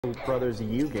brothers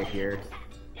you get here.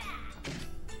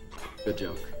 Good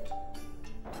joke.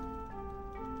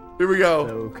 Here we go.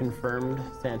 So confirmed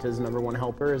Santa's #1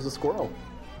 helper is a squirrel.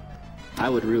 I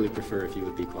would really prefer if you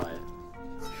would be quiet.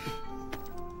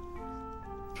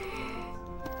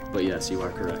 But yes, you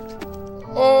are correct.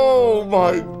 Oh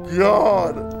my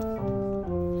god.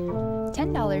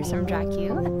 $10 from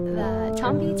Dracu. The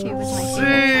Tom PT2 was my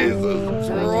favorite. Jesus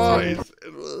Christ.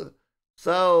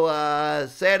 So,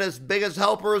 Santa's biggest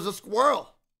helper is a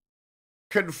squirrel.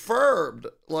 Confirmed.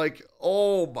 Like,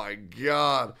 oh my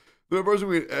god. The person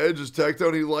we edge is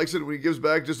Tectone. He likes it when he gives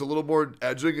back just a little more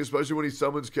edging, especially when he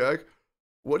summons Keck.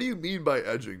 What do you mean by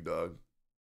edging, Doug?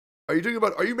 Are you talking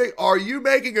about, are you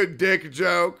making a dick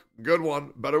joke? Good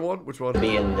one. Better one? Which one?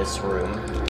 Be in this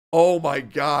room. Oh my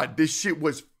god, this shit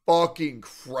was fucking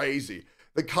crazy.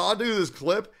 The content of this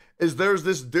clip is there's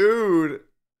this dude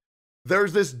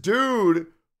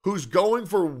who's going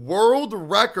for world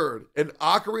record in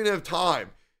Ocarina of Time.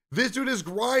 This dude has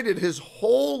grinded his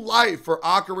whole life for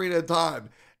Ocarina of Time.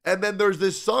 And then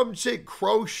there's some chick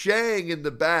crocheting in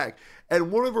the back,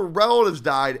 and one of her relatives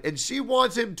died, and she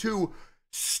wants him to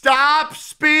stop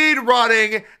speed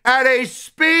running at a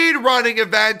speed running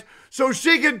event so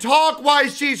she can talk while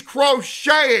she's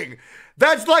crocheting.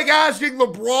 That's like asking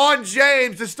LeBron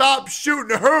James to stop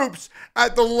shooting hoops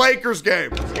at the Lakers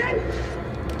game.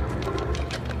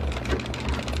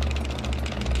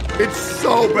 It's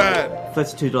so bad.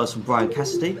 $32 from Brian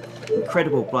Cassidy.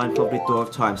 Incredible blindfolded door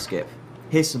of time skip.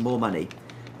 Here's some more money.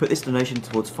 Put this donation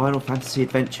towards Final Fantasy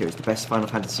Adventure. It's the best Final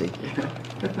Fantasy. So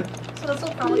this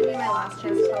will probably be my last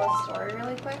chance to tell a story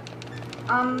really quick.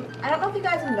 I don't know if you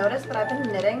guys have noticed, but I've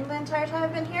been knitting the entire time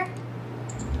I've been here.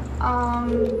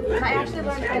 And I actually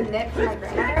learned how to knit from my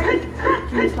grandmother.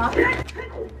 Can you stop?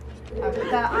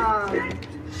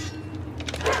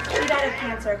 She died of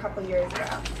cancer a couple years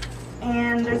ago.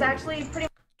 And there's actually pretty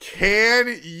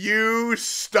Can you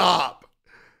stop?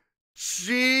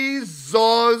 Jesus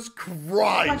much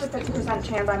Christ. a 50%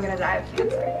 chance I'm gonna die of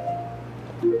cancer.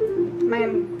 My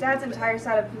dad's entire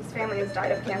side of his family has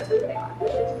died of cancer pretty much.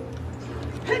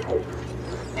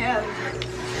 And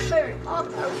my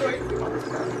mom passed away 2 months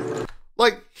ago.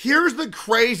 Like, here's the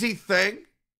crazy thing.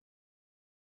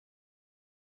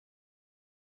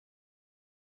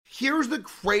 Here's the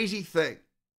crazy thing.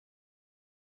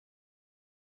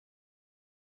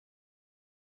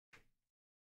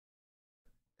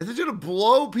 This is gonna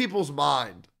blow people's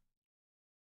mind.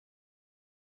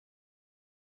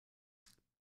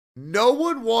 No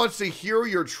one wants to hear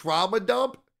your trauma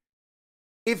dump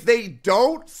if they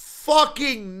don't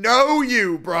fucking know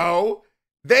you, bro.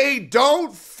 They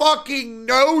don't fucking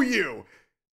know you.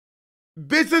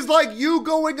 This is like you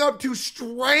going up to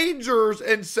strangers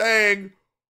and saying,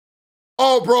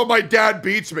 "Oh, bro, my dad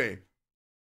beats me."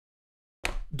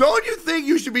 Don't you think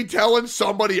you should be telling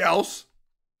somebody else?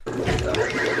 So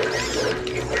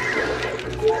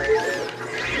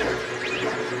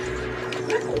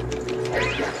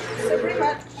pretty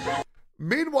much,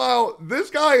 Meanwhile, this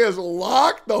guy is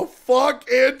locked the fuck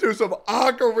into some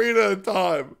Ocarina of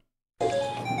Time.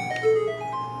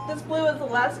 this glue is the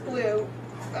last glue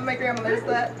of my grandmother's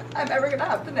that I'm ever gonna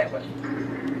have to knit with.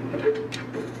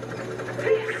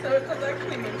 So it does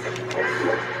actually mean something.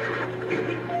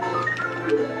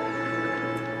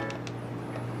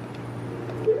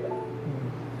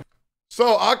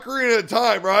 So, Ocarina of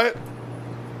Time, right?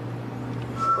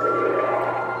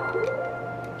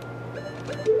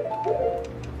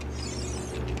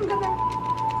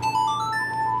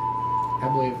 I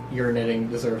believe your knitting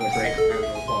deserves a great round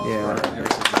of applause Yeah. for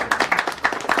every single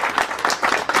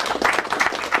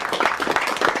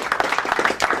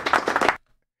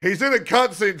He's in a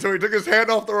cutscene, so he took his hand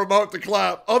off the remote to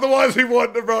clap. Otherwise, he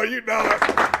wouldn't have, bro. You know it.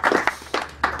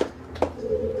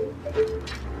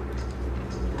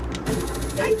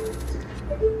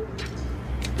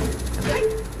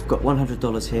 Got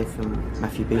 $100 here from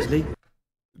Matthew Beasley.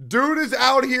 Dude is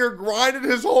out here grinding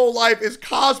his whole life, is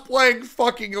cosplaying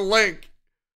fucking Link.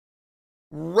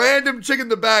 Random chick in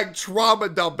the bag trauma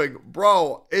dumping.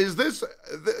 Bro, is this...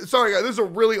 Sorry, guys, this is a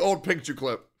really old Pikachu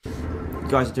clip. You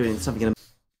guys are doing something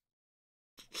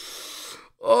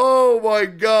Oh my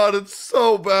god, it's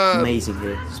so bad. amazing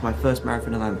here. This is my first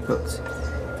marathon and I'm hooked.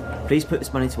 Please put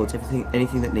this money towards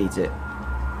anything that needs it.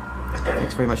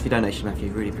 Thanks very much for your donation,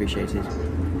 Matthew. Really appreciate it.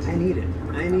 I need it.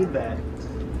 I need that.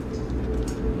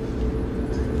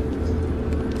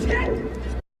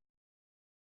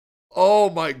 Oh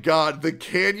my god, the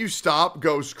 "can you stop"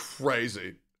 goes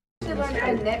crazy. I learned how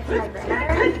to knit from my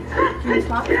grandmother. Can you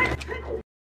stop?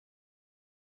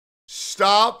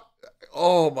 Stop.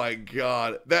 Oh my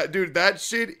god. That dude, that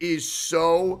shit is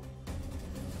so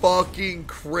fucking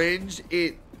cringe.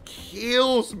 It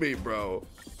kills me, bro.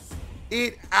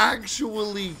 It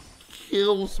actually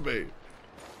kills me.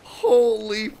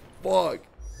 Holy fuck.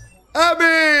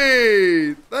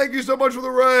 Abby! Thank you so much for the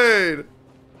raid.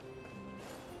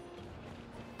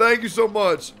 Thank you so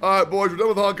much. All right, boys, we're done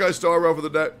with Honkai Star Rail for the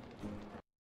day.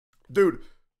 Dude,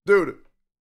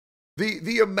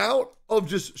 the amount of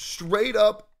just straight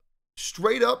up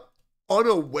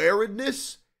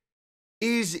unawareness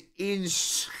is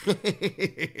insane.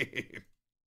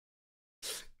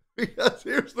 Because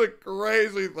here's the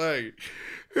crazy thing.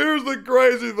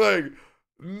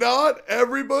 Not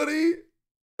everybody,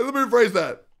 let me rephrase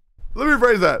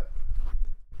that.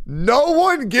 No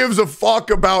one gives a fuck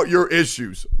about your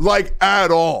issues, like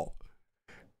at all.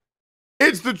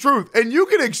 It's the truth. And you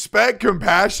can expect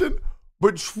compassion,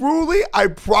 but truly, I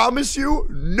promise you,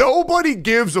 nobody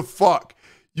gives a fuck.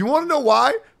 You want to know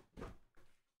why?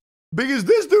 Because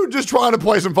this dude just trying to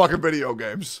play some fucking video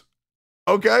games.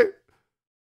 Okay?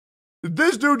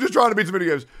 This dude just trying to beat some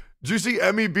video games. Did you see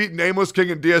Emmy beat Nameless King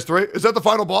in DS3? Is that the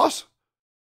final boss?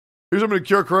 Here's something to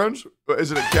cure cringe.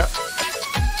 Is it a cat?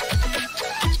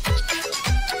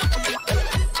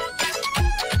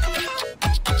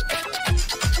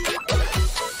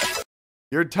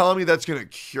 You're telling me that's gonna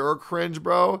cure cringe,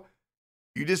 bro?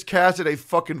 You just casted a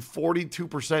fucking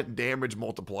 42% damage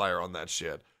multiplier on that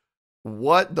shit.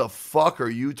 What the fuck are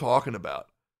you talking about?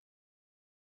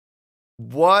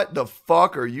 What the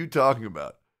fuck are you talking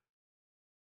about?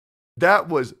 That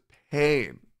was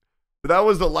pain. That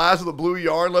was the last of the blue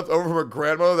yarn left over from her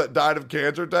grandmother that died of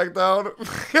cancer, Tectone.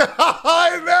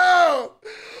 I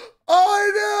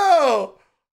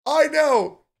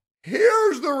know.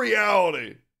 Here's the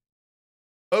reality.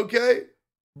 Okay?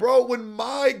 Bro, when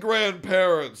my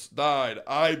grandparents died,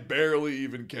 I barely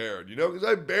even cared, you know, because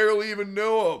I barely even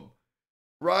knew them.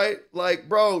 Right? Like,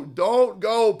 bro, don't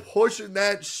go pushing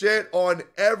that shit on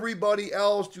everybody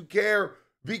else to care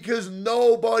because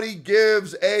nobody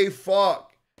gives a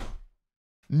fuck.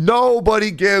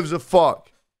 Nobody gives a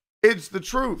fuck. It's the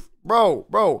truth.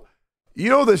 Bro, you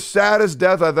know the saddest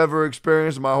death I've ever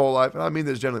experienced in my whole life? And I mean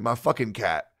this generally, my fucking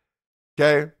cat.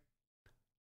 Okay?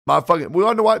 We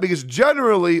all know why? Because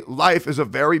generally, life is a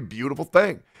very beautiful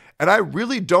thing. And I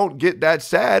really don't get that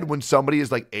sad when somebody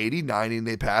is like 80, 90 and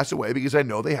they pass away because I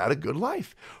know they had a good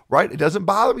life, right? It doesn't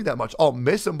bother me that much. I'll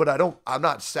miss them, but I'm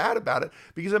not sad about it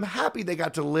because I'm happy they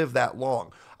got to live that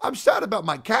long. I'm sad about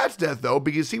my cat's death though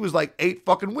because he was like 8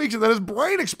 fucking weeks and then his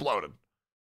brain exploded,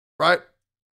 right?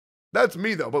 That's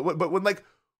me though. But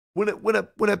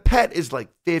when a pet is like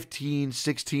 15,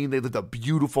 16, they lived a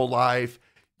beautiful life.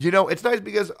 You know, it's nice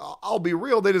because I'll be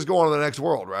real, they just go on to the next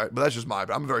world, right? But that's just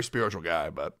I'm a very spiritual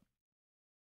guy, but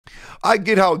I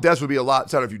get how death would be a lot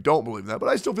sadder if you don't believe in that, but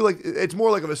I still feel like it's more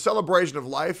like of a celebration of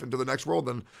life into the next world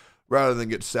rather than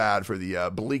get sad for the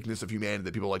bleakness of humanity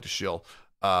that people like to shill,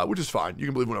 which is fine. You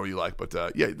can believe whenever you like, but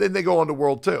yeah, then they go on to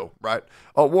world 2, right?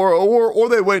 Or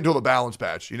they wait until the balance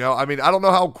patch, you know? I mean, I don't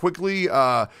know how quickly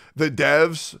the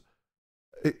devs...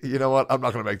 You know what? I'm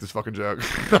not gonna make this fucking joke.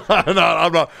 I'm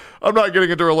not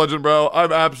getting into religion, bro.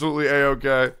 I'm absolutely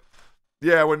a-okay.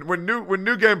 Yeah, when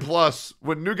new game plus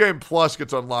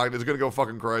gets unlocked, it's gonna go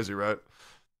fucking crazy, right?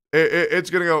 It's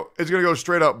gonna go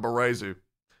straight up crazy.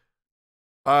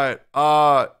 All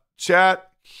right,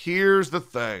 chat. Here's the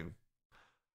thing.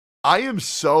 I am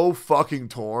so fucking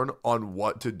torn on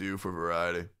what to do for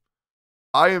variety.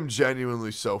 I am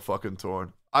genuinely so fucking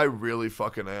torn. I really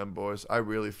fucking am, boys. I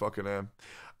really fucking am.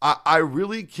 I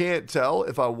really can't tell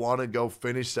if I want to go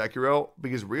finish Sekiro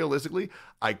because realistically,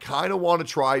 I kind of want to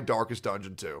try Darkest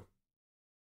Dungeon 2.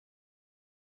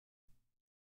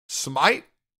 Smite?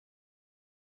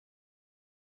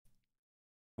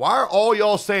 Why are all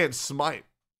y'all saying Smite?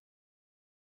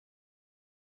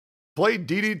 Play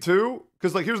DD2?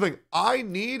 Because, like, here's the thing. I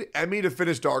need Emmy to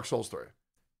finish Dark Souls 3.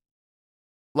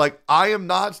 Like, I am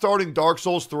not starting Dark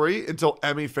Souls 3 until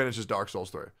Emmy finishes Dark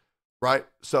Souls 3, right?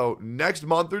 So next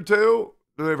month or two,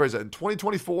 let me rephrase that, in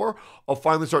 2024, I'll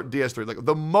finally start DS3. Like,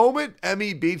 the moment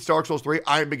Emmy beats Dark Souls 3,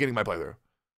 I am beginning my playthrough.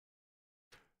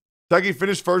 Seki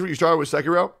finished first when you started with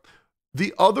Sekiro.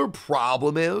 The other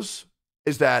problem is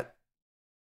that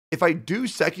if I do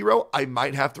Sekiro, I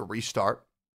might have to restart.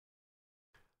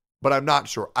 But I'm not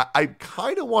sure. I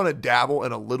kind of want to dabble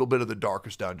in a little bit of the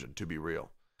Darkest Dungeon, to be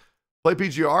real. Play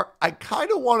PGR, I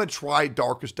kind of want to try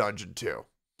Darkest Dungeon 2.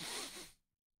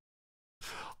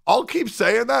 I'll keep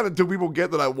saying that until people get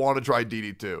that I want to try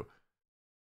DD2.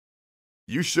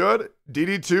 You should.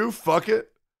 DD2, fuck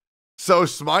it. So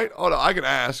Smite, hold on, I can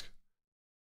ask.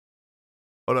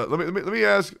 Hold on, let me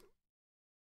ask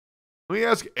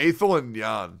Aethel and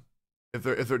Jan. If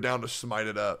they're down to smite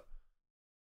it up.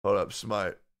 Hold up,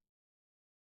 smite.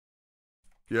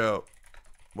 Yo,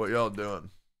 what y'all doing?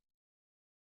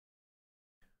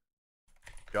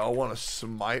 Y'all want to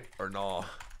smite or nah?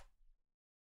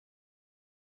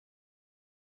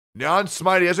 Neon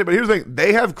smite yesterday, but here's the thing.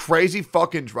 They have crazy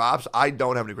fucking drops. I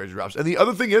don't have any crazy drops. And the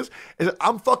other thing is that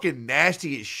I'm fucking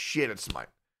nasty as shit at smite.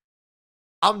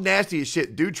 I'm nasty as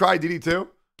shit. Dude, try DD2.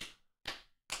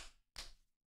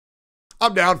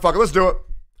 I'm down. Fuck it. Let's do it.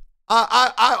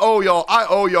 I owe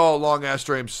y'all a long ass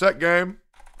stream. Set game.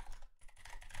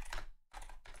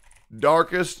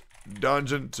 Darkest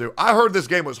Dungeon 2. I heard this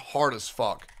game was hard as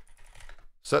fuck.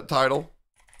 Set title.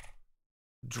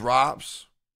 Drops.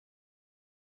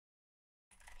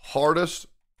 Hardest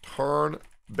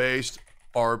turn-based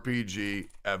RPG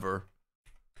ever.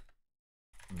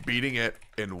 Beating it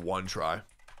in one try.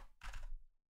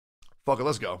 Fuck it,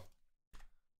 let's go.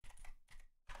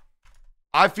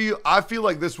 I feel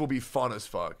like this will be fun as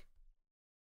fuck.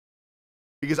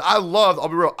 Because I'll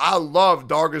be real, I love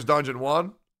Darkest Dungeon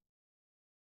 1.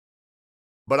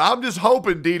 But I'm just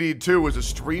hoping DD2 is a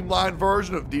streamlined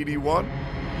version of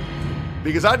DD1.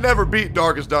 Because I never beat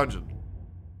Darkest Dungeon.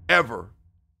 Ever.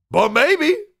 But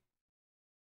maybe.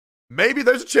 Maybe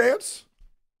there's a chance.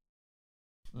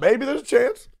 Maybe there's a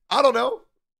chance. I don't know.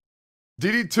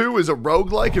 DD2 is a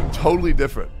roguelike and totally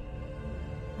different.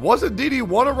 Wasn't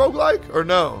DD1 a roguelike or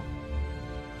no?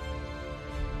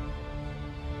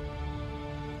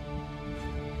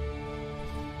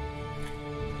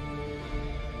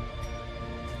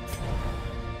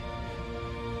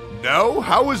 No?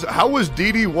 How was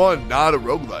DD1 not a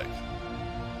roguelike?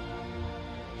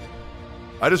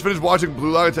 I just finished watching Blue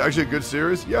Light. It's actually a good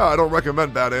series. Yeah, I don't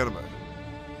recommend bad anime.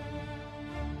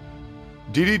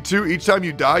 DD2, each time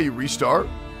you die, you restart?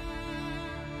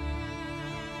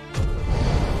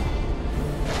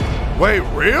 Wait,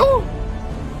 real?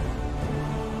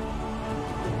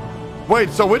 Wait,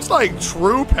 so it's like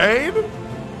true pain?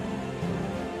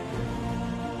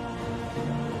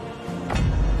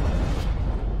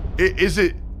 Is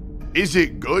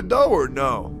it good though or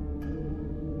no?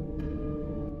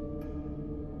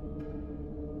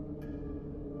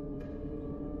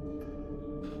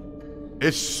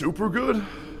 It's super good?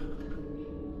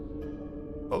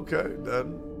 Okay,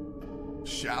 then.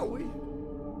 Shall we?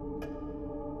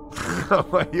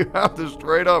 You have to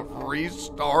straight up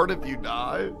restart if you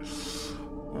die?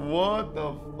 What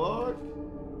the fuck?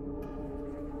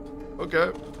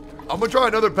 Okay. I'm gonna try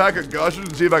another pack of gushers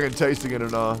and see if I can taste it or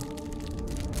not.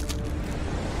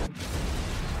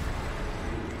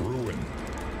 Ruin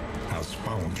has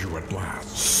found you at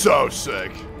last. So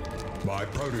sick. My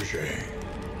protege.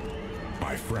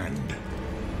 My friend.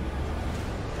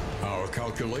 Our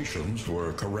calculations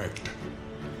were correct.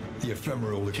 The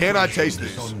ephemeral Can I taste equation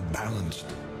these? is unbalanced.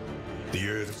 The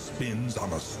Earth spins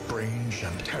on a strange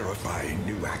and terrifying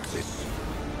new axis.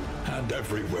 And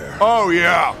everywhere. Oh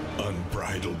yeah.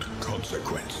 Unbridled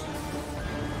consequence.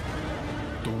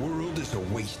 The world is a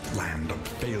wasteland of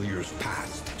failures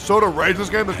past. So to rage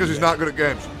this game is because he's not good at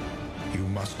games. You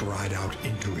must ride out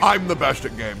into it. I'm the best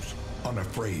at games.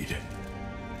 Unafraid.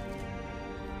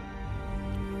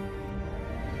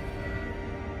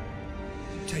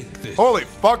 Take this. Holy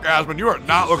fuck, Asmund, you are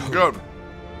not It is looking hope. good.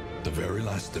 The very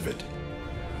last of it.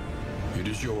 It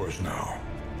is yours now.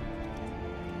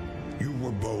 You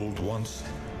were bold once.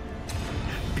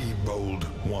 Be bold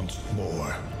once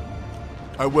more.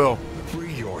 I will.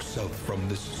 Free yourself from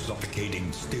this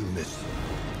suffocating stillness.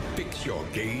 Fix your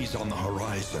gaze on the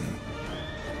horizon.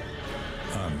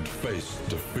 And face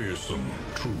the fearsome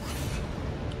truth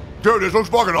Dude, this looks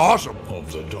fucking awesome.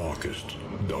 of the darkest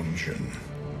dungeon.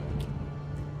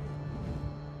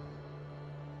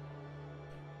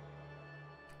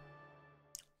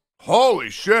 Holy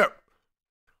shit.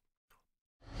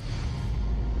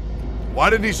 Why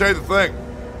didn't he say the thing?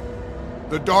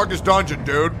 The darkest dungeon,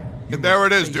 dude. And there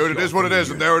it is, dude. It is what it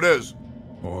is, and there it is.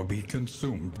 Or be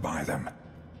consumed by them.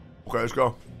 Okay, let's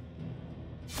go.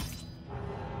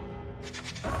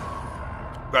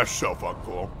 That's so fucking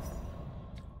cool.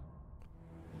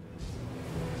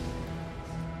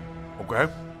 Okay.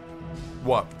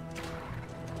 What?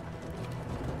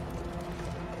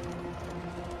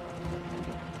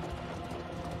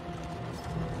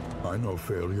 I know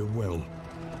failure well.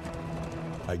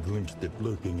 I glimpsed it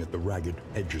lurking at the ragged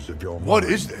edges of your mind. What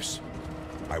is this?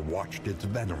 I watched its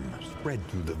venom spread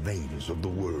through the veins of the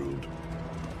world.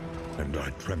 And I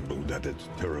trembled at its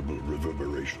terrible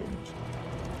reverberations.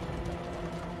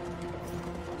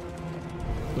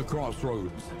 The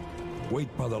crossroads.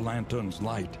 Wait by the lantern's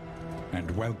light, and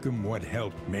welcome what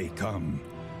help may come.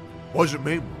 What does it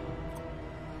mean?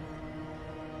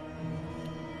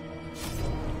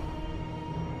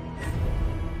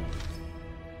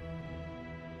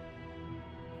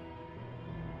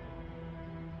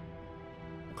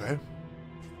 Okay.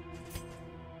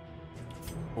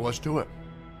 Well, let's do it.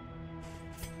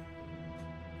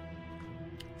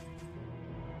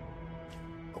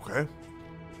 Okay.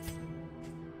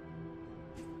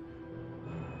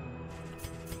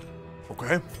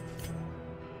 Okay.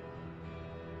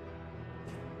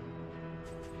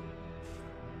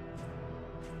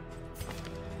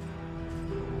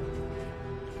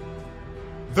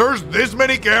 There's this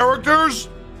many characters?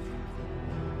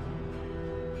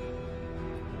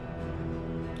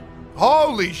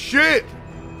 Holy shit!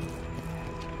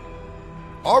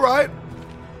 Alright.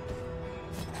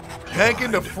 Tank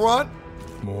in the front.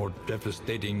 More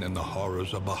devastating than the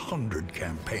horrors of 100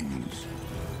 campaigns.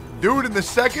 Dude in the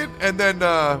second, and then,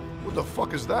 what the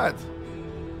fuck is that?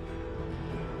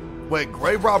 Wait,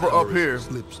 Grave Robber up here.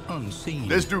 Slips unseen.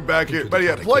 This dude back here. But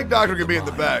yeah, Plague Doctor can be in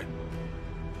the back.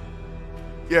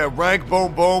 Yeah, rank,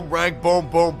 boom, boom, rank, boom,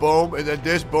 boom, boom, and then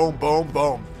this, boom, boom,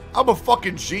 boom. I'm a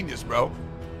fucking genius, bro.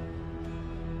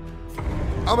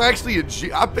 I'm actually a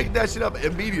genius. I picked that shit up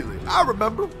immediately. I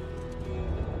remember.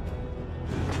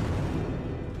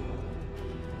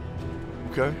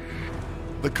 Okay.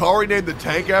 The car he named the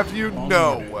tank after you?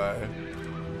 No way.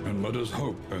 And let us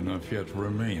hope enough yet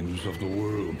remains of the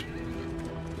world.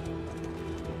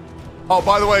 Oh,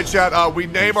 by the way, chat, we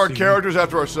name our characters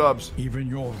after our subs. Even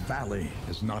your valley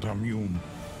is not immune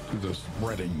to the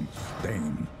spreading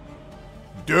stain.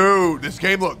 Dude, this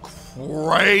game looked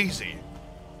crazy.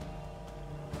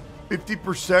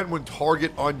 50% when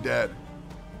target undead.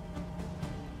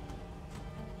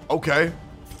 Okay.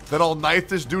 Then I'll knife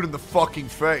this dude in the fucking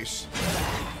face.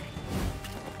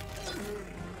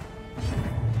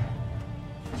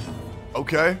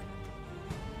 Okay.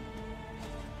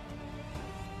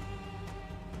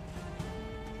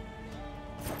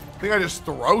 I think I just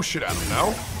throw shit at him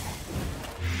now.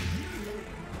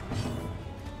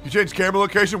 You change camera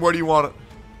location? Where do you want it?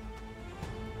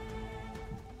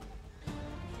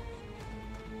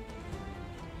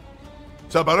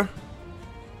 Is that better?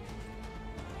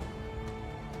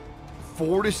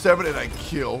 47 and I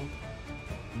kill.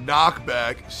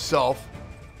 Knockback, self.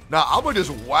 Now I'm gonna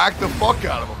just whack the fuck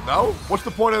out of him. No? What's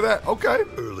the point of that? Okay.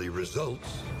 Early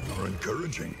results are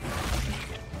encouraging.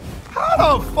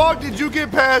 How the fuck did you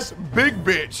get past Big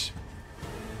Bitch?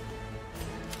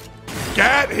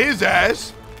 Gat his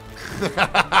ass.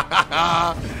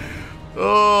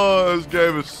 Oh, this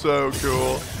game is so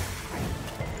cool.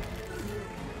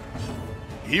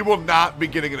 He will not be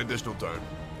getting an additional turn.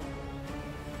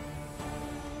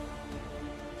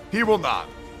 He will not.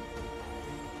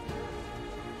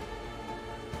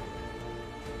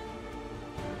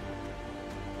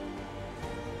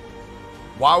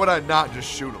 Why would I not just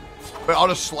shoot him? But I'll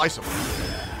just slice him.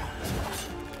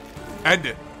 End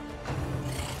it.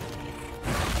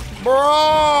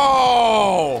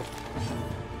 Bro!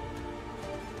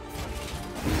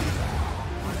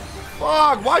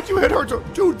 Fuck, why'd you hit her?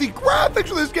 Dude, the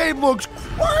graphics of this game looks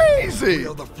crazy!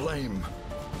 Feel the flame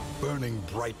burning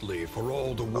brightly for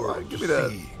all the world right, to give me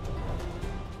that. see.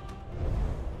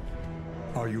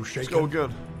 Are you Let's shaken? go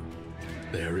again.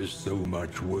 There is so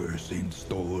much worse in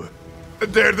store.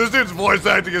 Dude, this dude's voice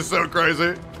acting is so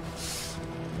crazy.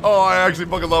 Oh, I actually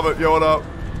fucking love it. Yo, what up?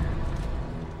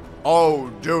 Oh,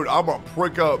 dude, I'm gonna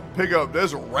pick up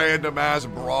this random ass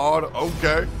broad.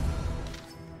 Okay.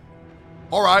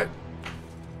 All right.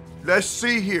 Let's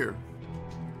see here.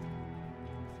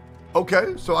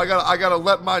 Okay, so I gotta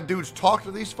let my dudes talk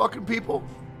to these fucking people.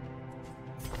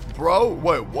 Bro,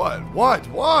 wait, what?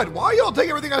 Why y'all take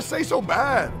everything I say so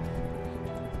bad?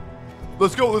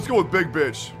 Let's go with Big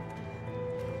Bitch.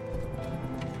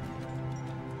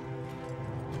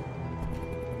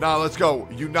 Nah, let's go.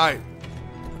 Unite.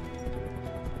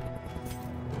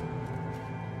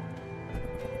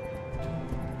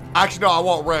 Actually, no, I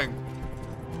want ring.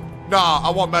 Nah, I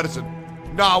want medicine.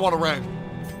 Nah, I want a ring.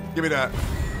 Give me that.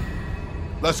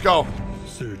 Let's go.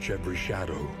 Search every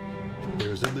shadow.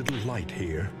 There's a little light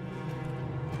here.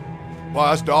 Wow,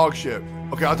 that's dog shit.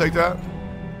 Okay, I'll take that.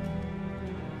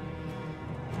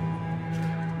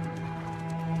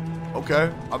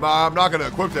 Okay, I'm not gonna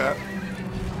equip that.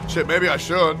 Shit, maybe I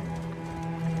should.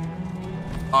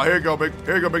 Oh, here you go,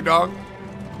 big dog.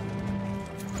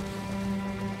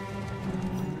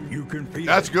 You can feel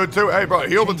That's it. good too. Hey, bro,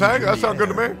 heal the tank. That sounds good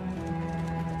to me.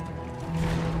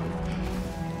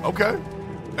 Okay,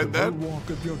 and The then walk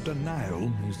of your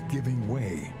denial is giving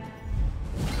way.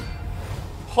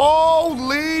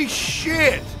 holy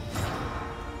shit!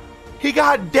 He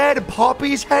got dead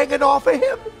puppies hanging off of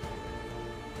him.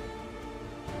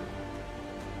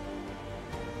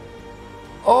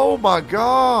 Oh my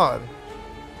god.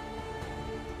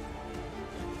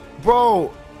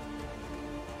 Bro,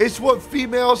 It's what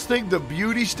females think the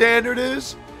beauty standard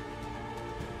is.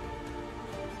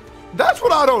 That's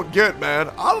what I don't get,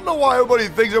 man. I don't know why everybody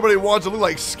thinks everybody wants to look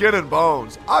like skin and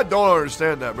bones. I don't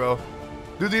understand that, bro.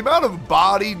 Dude, the amount of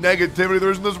body negativity there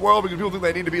is in this world because people think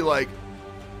they need to be like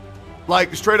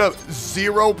straight up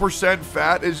 0%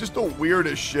 fat is just the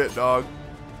weirdest shit, dog.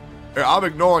 Here, I'm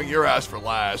ignoring your ass for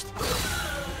last.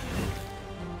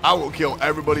 I will kill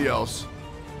everybody else.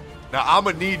 Now, I'm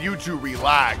gonna need you to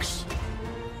relax.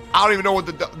 I don't even know what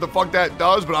the fuck that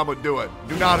does, but I'm gonna do it.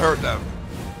 Do not hurt them.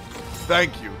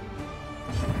 Thank you.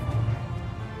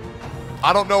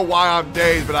 I don't know why I'm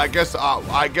dazed, but I guess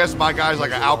my guy's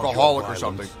like an alcoholic or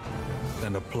something.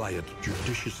 And apply it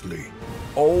judiciously.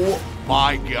 Oh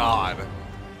my god.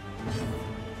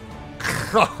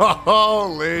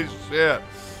 Holy shit.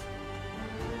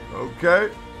 Okay.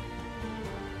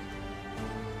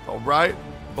 All right.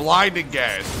 Blinding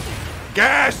gas.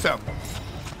 Gas him.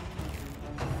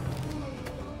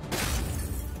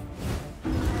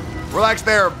 Relax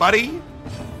there, buddy.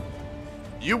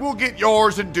 You will get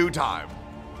yours in due time.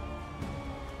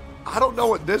 I don't know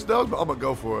what this does, but I'm gonna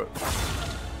go for it.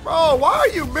 Bro, why are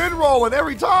you mid-rolling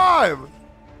every time?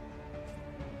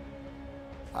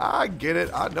 I get it.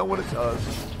 I know what it does.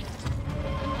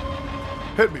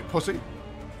 Hit me, pussy.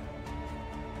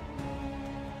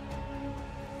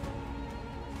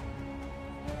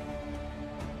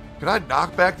 Can I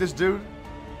knock back this dude?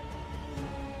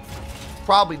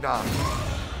 Probably not.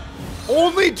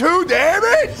 Only 2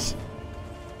 damage?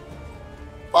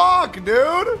 Fuck,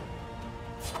 dude.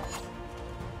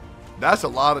 That's a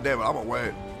lot of damage. I'm gonna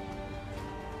wait.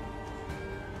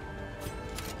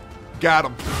 Got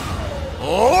him.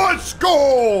 Let's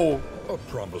go. A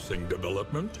promising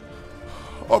development.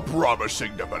 A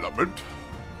promising development.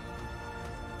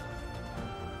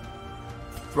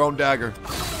 Thrown dagger.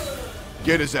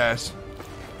 Get his ass.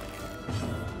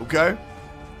 Okay.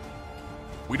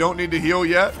 We don't need to heal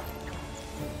yet.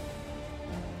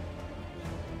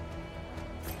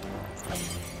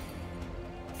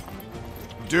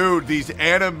 Dude, these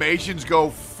animations go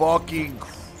fucking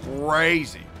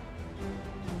crazy.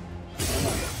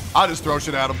 I'll just throw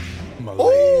shit at him.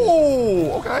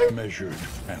 Oh, okay. Measured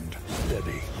and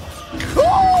steady.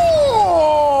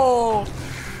 Oh!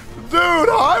 Dude,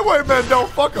 highwaymen don't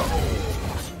fuck up.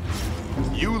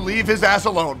 You leave his ass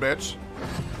alone, bitch.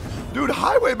 Dude,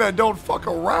 highwaymen don't fuck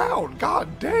around.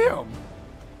 God damn.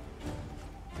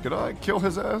 Can I kill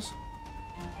his ass?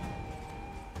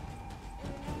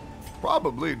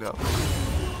 Probably no.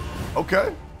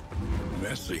 Okay.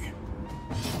 Messy,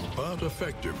 but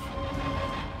effective.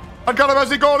 I got a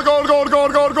messy. Go.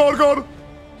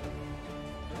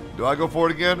 Do I go for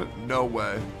it again? No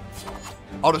way.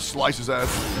 I'll just slice his ass.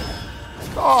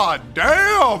 God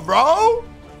damn, bro.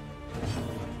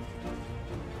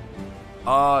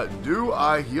 Do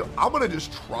I heal? I'm gonna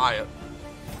just try it.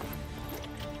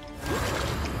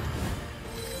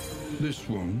 This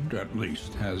wound, at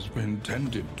least, has been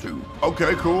tended to.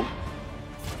 Okay, cool.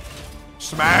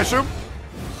 Smash him.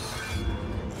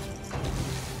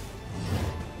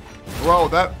 Bro,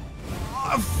 that...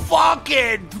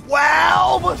 fucking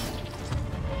 12?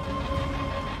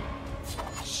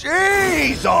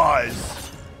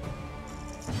 Jesus!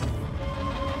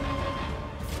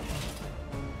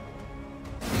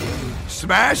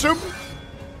 Smash him?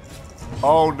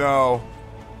 Oh, no.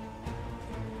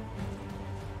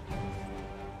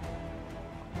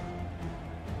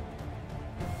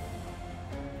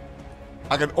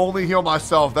 I can only heal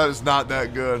myself. That is not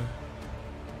that good.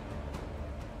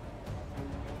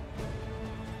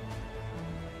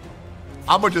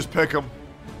 I'm gonna just pick him.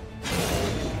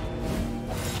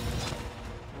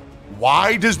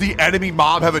 Why does the enemy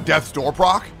mob have a death's door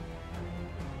proc?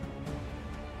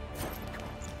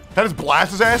 That is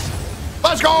blast his ass.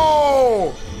 Let's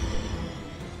go!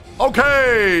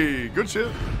 Okay, good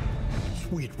shit.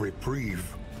 Sweet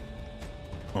reprieve.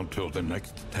 Until the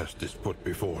next test is put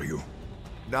before you.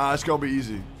 Nah, it's gonna be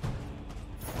easy.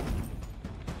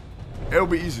 It'll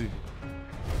be easy.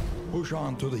 Push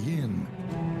on to the inn.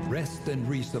 Rest and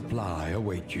resupply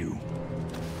await you.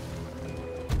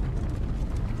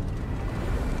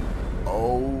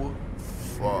 Oh,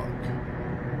 fuck.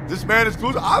 This man is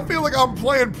clueless. I feel like I'm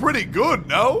playing pretty good,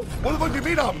 no? What the fuck do you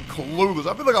mean I'm clueless?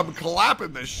 I feel like I'm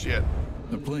clapping this shit.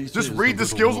 The place Just is read the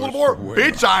little skills a little more? worse for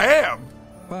wear, Bitch, I am.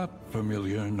 but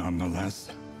familiar nonetheless.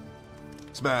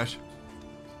 Smash.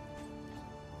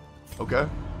 Okay.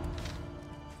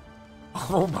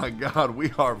 Oh my god,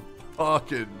 we are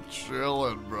fucking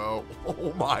chilling, bro.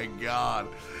 Oh my god.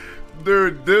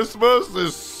 Dude, this must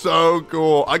is so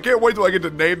cool. I can't wait till I get to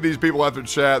name these people after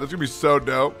chat. That's gonna be so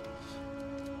dope.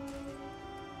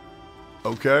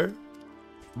 Okay.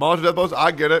 Monster death blows,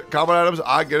 I get it. Combat items,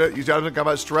 I get it. Use items in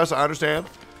combat stress, I understand.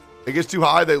 It gets too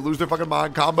high, they lose their fucking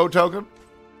mind. Combo token.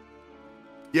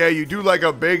 Yeah, you do like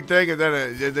a big thing and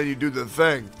then you do the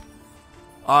thing.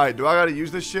 Alright, do I gotta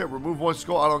use this shit? Remove one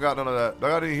skull? I don't got none of that. Do I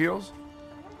got any heals?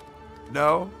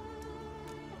 No.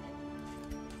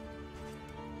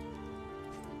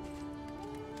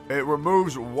 It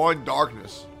removes one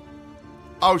darkness.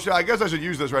 Oh shit, I guess I should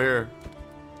use this right here.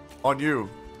 On you.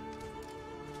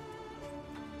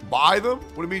 Buy them?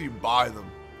 What do you mean you buy them?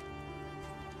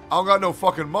 I don't got no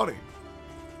fucking money.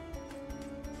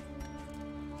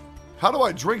 How do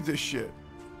I drink this shit?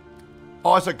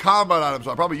 Oh, it's a combat item,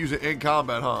 so I probably use it in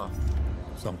combat, huh?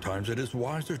 Sometimes it is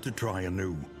wiser to try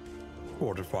anew,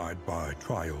 fortified by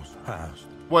trials past.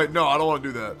 Wait, no, I don't want to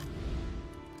do that.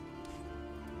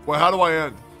 Wait, how do I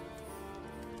end?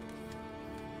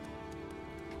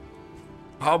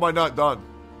 How am I not done?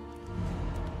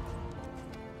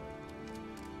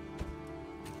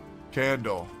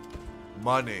 Candle.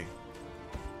 Money.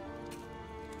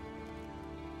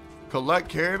 Collect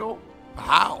candle?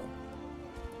 How?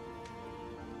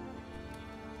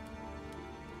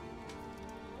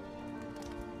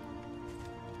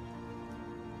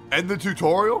 End the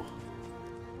tutorial?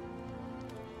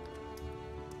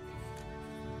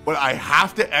 But I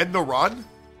have to end the run?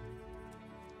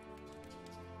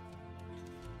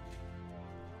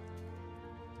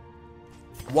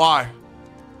 Why?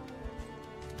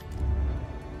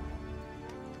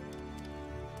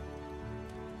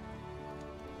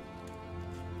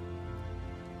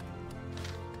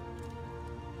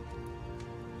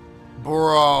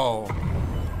 Bro,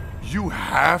 you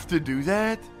have to do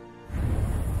that?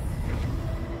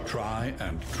 Try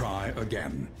and try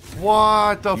again.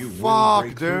 What the You will fuck,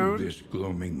 break through dude? this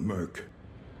gloaming murk.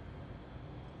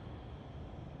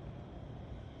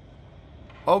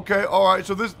 Okay, alright,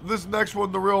 so this next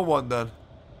one, the real one then.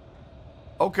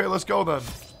 Okay, let's go then.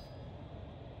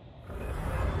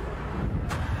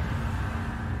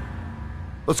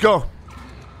 Let's go.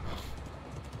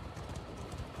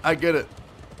 I get it.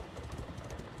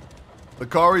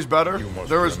 Lucari's better? You must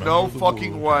There is no remember the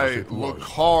fucking world as way it was.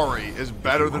 Lucari is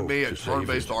better than hope me to at save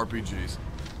turn-based it. RPGs.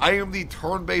 I am the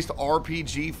turn-based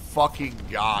RPG fucking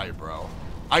guy, bro.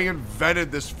 I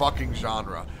invented this fucking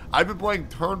genre. I've been playing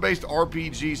turn-based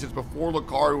RPG since before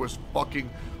Lucari was fucking...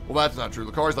 Well, that's not true.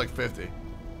 Lucari's like 50.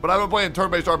 But I've been playing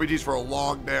turn-based RPGs for a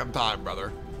long damn time,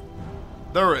 brother.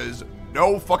 There is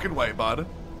no fucking way, bud.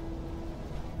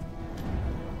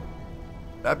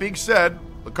 That being said,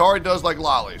 Lucari does like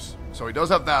lollies. So he does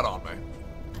have that on me.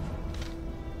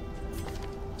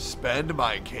 Spend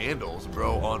my candles,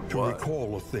 bro, on To what?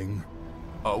 recall a thing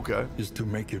Oh, okay. is to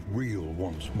make it real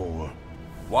once more.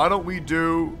 Why don't we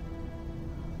do...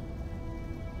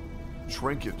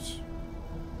 trinkets?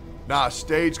 Nah,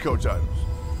 stagecoach items.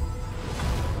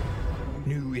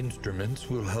 New instruments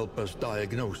will help us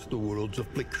diagnose the world's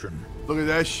affliction Look at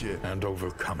that shit. and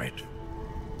overcome it.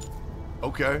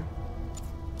 Okay.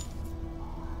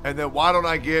 And then why don't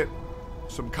I get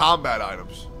some combat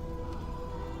items?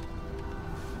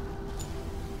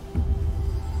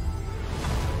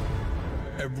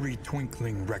 Every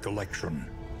twinkling recollection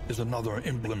is another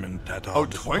implement at our Oh,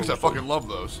 twinks? I disposal. fucking love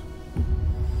those.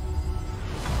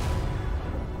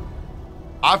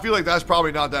 I feel like that's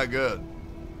probably not that good.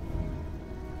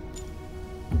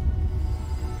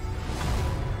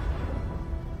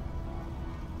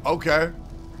 Okay.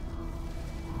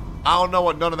 I don't know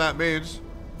what none of that means,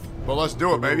 but let's do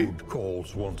it, The baby. road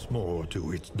calls once more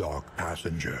to its dark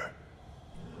passenger.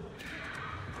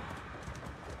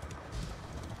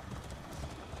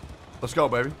 Let's go,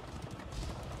 baby.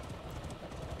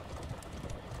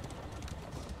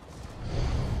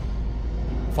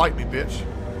 Fight me, bitch.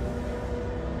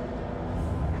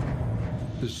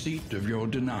 The seat of your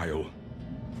denial,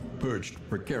 perched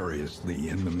precariously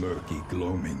in the murky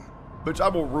gloaming. Bitch, I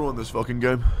will ruin this fucking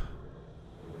game.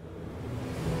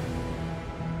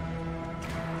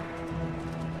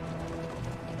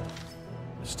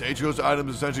 Stagecoach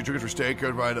items essentially triggers for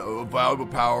stagecoach valuable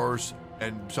powers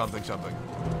and something.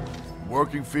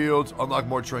 Working fields, unlock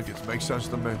more trinkets. Makes sense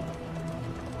to me.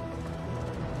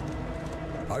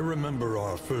 I remember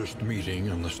our first meeting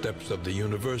on the steps of the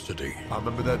university. I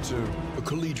remember that too. A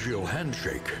collegial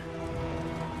handshake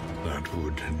that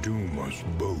would doom us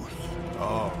both.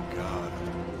 Oh, God.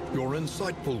 Your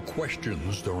insightful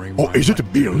questions during Oh, my is it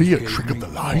lectures merely a gave trick of me the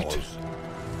light? pause.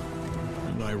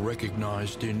 And I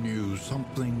recognized in you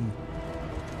something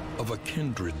of a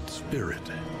kindred spirit.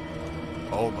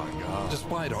 Oh, my God.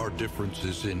 Despite our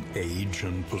differences in age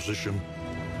and position,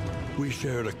 we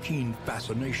shared a keen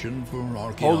fascination for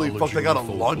archaeology. Holy fuck, they got a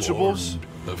folklore, Lunchables?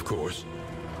 and, of course,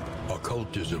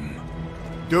 occultism.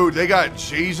 Dude, they got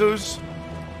Jesus?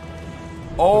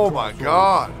 Oh my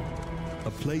God.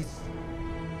 A place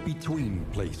between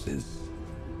places.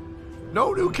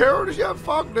 No new characters yet?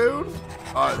 Fuck, dude.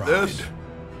 Alright, this.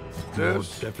 More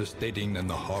devastating than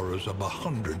the horrors of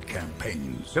 100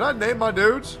 campaigns. Can I name my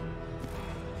dudes?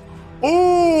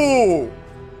 Ooh!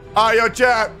 Alright, yo,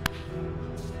 chat.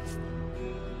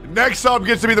 Next sub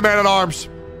gets to be the man at arms.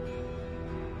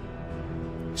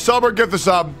 Sub or get the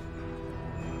sub.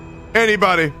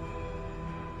 Anybody.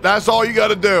 That's all you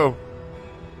gotta do.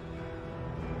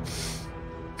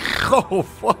 Oh,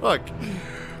 fuck.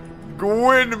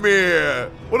 Gwynmere.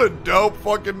 What a dope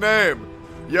fucking name.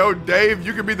 Yo, Dave,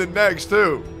 you can be the next,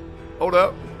 too. Hold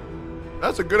up.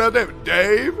 That's a good ass name.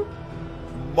 Dave?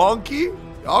 Monkey?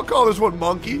 I'll call this one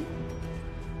Monkey.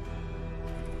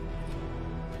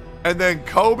 And then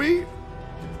Kobe?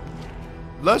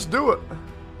 Let's do it.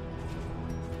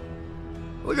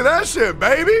 Look at that shit,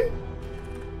 baby.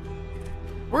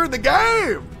 We're in the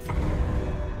game.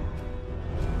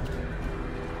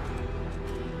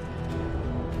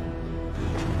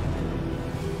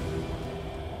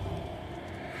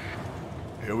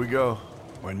 Here we go.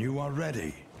 When you are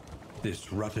ready,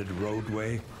 this rutted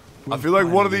roadway. I feel like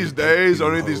one of these days,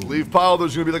 underneath these leaf pile,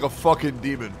 there's gonna be like a fucking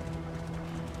demon.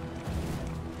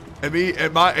 And me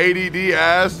and my ADD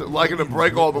ass liking to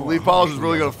break all the leaf piles is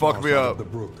really gonna fuck me up.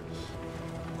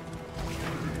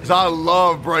 Cause I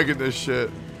love breaking this shit.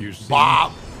 You see,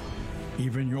 Bob.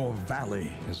 Even your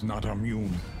valley is not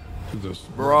immune to this.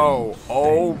 Bro,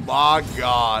 oh my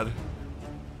God.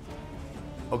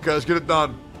 Okay, let's get it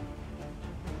done.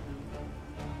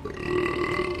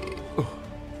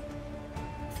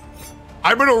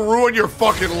 I'm gonna ruin your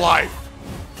fucking life.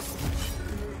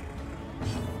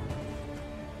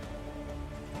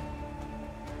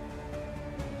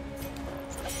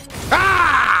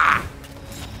 Ah!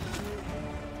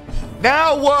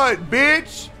 Now what,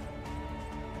 bitch?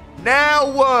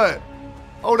 Now what?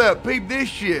 Hold up, peep this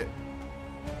shit.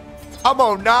 I'm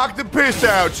gonna knock the piss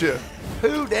out you.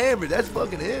 Who damn it? That's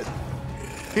fucking it.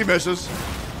 He misses.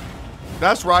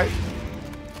 That's right.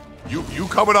 You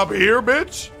coming up here,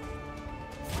 bitch?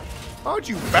 Why don't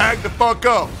you bag the fuck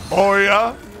up, boy?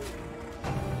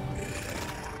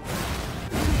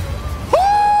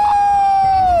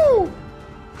 Woo!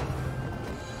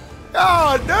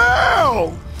 God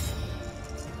damn!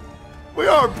 We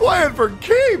are playing for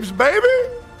keeps, baby!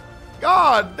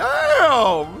 God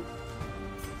damn!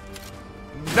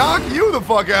 Knock you the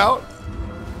fuck out.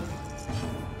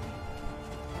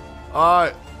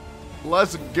 Alright.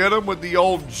 Let's get him with the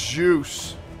old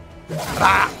juice.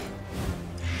 Ah!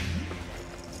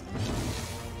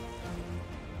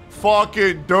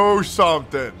 Fucking do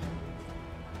something.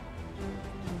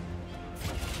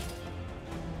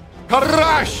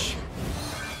 Crush!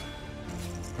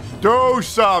 Do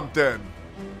something.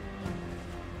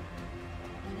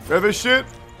 Hear this shit?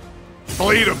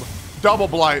 Bleed him. Double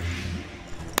blight.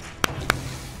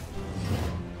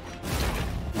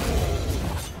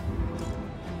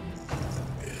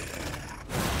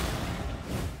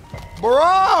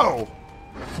 Bro!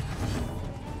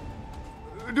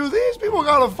 Do these people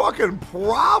got a fucking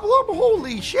problem?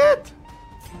 Holy shit.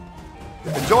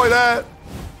 Enjoy that.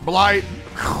 Blight.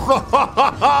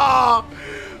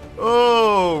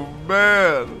 Oh,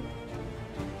 man.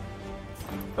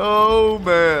 Oh,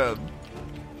 man.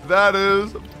 That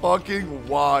is fucking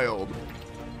wild.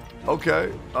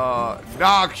 Okay.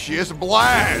 Noxious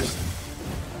Blast.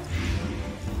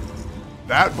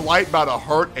 That blight about to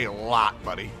hurt a lot,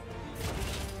 buddy.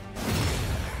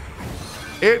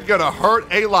 It's gonna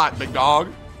hurt a lot, big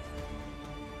dog.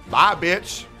 Bye,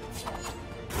 bitch.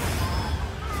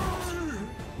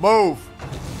 Move.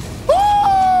 Woo!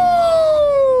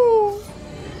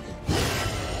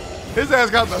 His ass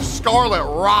got the scarlet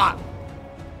rot.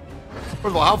 First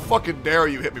of all, how fucking dare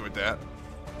you hit me with that?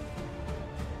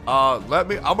 I'm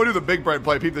gonna do the big brain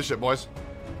play. Peep this shit, boys.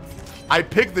 I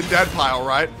picked the dead pile,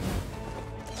 right?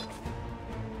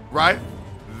 Right?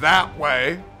 That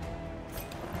way.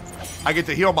 I get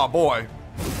to heal my boy.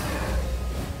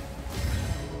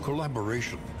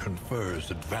 Collaboration confers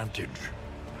advantage.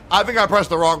 I think I pressed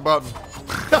the wrong button.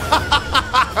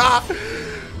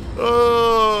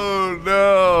 Oh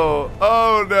no!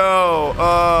 Oh no!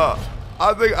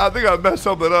 I think I messed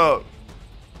something up.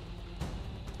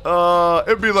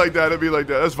 It'd be like that. It'd be like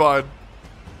that. That's fine.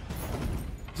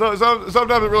 So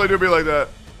sometimes it really do be like that.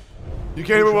 You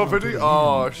can't even 150?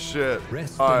 Oh shit!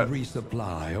 Rest All right. and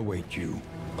resupply await you.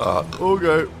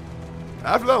 Okay.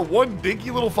 After that one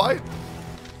dinky little fight.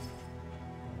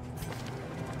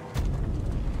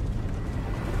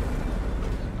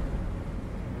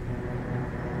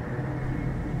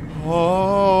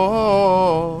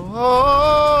 Oh,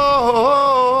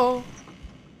 oh,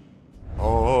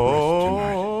 oh,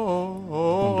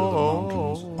 Under the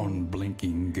mountain's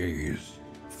unblinking gaze.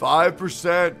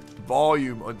 5%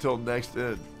 volume until next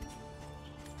end.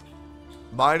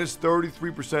 Minus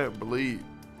 33% bleed.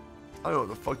 I don't know what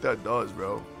the fuck that does,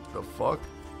 bro. The fuck?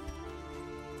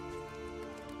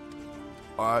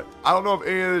 Alright. I don't know if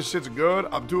any of this shit's good.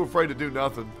 I'm too afraid to do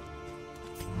nothing.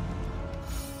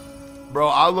 Bro,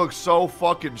 I look so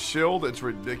fucking chilled. It's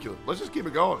ridiculous. Let's just keep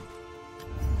it going.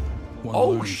 One Oh,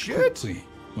 learns shit. quickly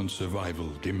when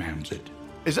survival demands it.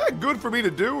 Is that good for me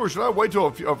to do, or should I wait till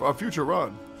a future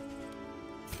run?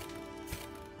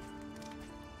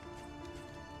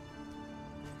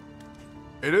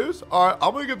 It is? Alright,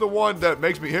 I'm gonna get the one that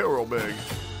makes me hit real big.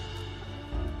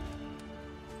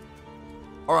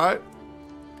 Alright.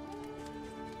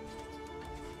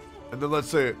 And then let's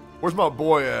see. Where's my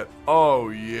boy at? Oh,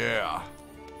 yeah.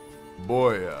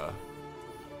 Boy, yeah.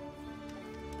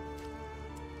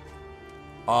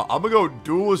 I'm gonna go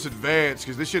Duelist Advance,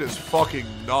 because this shit is fucking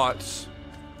nuts.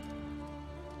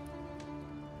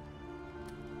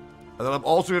 And then I'm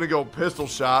also gonna go Pistol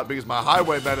Shot, because my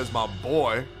Highwayman is my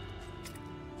boy.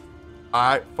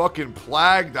 Alright, fucking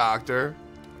Plague Doctor.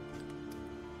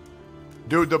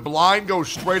 Dude, the blind goes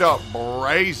straight up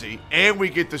brazy, and we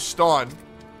get the stun.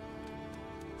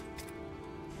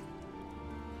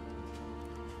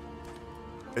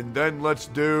 And then let's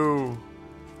do...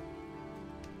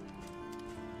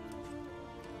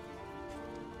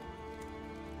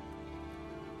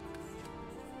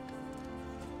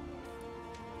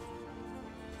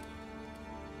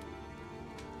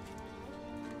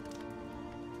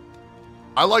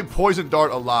 I like Poison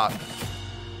Dart a lot.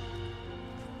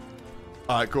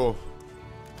 Alright, cool.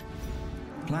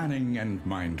 Planning and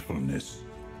mindfulness,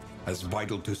 as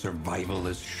vital to survival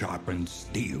as sharpened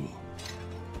steel.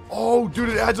 Oh, dude,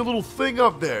 it adds a little thing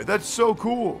up there. That's so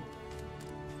cool.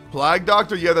 Plague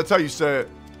Doctor? Yeah, that's how you say it.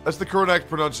 That's the correct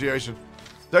pronunciation.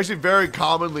 It's actually very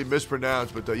commonly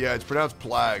mispronounced, but yeah, it's pronounced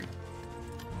Plague.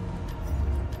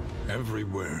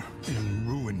 Everywhere in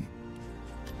ruin.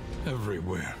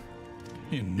 Everywhere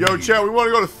in Yo, need. chat, we want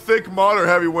to go to thick mud or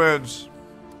heavy winds.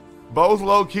 Both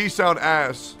low-key sound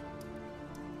ass.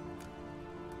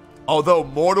 Although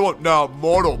Mortal and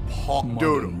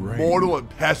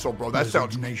Pestle, bro, that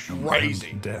sounds Resignation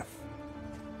crazy. and death.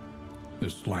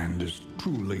 This land is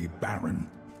truly barren.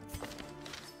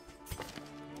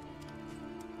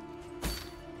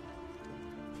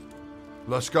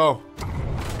 Let's go.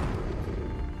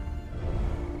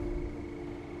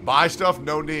 Buy stuff,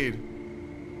 no need.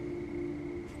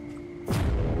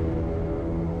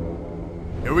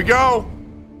 Here we go.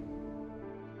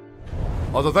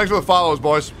 Also, thanks for the follows,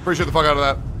 boys. Appreciate the fuck out of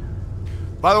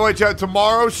that. By the way, chat,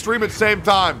 tomorrow, stream at same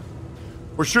time.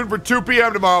 We're shooting for 2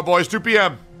 p.m. tomorrow, boys. 2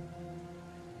 p.m.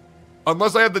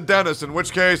 Unless I have the dentist, in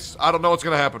which case, I don't know what's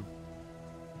going to happen.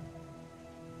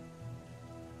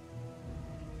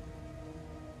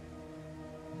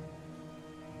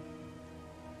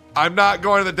 I'm not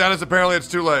going to the dentist. Apparently, it's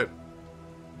too late.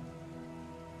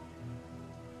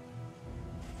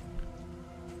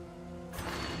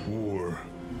 War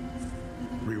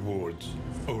rewards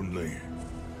only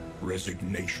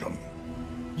resignation.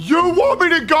 You want me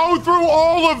to go through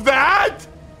all of that?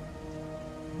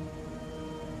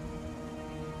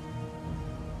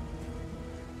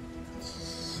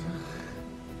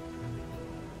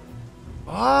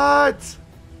 What?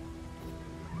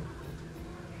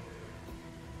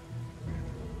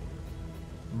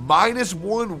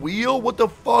 -1 wheel? What the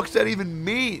fuck's that even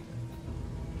mean?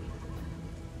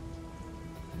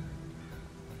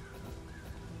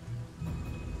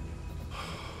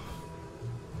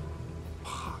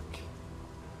 Fuck.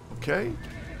 Okay.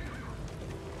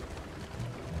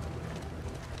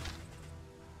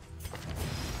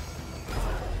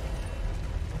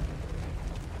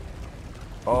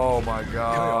 Oh my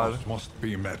god. Chaos must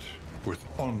be met with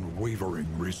unwavering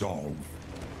resolve.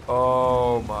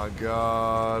 Oh my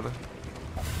god.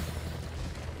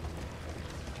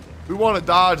 We want to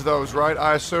dodge those, right?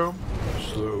 I assume.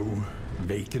 Slow,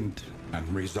 vacant, and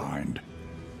resigned.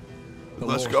 The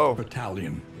Let's lost go.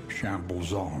 battalion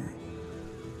shambles on.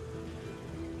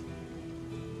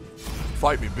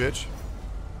 Fight me, bitch.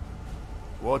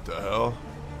 What the hell?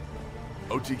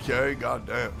 OTK?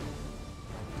 Goddamn.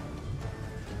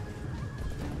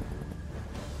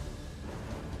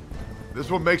 This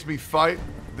one makes me fight.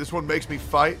 This one makes me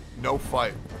fight. No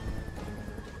fight.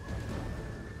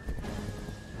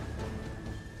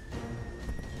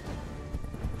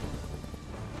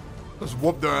 Let's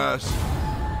whoop their ass.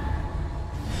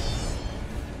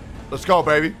 Let's go,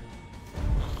 baby.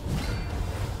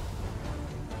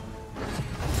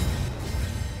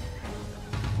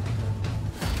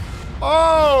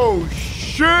 Oh,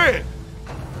 shit.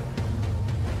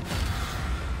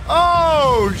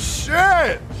 Oh,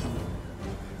 shit.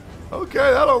 Okay,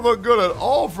 that don't look good at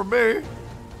all for me.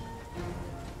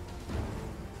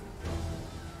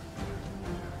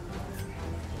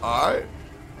 All right.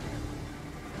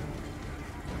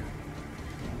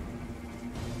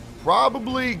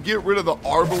 Probably get rid of the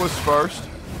Arbalest first.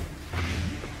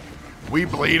 We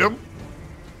bleed him.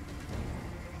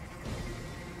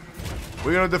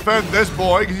 We're gonna defend this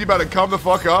boy because he better come the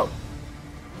fuck up.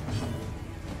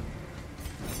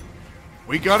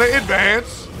 We gonna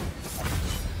advance.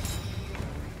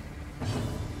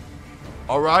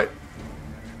 All right.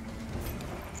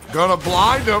 Gonna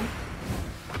blind him.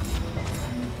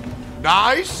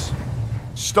 Nice.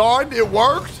 Stunned, it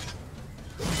worked.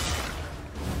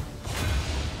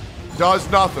 Does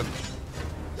nothing.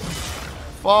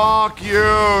 Fuck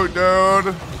you,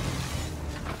 dude.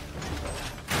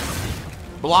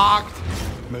 Blocked.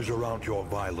 Measure out your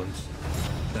violence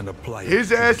and apply it.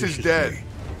 His ass is dead. judiciously.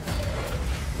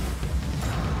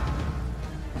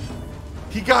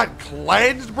 He got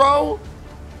cleansed, bro?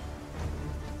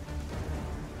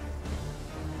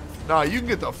 Nah, you can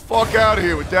get the fuck out of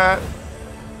here with that.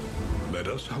 Let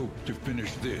us hope to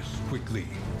finish this quickly.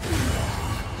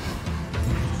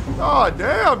 God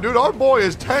damn, dude, our boy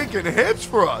is tanking hits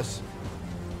for us.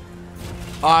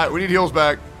 All right, we need heals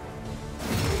back.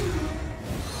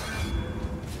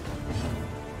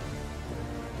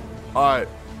 All right.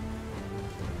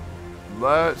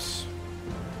 Let's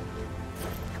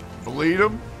bleed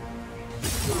him.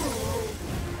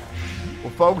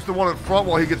 We'll focus the one in front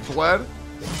while he gets bled.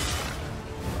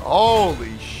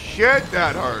 Holy shit,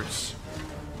 that hurts.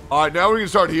 All right, now we can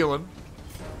start healing.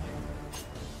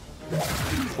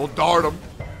 We'll dart him.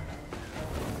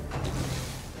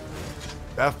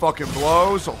 That fucking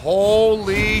blows.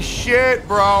 Holy shit,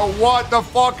 bro. What the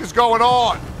fuck is going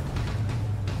on?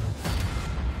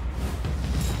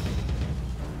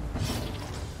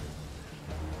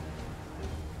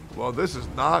 Well, this is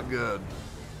not good.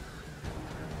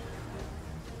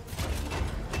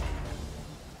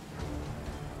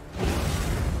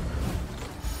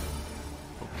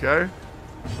 Okay.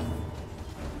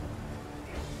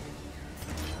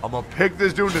 I'm gonna pick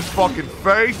this dude in his fucking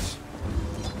face.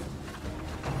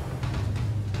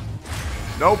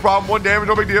 No problem. 1 damage,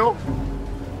 no big deal.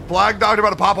 Flag doctor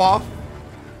about to pop off.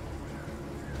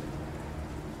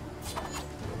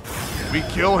 We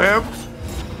kill him.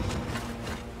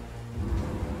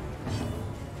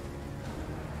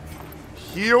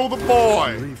 Heal the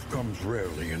boy. Relief comes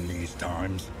rarely in these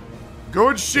times.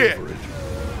 Good shit.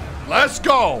 Let's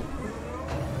go.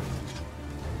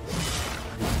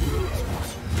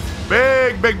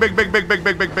 Big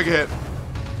hit.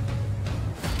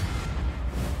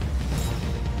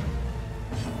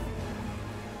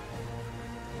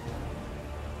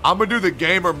 I'm gonna do the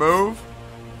gamer move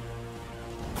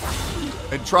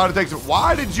and try to take some.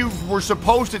 Why did you were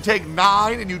supposed to take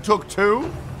 9 and you took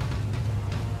 2?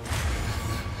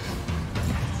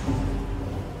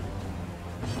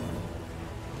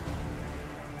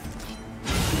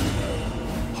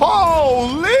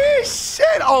 Holy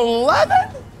shit, 11?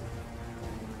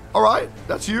 All right,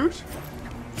 that's huge.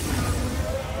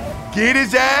 Get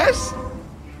his ass.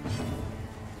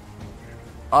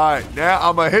 All right, now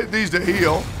I'm gonna hit these to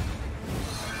heal.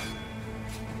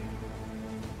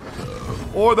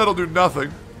 Or that'll do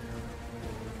nothing.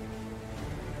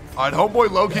 All right,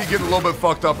 homeboy low-key getting a little bit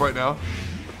fucked up right now.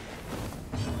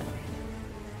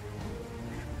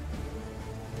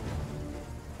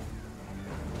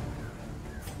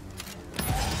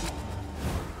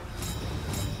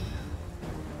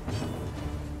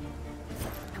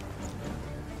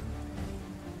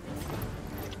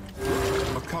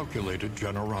 Calculated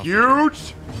generosity.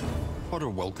 Huge. But a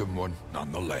welcome one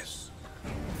nonetheless.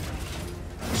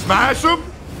 Smash him.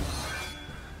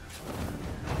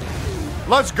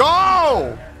 Let's go.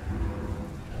 All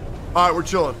right, we're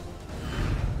chilling.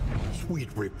 Sweet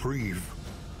reprieve.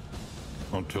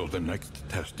 Until the next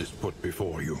test is put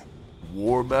before you.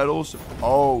 War medals.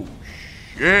 Oh,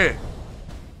 shit.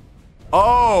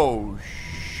 Oh,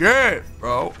 shit,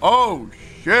 bro. Oh,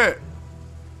 shit.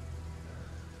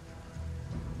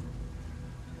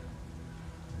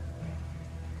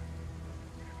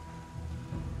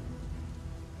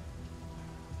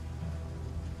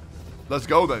 Let's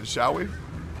go then, shall we?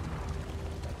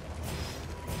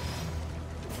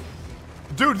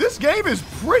 Dude, this game is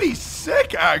pretty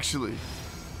sick, actually.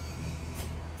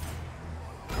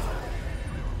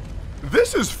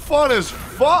 This is fun as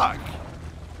fuck.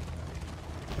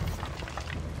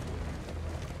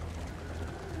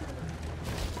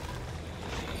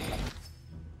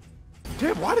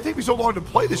 Damn, why did it take me so long to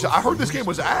play this shit? I heard this game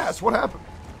was ass. What happened?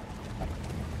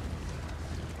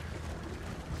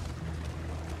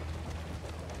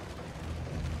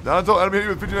 Not until enemy hit you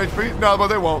with 15 HP? No, but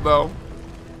they won't, though.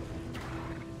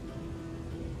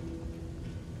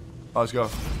 Oh, let's go.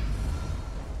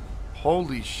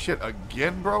 Holy shit,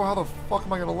 again, bro? How the fuck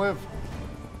am I gonna live?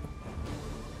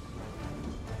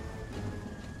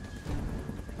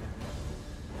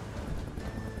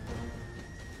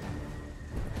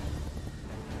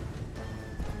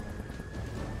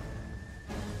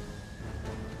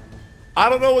 I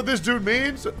don't know what this dude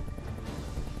means,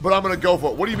 but I'm gonna go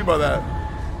for it. What do you mean by that?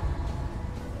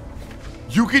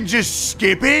 You can just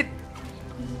skip it?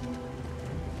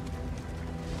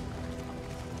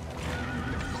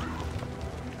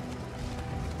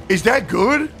 Is that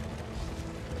good?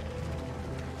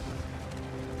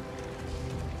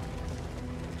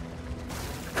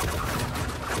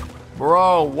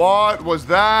 Bro, what was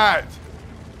that?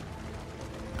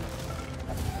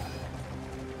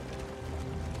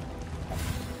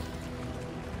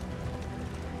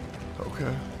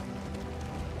 Okay.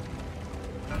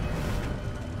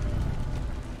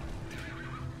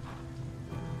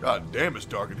 God damn, it's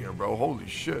dark in here, bro. Holy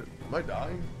shit. Am I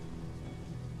dying?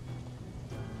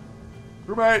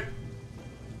 Crewmate!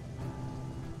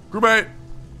 Crewmate!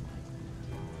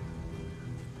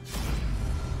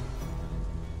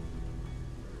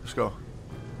 Let's go.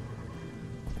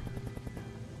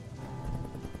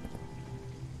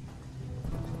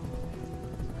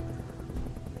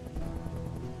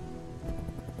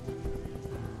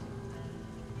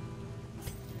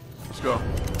 Let's go.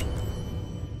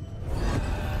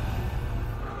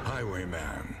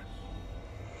 Highwayman.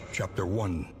 Chapter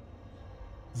 1.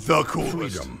 The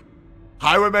coolest. Freedom.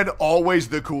 Highwayman always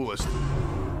the coolest.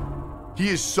 He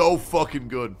is so fucking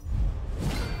good.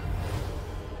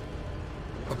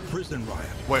 A prison riot.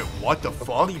 Wait, what the A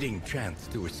fuck? fleeting chance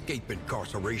to escape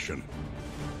incarceration.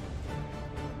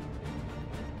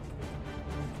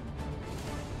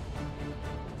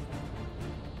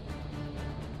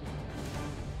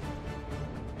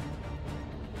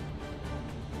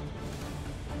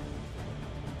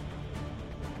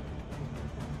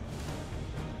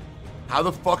 How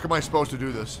the fuck am I supposed to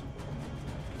do this?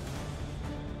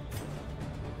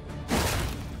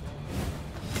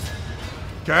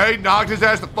 Okay, knocked his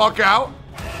ass the fuck out.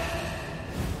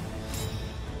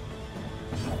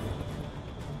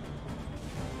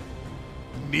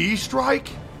 Knee strike?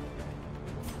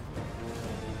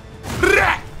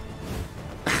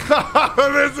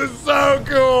 This is so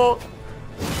cool.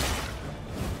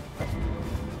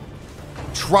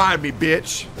 Try me,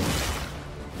 bitch.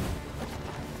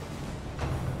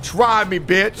 Try me,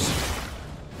 bitch.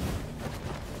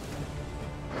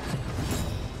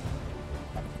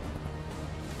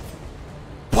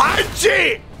 Punch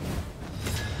it!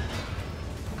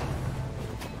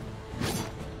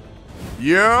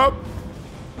 Yep.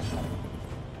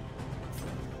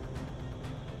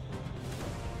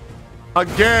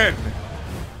 Again.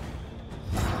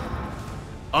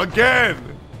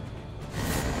 Again.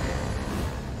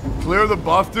 Clear the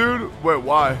buff, dude? Wait,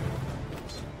 why?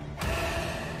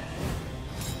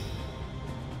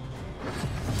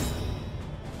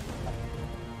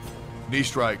 Knee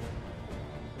strike.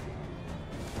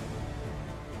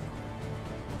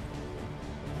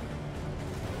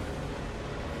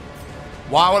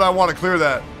 Why would I want to clear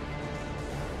that?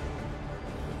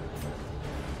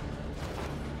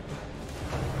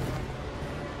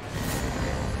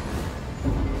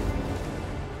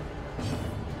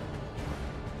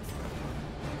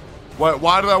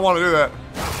 Why did I want to do that?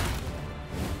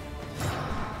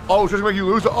 Oh, it's just to make you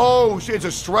lose. Oh, shit, it's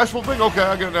a stressful thing? Okay,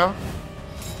 I get it now.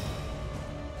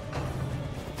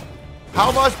 How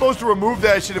am I supposed to remove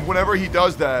that shit if whenever he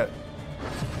does that?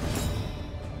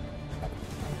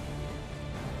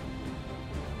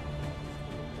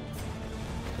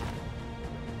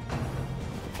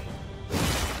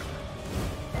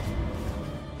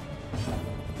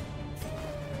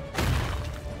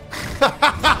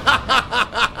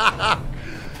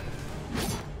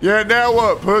 Yeah, now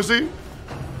what, pussy?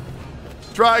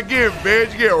 Try again,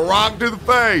 bitch. You get rocked to the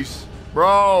face.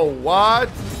 Bro, what?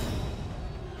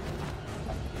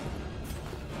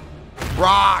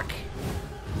 Rock.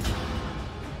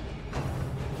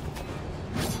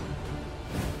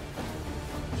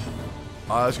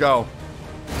 All right, let's go.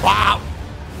 Wow.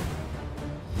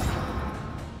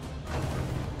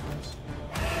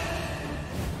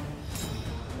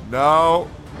 No.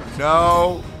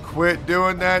 No. Quit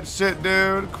doing that shit,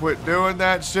 dude. Quit doing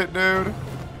that shit, dude.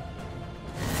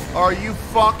 Are you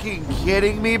fucking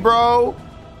kidding me, bro?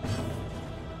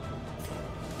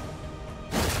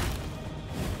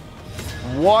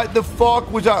 What the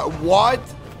fuck was that? What?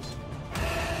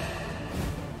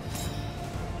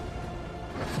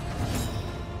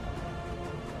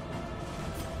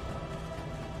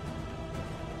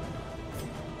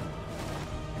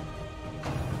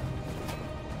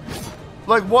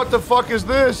 Like, what the fuck is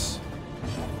this?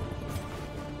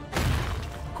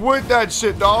 Quit that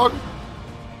shit, dog.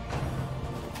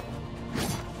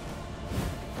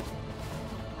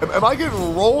 Am I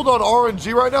getting rolled on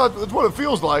RNG right now? That's what it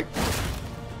feels like.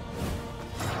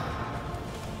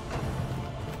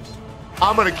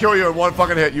 I'm gonna kill you in one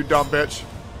fucking hit, you dumb bitch.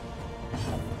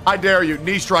 I dare you.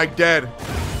 Knee strike dead.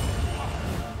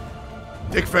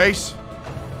 Dick face.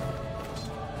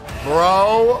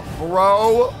 Bro.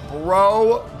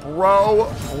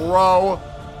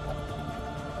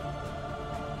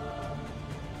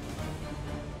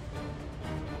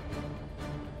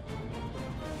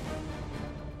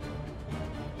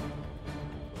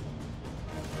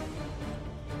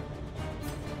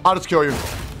 I'll just kill you.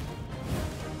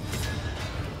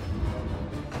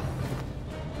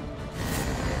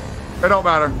 It don't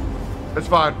matter. It's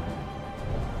fine.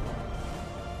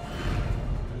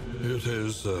 It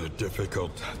is a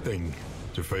difficult thing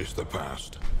to face the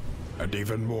past. And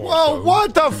even more Whoa, so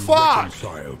what the to fuck?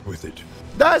 reconcile with it.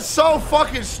 That's so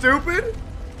fucking stupid.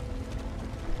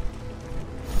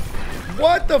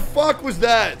 What the fuck was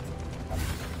that?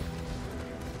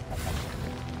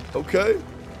 Okay.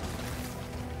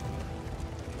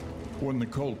 When the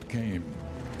cult came,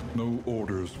 no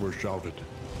orders were shouted.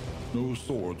 No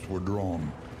swords were drawn.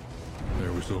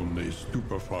 There was only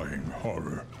stupefying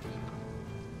horror.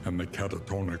 And the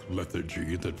catatonic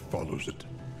lethargy that follows it.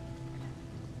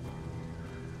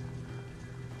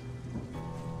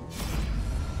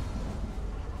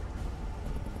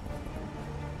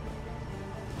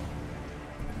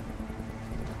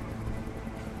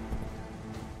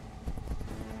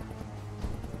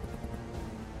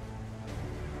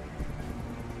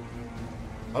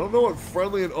 I don't know what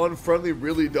friendly and unfriendly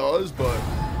really does, but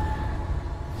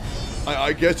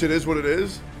I guess it is what it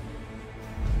is.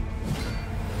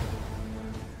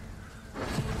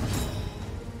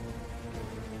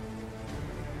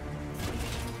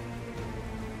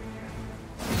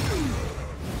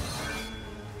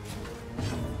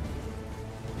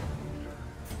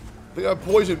 I think I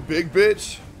poisoned Big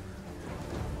Bitch.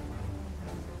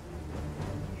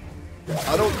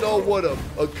 I don't know what a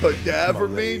cadaver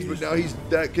means, but now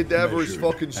that cadaver is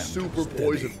fucking super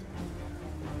poison.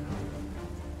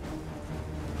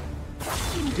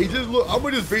 He just look. I'm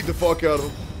gonna just beat the fuck out of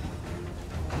him.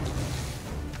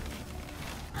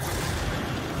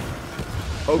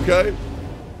 Okay.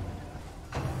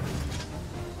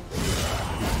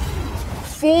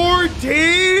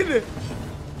 14.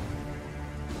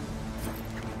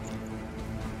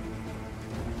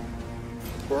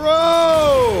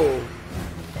 Bro!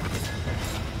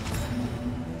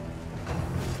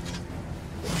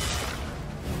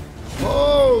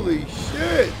 Holy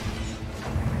shit!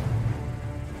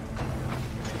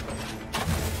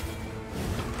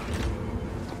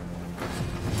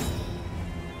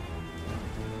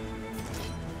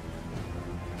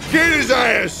 Get his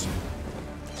ass!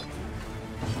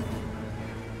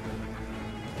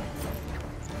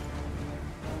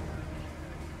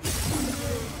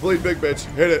 Bleed big bitch.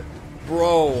 Hit it.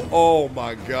 Bro. Oh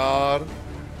my god.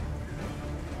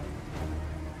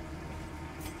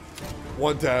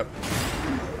 One tap.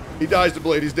 He dies to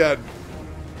bleed. He's dead.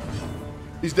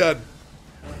 He's dead.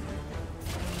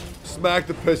 Smack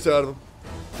the piss out of him.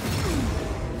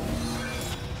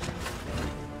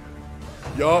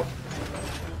 Yup.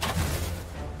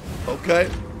 Okay.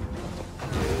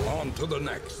 On to the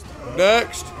next.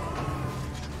 Next.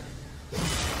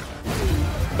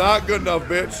 Not good enough,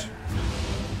 bitch.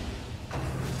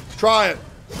 Try it.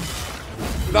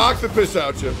 Knock the piss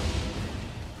out you.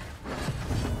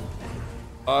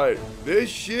 Alright, this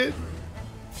shit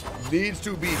needs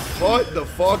to be cut the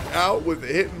fuck out with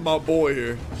hitting my boy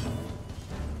here.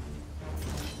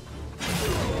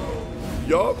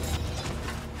 Yup.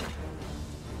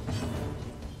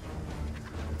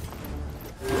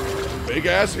 Big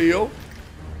ass heal.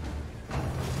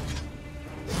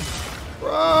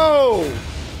 Bro!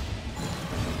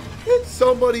 Hit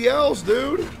somebody else,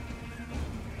 dude.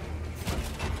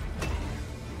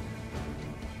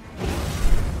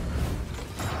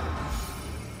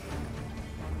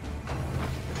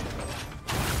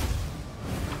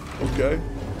 Okay.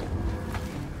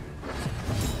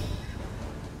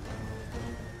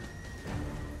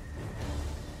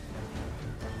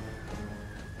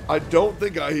 I don't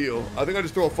think I heal. I think I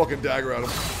just throw a fucking dagger at him.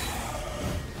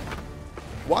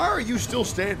 Why are you still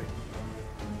standing?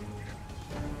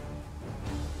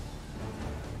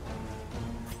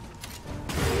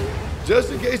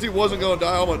 Just in case he wasn't gonna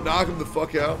die, I'm gonna knock him the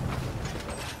fuck out.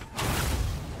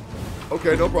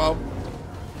 Okay, no problem.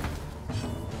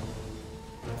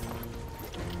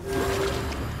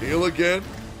 Heal again.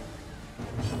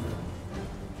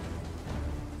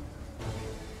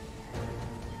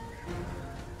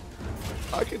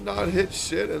 I cannot hit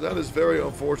shit, and that is very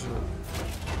unfortunate.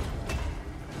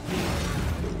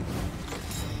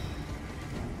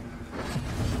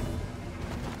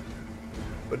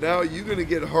 But now you're gonna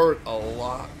get hurt a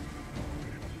lot.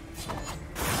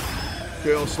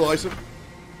 Okay, I'll slice him.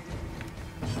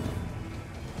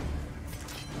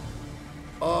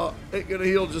 Ain't gonna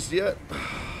heal just yet.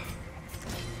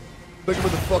 Pick him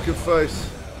in the fucking face.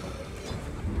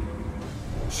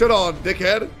 Shit on,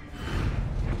 dickhead.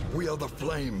 We are the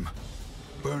flame,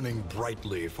 burning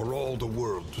brightly for all the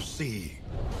world to see.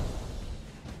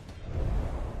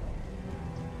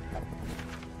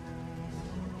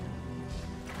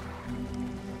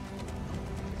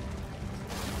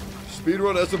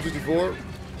 Speedrun SM64?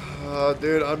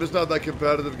 Dude, I'm just not that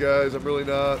competitive, guys. I'm really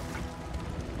not.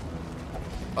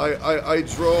 I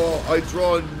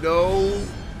draw no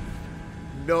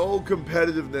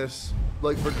competitiveness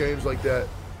like for games like that.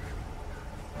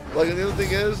 Like, and the other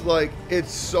thing is, like,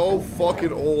 it's so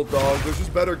fucking old, dog. There's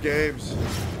just better games.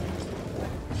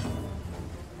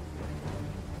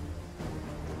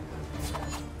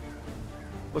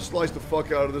 Let's slice the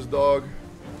fuck out of this dog.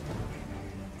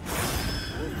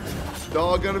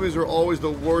 Dog enemies are always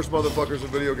the worst motherfuckers in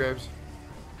video games.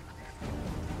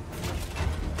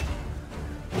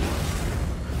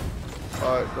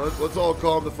 Alright, let's all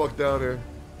calm the fuck down here.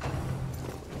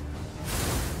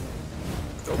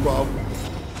 No problem.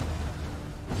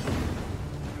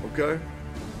 Okay.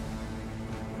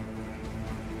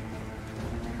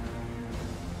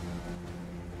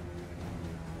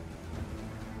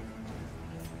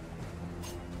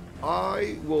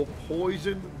 I will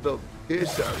poison the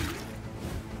piss out of you.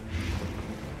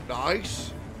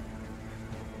 Nice.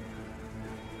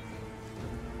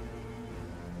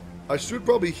 I should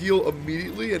probably heal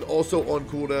immediately and also on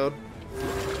cooldown.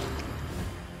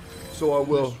 So I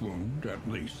will. This wound, at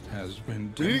least, has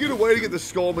been. We need to get a way to get the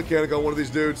skull mechanic on one of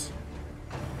these dudes.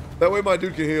 That way my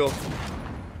dude can heal.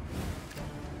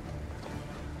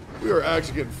 We are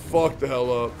actually getting fucked the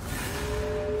hell up.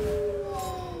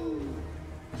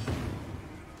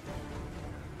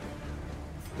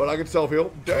 But I can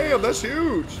self-heal. Damn, that's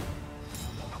huge.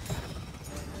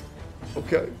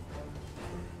 Okay.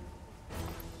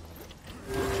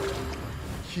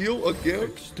 Heal again?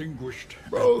 Extinguished.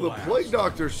 Bro, the Plague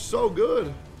Doctor's so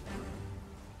good.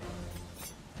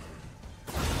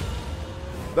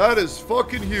 That is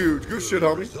fucking huge. Good shit,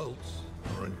 homie. Results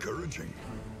are encouraging.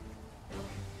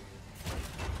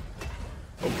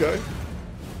 Okay.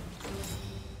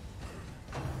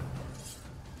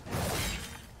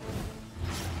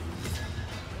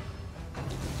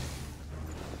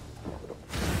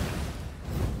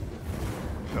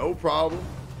 No problem.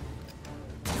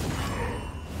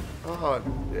 God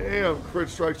damn, crit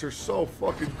strikes are so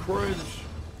fucking cringe.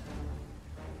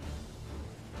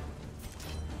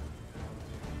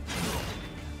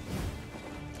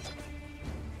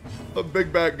 Let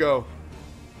Big Bat go.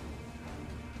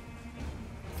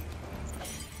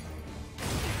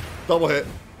 Double hit.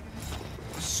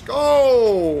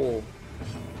 Skull!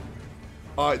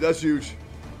 Alright, that's huge.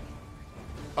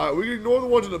 Alright, we can ignore the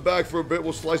ones in the back for a bit.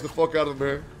 We'll slice the fuck out of them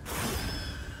here.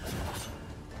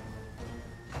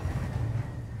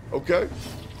 Okay.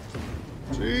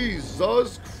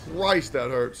 Jesus Christ,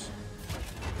 that hurts.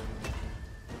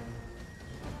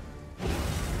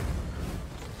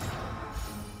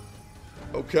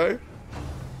 Okay.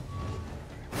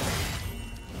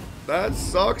 That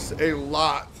sucks a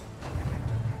lot.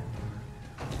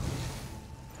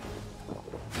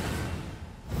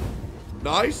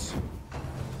 Nice.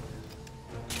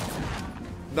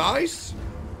 Nice.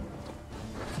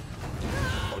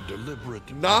 A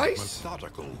deliberate, nice,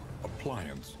 methodical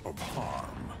appliance of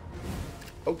harm.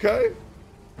 Okay.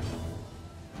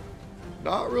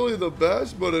 Not really the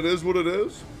best, but it is what it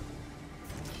is.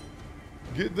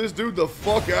 Get this dude the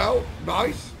fuck out.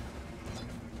 Nice.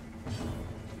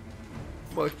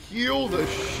 I'm gonna heal the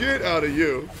shit out of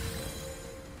you.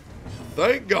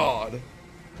 Thank God.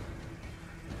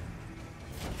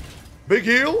 Big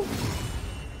heal.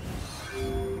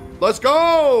 Let's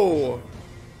go.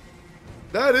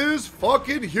 That is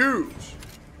fucking huge.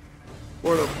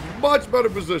 We're in a much better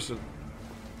position.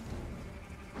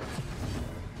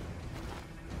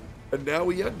 And now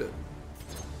we end it.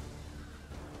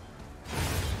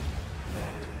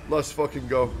 Let's fucking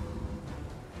go.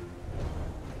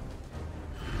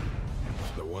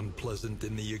 The one pleasant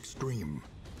in the extreme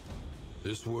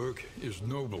This work is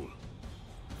noble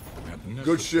and necessary.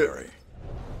 Good shit.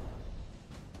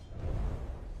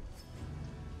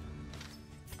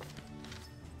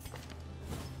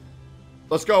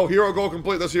 Let's go. Hero goal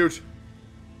complete. That's huge.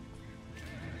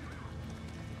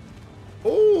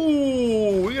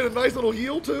 Oh, we get a nice little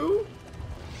heal too.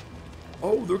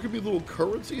 Oh, there could be little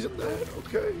currencies in that.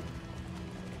 Okay.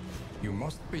 You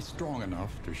must be strong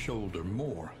enough to shoulder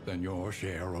more than your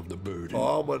share of the burden.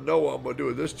 Oh, I'm gonna know what I'm gonna do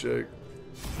with this chick.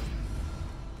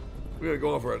 We're gonna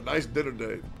go on for a nice dinner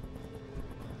date.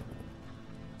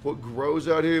 What grows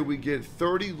out here? We get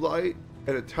 30 light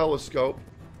and a telescope.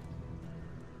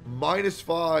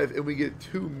 -5, and we get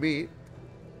 2 meat.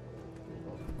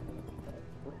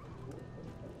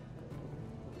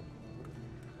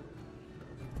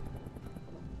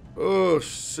 Oh,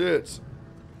 shit.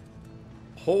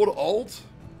 Hold Alt.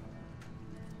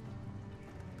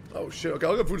 Oh, shit. Okay,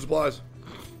 I'll get food supplies.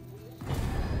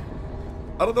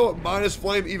 I don't know what minus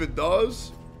flame even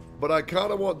does, but I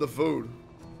kind of want the food.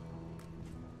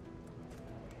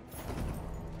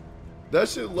 That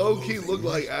shit low-key looked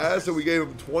like ass, and we gave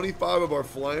them 25 of our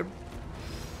flame.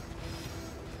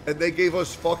 And they gave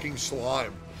us fucking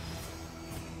slime.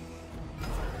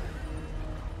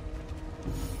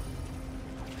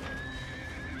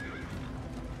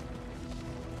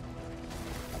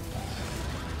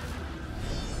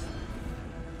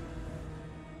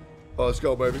 Oh, let's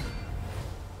go, baby.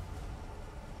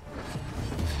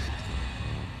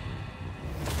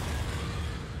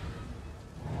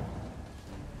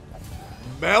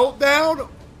 Meltdown?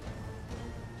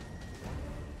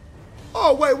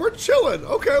 Oh, wait, we're chilling.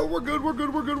 Okay, we're good, we're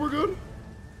good, we're good, we're good.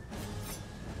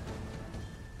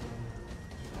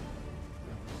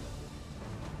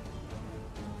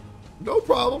 No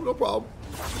problem, no problem.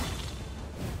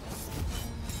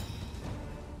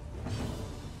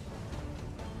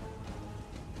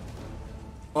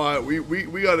 Alright,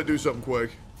 we gotta do something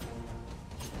quick.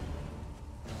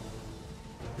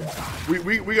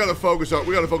 We gotta focus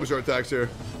our attacks here.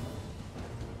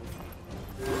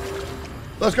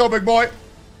 Let's go, big boy.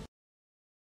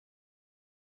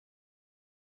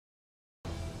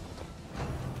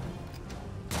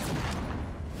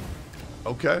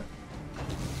 Okay.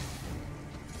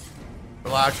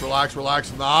 Relax, relax,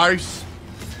 relax. Nice.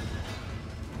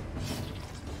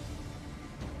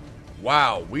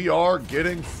 Wow, we are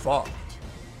getting fucked.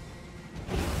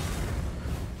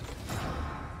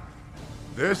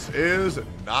 This is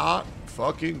not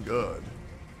fucking good.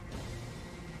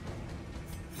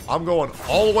 I'm going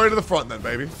all the way to the front then,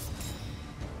 baby.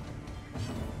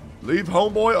 Leave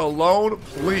homeboy alone,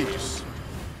 please.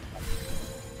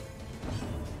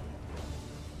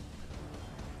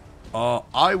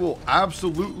 I will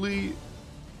absolutely...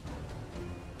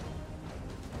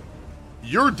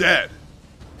 You're dead.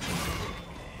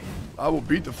 I will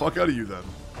beat the fuck out of you then.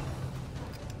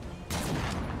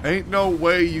 Ain't no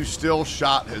way you still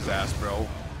shot his ass, bro.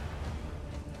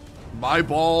 My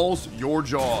balls, your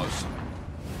jaws.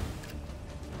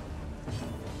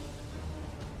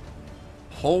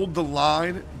 Hold the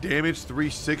line, damage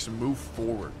 3/6, move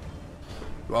forward.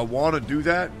 Do I want to do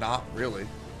that? Not really.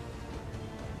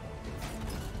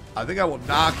 I think I will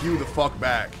knock you the fuck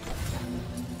back.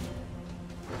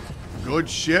 Good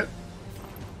shit.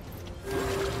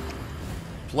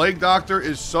 Plague Doctor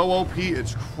is so OP,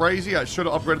 it's crazy. I should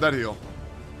have upgraded that heal.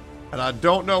 And I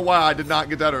don't know why I did not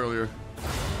get that earlier.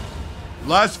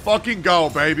 Let's fucking go,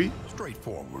 baby.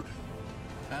 Straightforward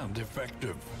and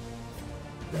effective.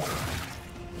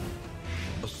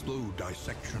 A slow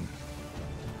dissection.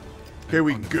 Okay,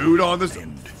 we gooed on this.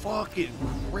 Fucking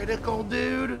critical,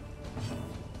 dude.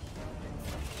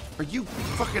 Are you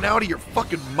fucking out of your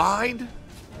fucking mind?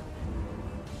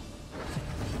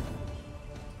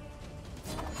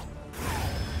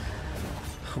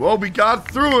 Well, we got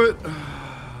through it,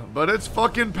 but it's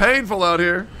fucking painful out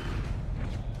here.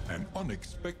 An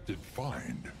unexpected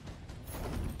find.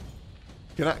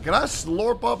 Can I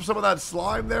slurp up some of that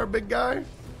slime there, big guy?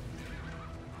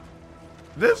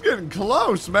 This is getting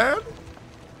close, man.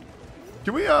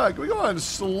 Can we go ahead and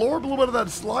slurp a little bit of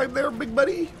that slime there, big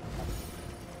buddy?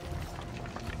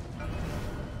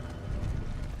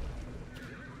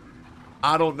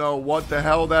 I don't know what the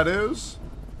hell that is.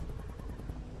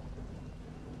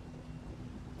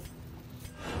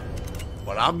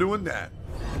 But I'm doing that.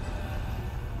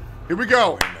 Here we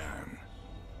go. Man.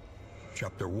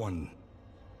 Chapter 1.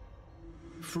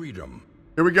 Freedom.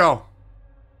 Here we go.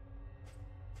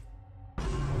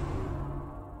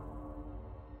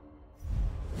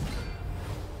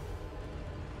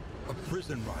 A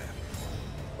prison riot.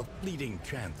 A fleeting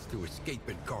chance to escape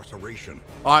incarceration.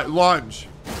 All right, lunge.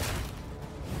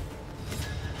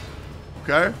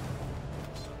 Okay.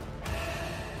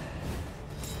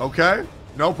 Okay.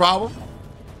 No problem.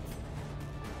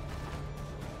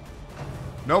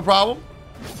 No problem.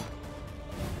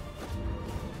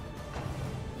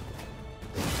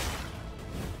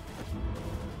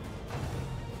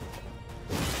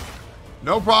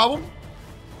 No problem.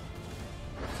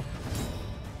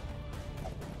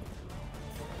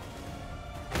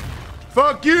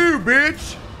 Fuck you,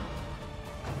 bitch.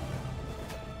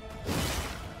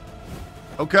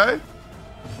 Okay.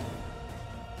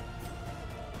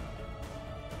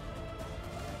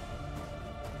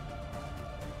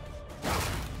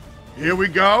 Here we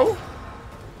go.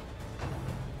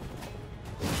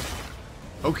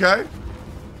 Okay.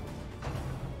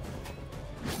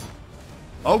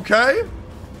 Okay.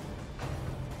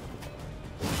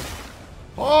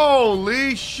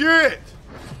 Holy shit.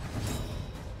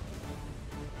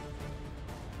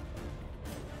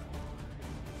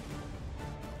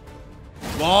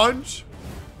 Launch.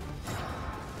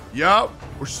 Yup.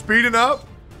 We're speeding up.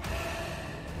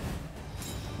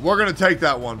 We're going to take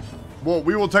that one. Well,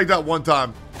 we will take that one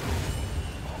time.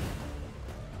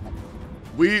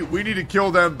 We need to kill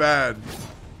them bad.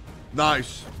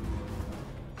 Nice.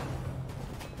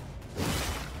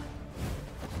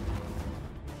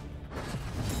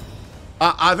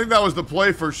 I think that was the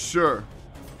play for sure.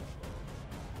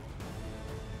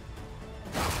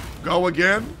 Go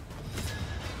again.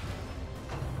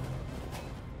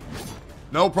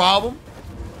 No problem.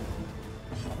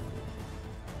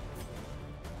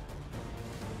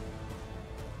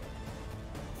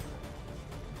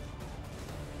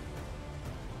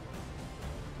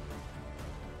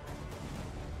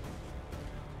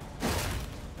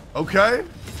 Okay.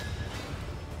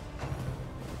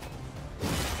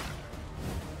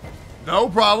 No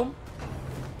problem.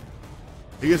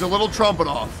 He gets a little trumpet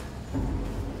off.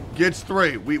 Gets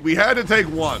 3. We had to take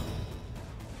 1.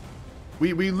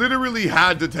 We literally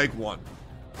had to take 1.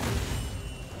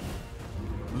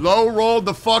 Low rolled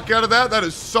the fuck out of that. That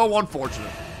is so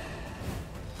unfortunate.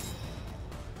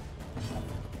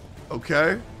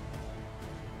 Okay.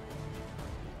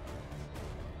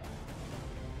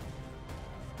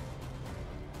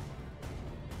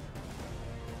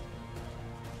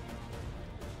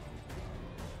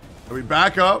 Can we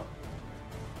back up?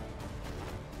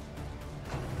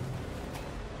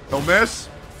 Don't miss.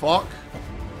 Fuck.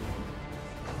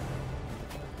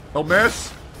 Don't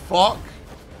miss. Fuck.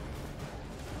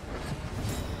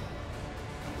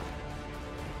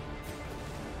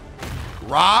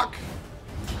 Rock.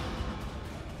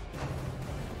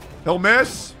 He'll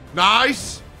miss.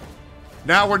 Nice.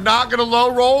 Now we're not going to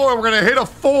low roll and we're going to hit a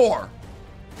 4.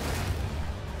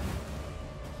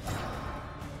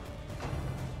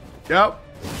 Yep.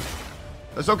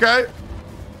 That's okay.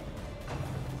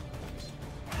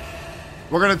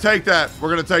 We're going to take that. We're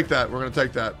going to take that. We're going to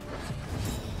take that.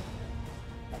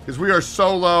 Because we are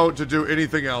so low to do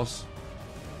anything else.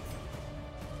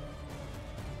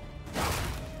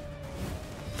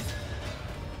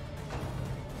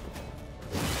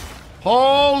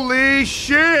 Holy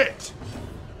shit!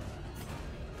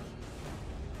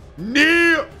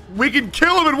 We can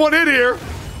kill him in 1 hit here.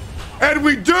 And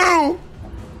we do!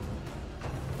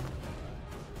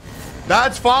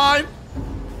 That's fine.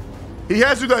 He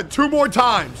has to do that 2 more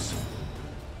times.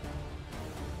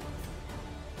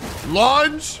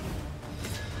 Lunge.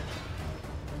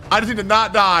 I just need to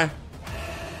not die.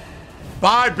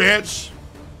 Bye, bitch.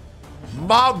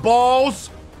 My balls.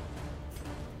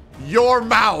 Your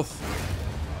mouth.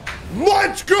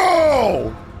 Let's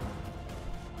go!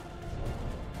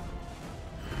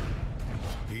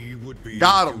 He would be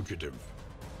Got a him. fugitive,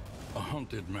 a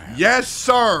hunted man. Yes,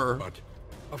 sir. But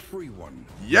a free one.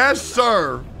 Yes,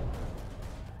 sir.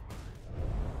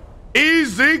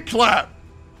 Easy clap.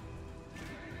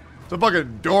 The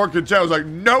fucking dork in chat was like,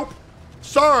 nope.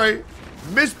 Sorry.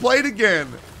 Misplayed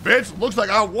again. Bitch, looks like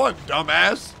I won,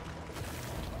 dumbass.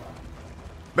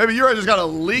 Maybe your ass just got a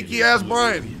leaky ass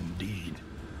brain. Indeed.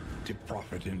 To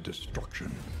profit in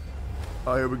destruction.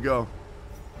 Oh, here we go.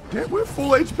 Damn, we're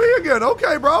full HP again.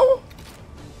 Okay, bro.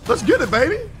 Let's get it,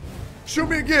 baby. Shoot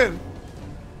me again.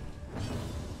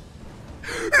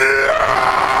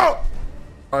 All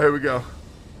right, here we go.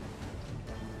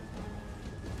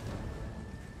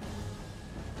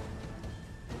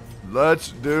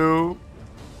 Let's do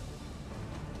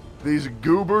these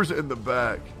goobers in the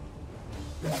back.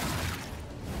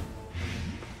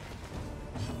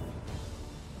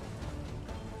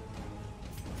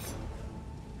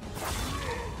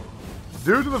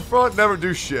 Dudes in the front never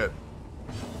do shit.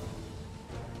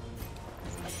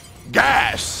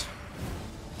 Gas!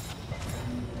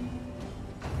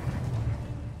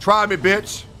 Try me,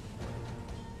 bitch.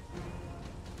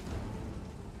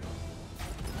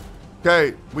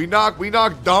 Okay, we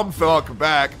knocked dumb fuck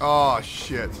back. Oh,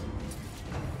 shit.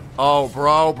 Oh,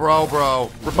 bro.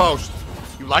 Riposte.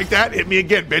 You like that? Hit me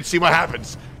again, bitch. See what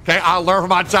happens. Okay, I'll learn from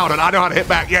my childhood. I know how to hit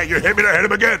back. Yeah, you hit me to hit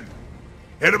him again.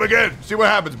 Hit him again. See what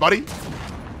happens, buddy.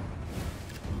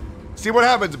 See what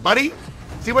happens, buddy.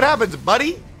 See what happens,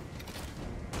 buddy.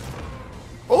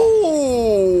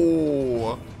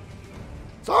 Oh.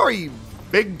 Sorry,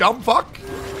 big dumb fuck.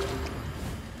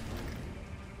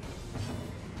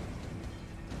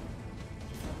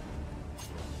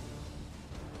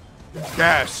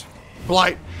 Gas.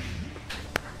 Blight.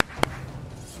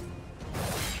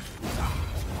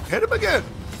 Hit him again.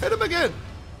 Hit him again.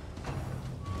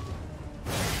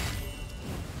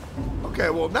 Okay,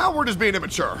 well, now we're just being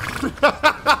immature.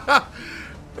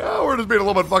 Now we're just being a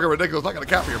little bit fucking ridiculous. Not gonna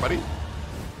cap here, buddy.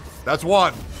 That's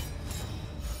one.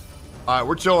 All right,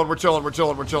 we're chilling. We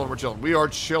are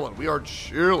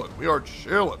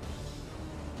chilling.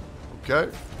 Okay.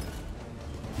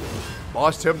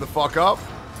 Bossed him the fuck up.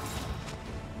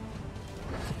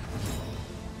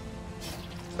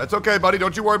 That's okay, buddy.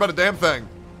 Don't you worry about a damn thing.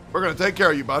 We're gonna take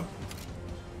care of you, bud.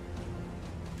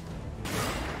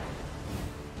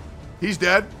 He's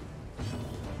dead.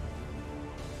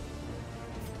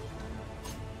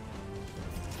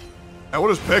 And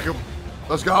we'll just pick him.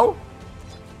 Let's go.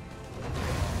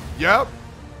 Yep.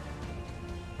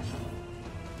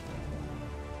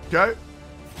 Okay.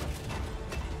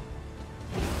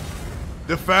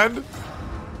 Defend.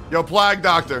 Yo, Plague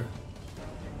Doctor.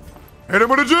 Hit him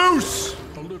with a juice.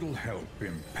 A little help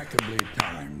impeccably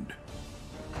timed.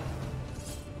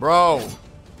 Bro.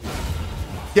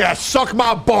 Yeah, suck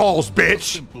my balls, bitch.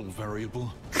 Simple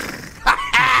variable.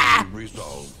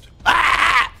 Resolved.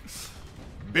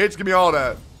 Bitch, give me all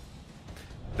that.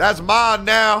 That's mine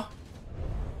now.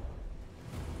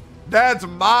 That's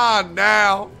mine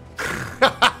now.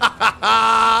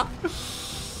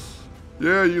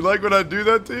 Yeah, you like when I do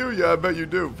that to you? Yeah, I bet you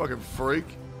do, fucking freak.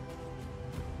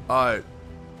 Alright.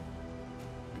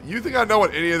 You think I know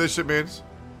what any of this shit means?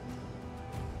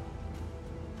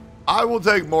 I will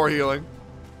take more healing.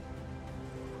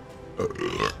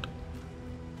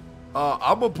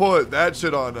 I'm gonna put that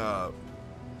shit on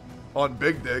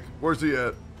Big Dick. Where's he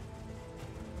at?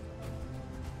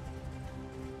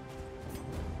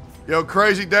 Yo,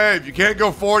 Crazy Dave, you can't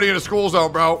go 40 in a school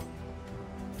zone, bro.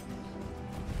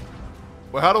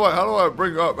 Well, how do I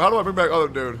bring back other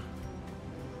dude?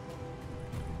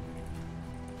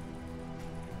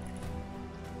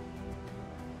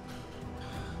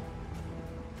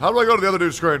 How do I go to the other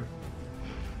dude's screen?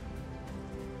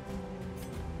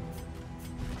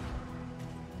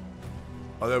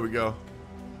 Oh, there we go.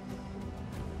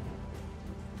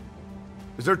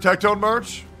 Is there Tectone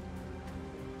merch?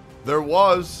 There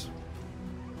was,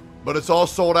 but it's all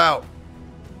sold out.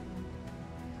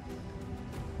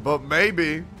 But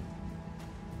maybe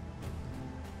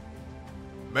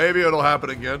it'll happen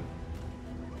again.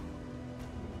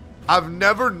 I've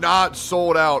never not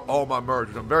sold out all my merch,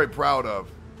 which I'm very proud of.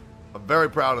 I'm very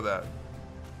proud of that.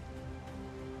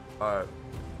 All right.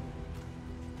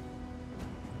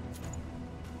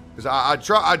 Because I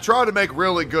try to make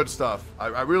really good stuff.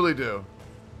 I really do.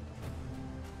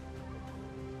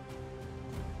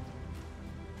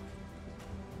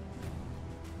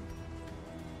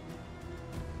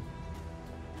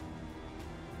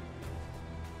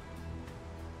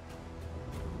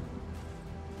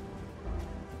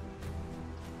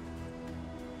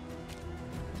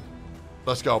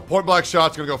 Let's go. Point blank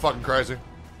shot's gonna go fucking crazy.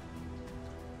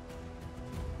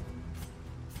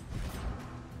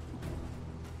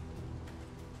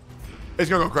 It's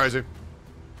gonna go crazy.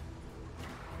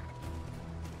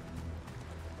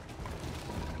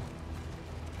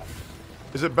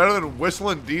 Is it better than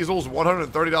Whistling Diesel's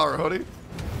 $130 hoodie?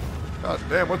 God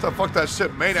damn, what the fuck that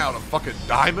shit made out of? Fucking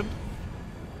diamond?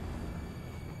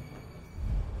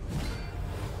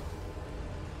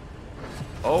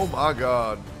 Oh my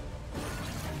god.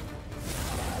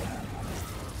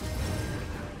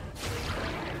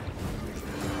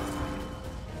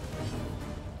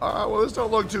 Alright, well this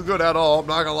don't look too good at all, I'm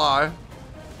not gonna lie.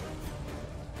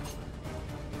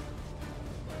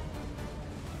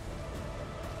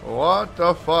 What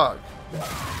the fuck?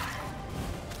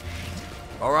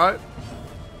 Alright.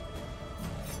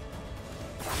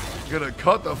 Gonna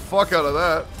cut the fuck out of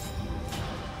that.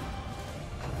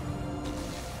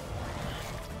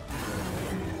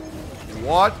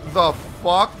 What the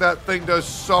fuck? That thing does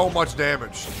so much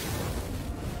damage.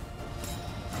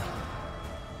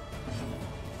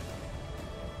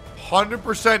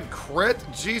 %100% crit?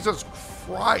 Jesus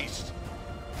Christ.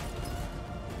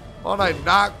 On I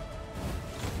knock.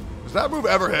 Does that move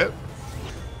ever hit?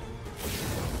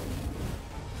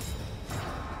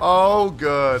 Oh,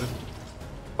 good.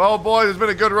 Well, boys, it's been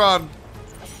a good run.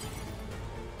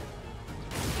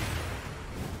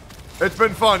 It's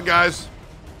been fun, guys.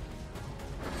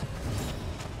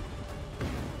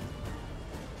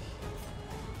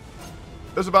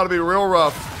 This is about to be real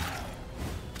rough.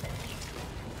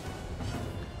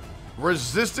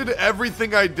 Resisted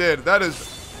everything I did. That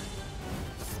is...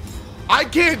 I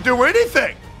can't do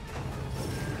anything.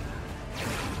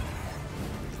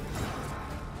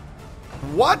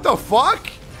 What the fuck?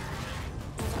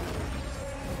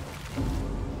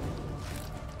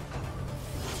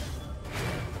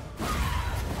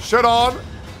 Shit on.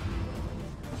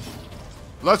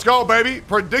 Let's go, baby.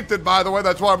 Predicted, by the way.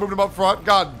 That's why I moved him up front.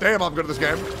 God damn, I'm good at this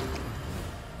game.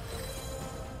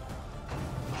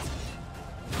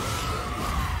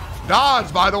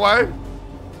 Dodge, by the way.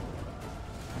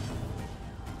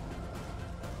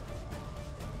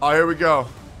 Oh, here we go.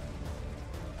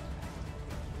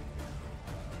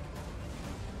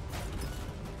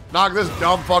 Knock this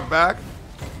dumb fuck back.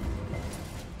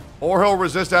 Or he'll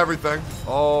resist everything.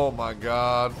 Oh my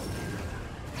god.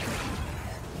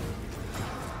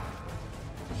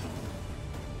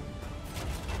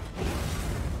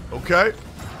 Okay.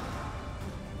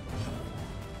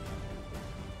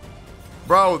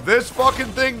 Bro, this fucking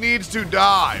thing needs to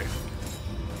die.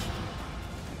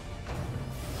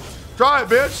 Try it,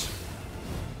 bitch.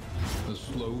 The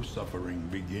slow suffering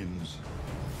begins.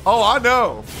 Oh, I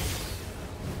know.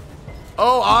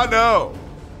 Oh, I know.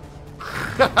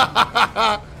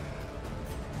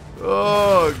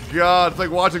 Oh, God. It's like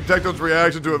watching Tectone's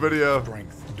reaction to a video.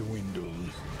 Strength dwindles.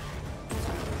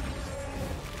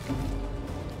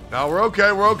 No, we're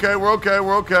okay. We're okay. We're okay.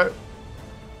 We're okay.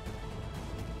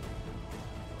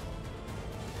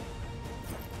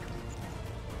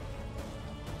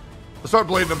 Let's start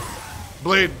bleeding him.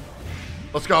 Bleed.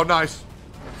 Let's go. Nice.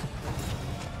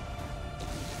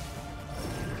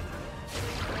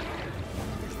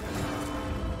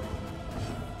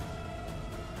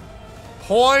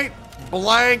 Point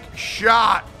blank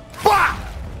shot. Bah!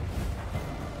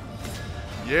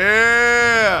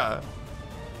 Yeah.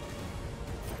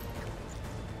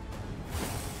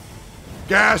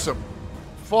 Gas him.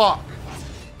 Fuck.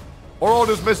 Or I'll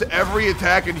just miss every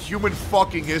attack in human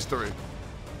fucking history.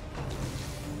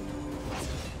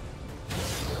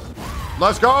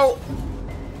 Let's go.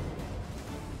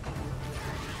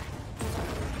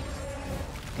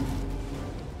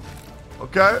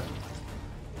 Okay.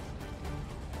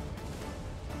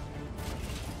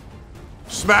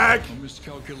 Smack. A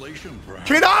miscalculation, perhaps.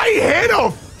 Can I hit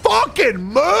a fucking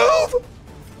move?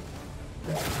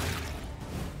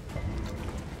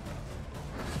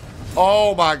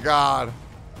 Oh my god.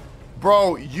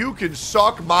 Bro, you can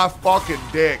suck my fucking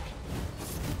dick.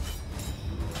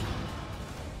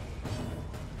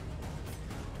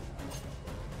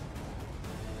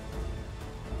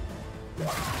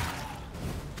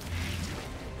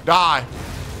 Die.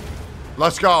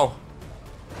 Let's go.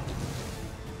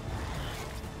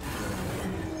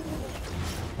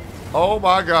 Oh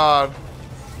my god.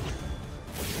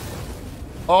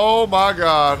 Oh my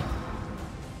god.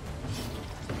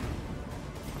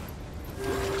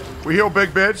 We heal,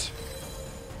 big bitch.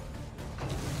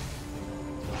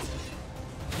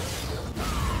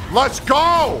 Let's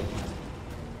go.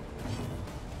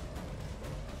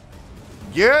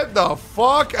 Get the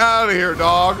fuck out of here,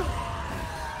 dog.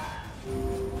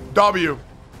 W.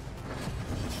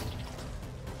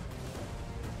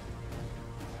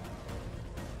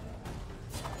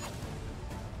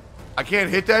 I can't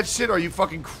hit that shit? Are you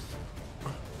fucking...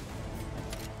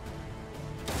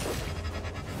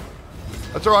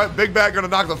 That's alright. Big Bad gonna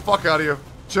knock the fuck out of you.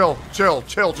 Chill, chill,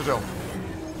 chill, chill, chill.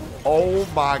 Oh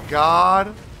my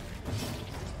god.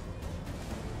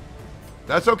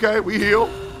 That's okay. We heal.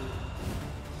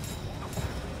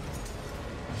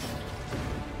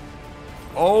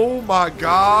 Oh my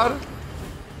god.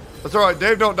 That's alright.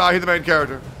 Dave don't die. He's the main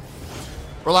character.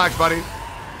 Relax, buddy.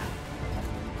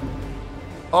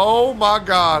 Oh my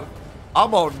god.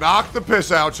 I'm gonna knock the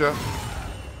piss out you.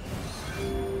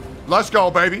 Let's go,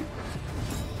 baby.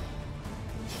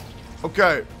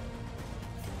 Okay.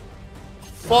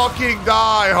 Fucking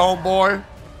die, homeboy.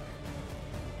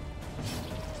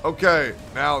 Okay,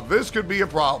 now this could be a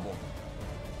problem.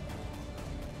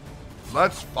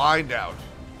 Let's find out.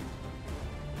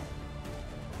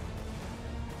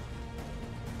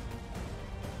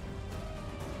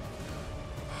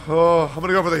 Oh, I'm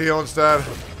gonna go for the heal instead.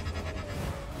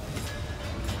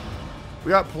 We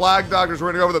got Plague Doctors.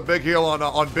 We're gonna go for the big heal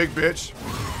on Big Bitch.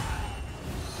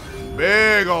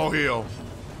 Big ol' heal.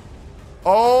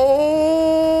 Oh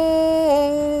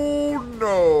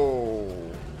no.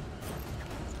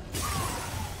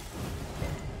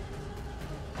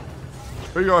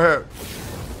 Who you gonna hit?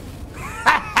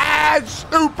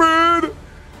 Stupid!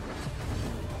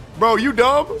 Bro, you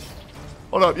dumb?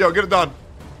 Hold up, yo, get it done.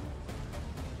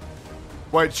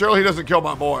 Wait, surely he doesn't kill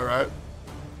my boy, right?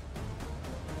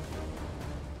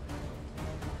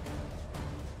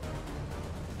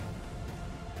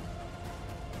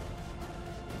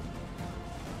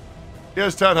 He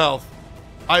has 10 health.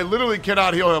 I literally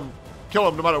cannot kill him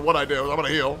no matter what I do. I'm gonna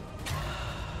heal.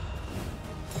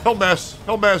 He'll miss.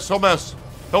 He'll miss. He'll miss.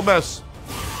 He'll miss.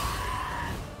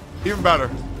 Even better.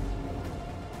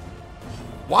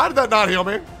 Why did that not heal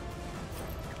me?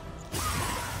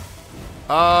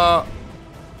 Well,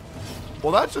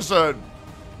 that's just a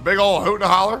big old hoot and a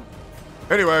holler.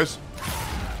 Anyways.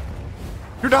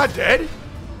 You're not dead?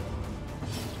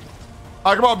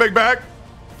 All right, come on, big back.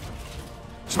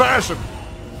 Smash him.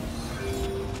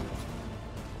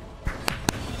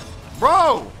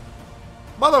 Bro.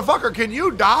 Motherfucker, can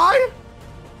you die?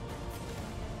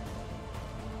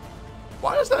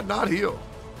 Why does that not heal?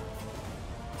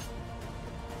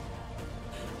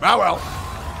 Ah, well.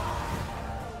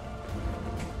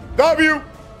 W.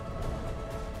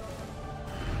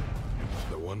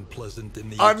 The one pleasant in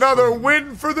the Another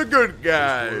win for the good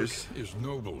guys. Is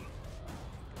noble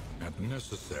and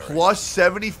necessary. Plus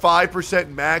 75%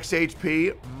 max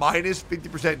HP, minus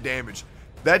 50% damage.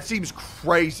 That seems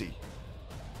crazy.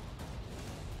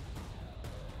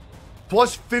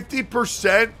 Plus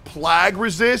 50% plague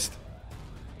resist.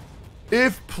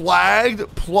 If plagued,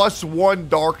 plus 1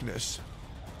 darkness.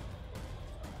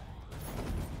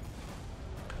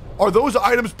 Are those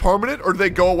items permanent or do they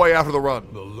go away after the run?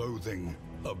 The loathing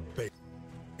abates.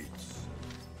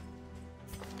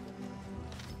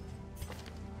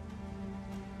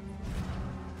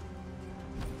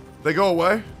 They go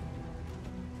away?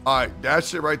 Alright, that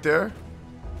shit right there.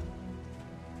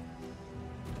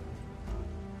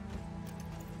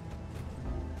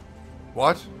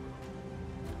 What?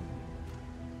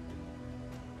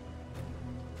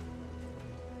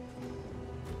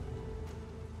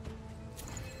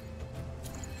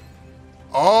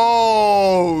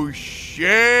 Oh,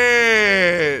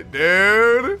 shit,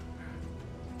 dude.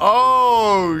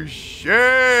 Oh,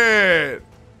 shit.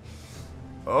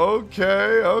 Okay,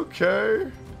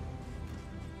 okay.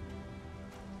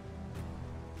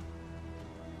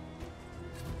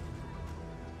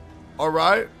 All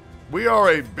right. We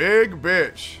are a big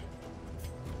bitch.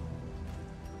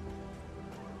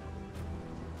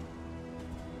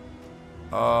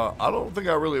 I don't think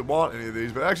I really want any of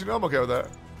these, but actually, no, I'm okay with that.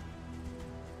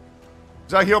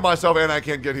 Because I heal myself and I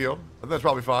can't get healed. And that's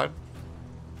probably fine.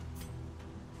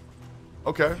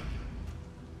 Okay.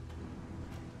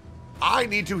 I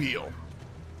need to heal.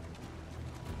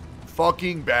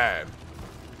 Fucking bad.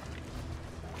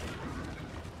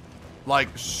 Like,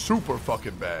 super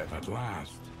fucking bad. At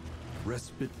last,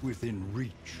 respite within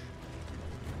reach.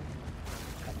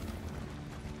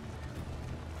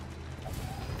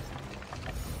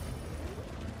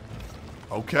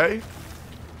 Okay.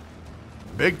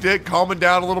 Big dick calming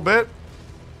down a little bit.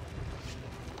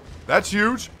 That's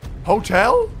huge.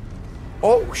 Hotel?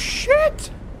 Oh, shit.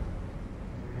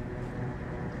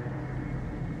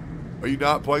 Are you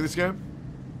not playing this game?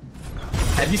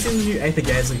 Have you seen the new Aether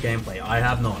Gazer gameplay? I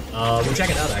have not. We'll check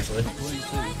it out, actually.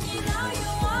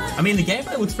 I mean, the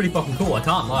gameplay looks pretty fucking cool, I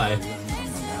can't lie.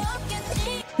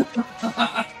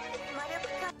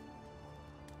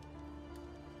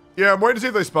 Yeah, I'm waiting to see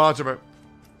if they sponsor me.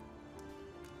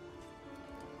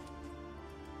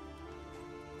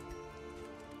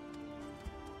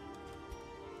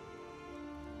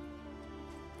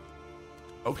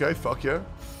 Okay, fuck yeah.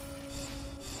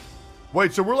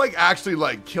 Wait, so we're like actually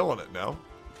like killing it now.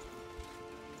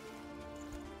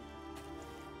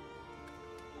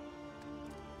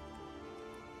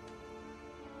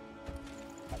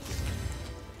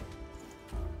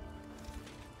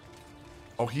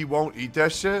 Oh, he won't eat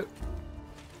that shit?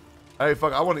 Hey,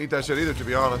 fuck, I wouldn't eat that shit either, to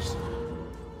be honest.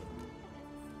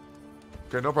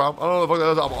 Okay, no problem. I don't know what the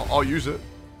fuck that is. I'll use it.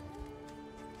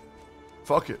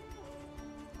 Fuck it.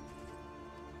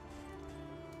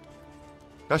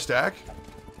 Can I stack?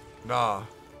 Nah.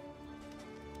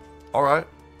 Alright.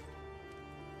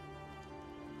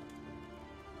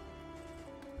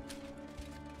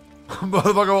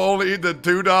 Motherfucker will only eat the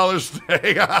 $2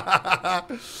 steak.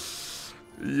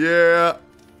 Yeah.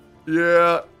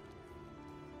 Yeah.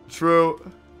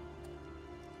 True.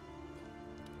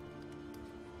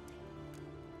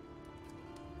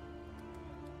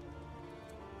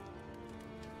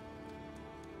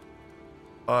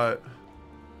 Alright.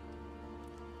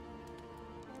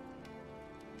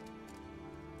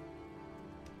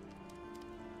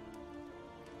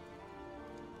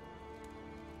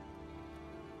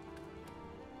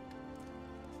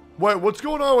 Wait, what's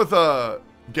going on with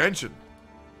Genshin?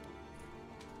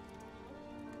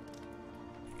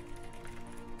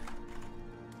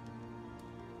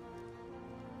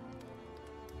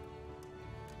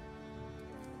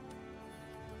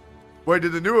 Wait,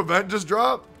 did the new event just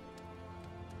drop?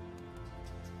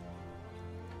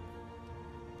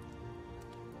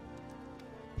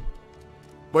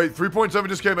 Wait, 3.7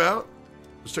 just came out?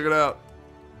 Let's check it out.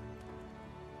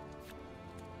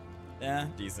 Yeah,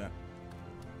 decent.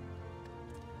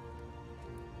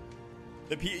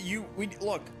 We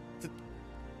look.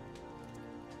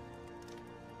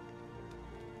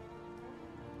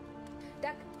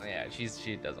 Oh, yeah,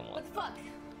 she doesn't want. What the fuck?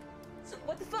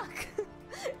 What the fuck?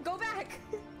 Go back.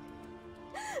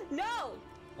 No.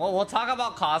 Well, we'll talk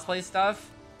about cosplay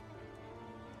stuff.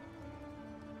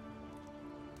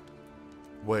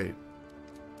 Wait.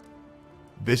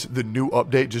 The new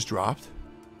update just dropped?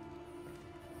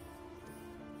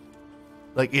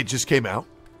 Like, it just came out?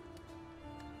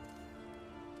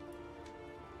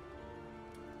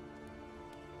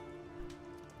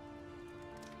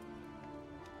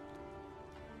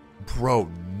 Bro,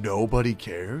 nobody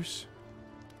cares?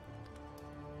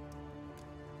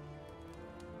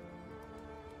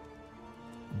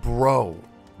 Bro,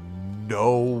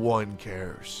 no one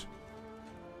cares.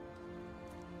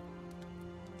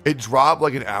 It dropped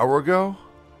like an hour ago?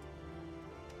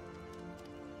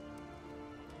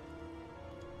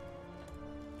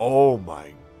 Oh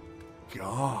my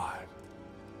god.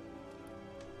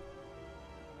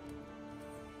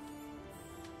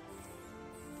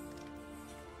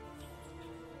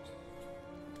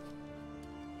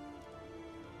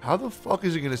 How the fuck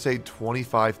is it going to say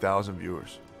 25,000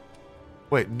 viewers?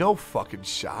 Wait, no fucking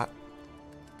shot.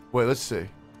 Wait, let's see.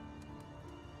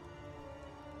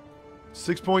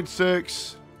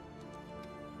 6.6.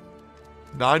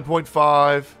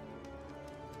 9.5.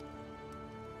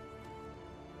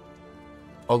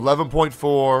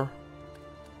 11.4.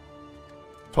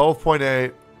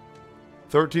 12.8.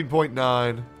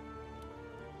 13.9.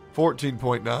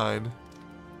 14.9.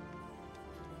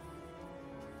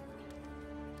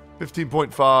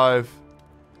 15.5,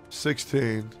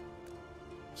 16,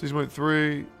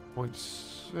 6.3,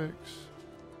 0.6.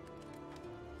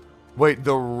 Wait,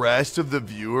 the rest of the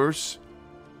viewers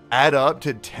add up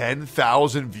to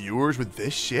 10,000 viewers with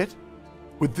this shit?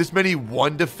 With this many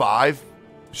 1 to 5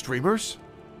 streamers?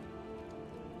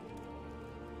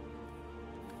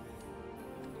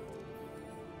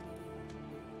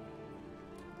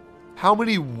 How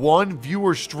many 1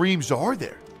 viewer streams are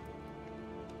there?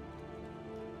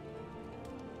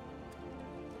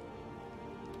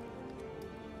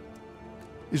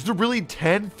 Is there really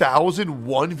 10,000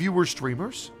 1-viewer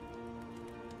streamers?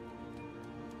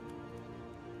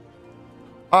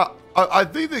 I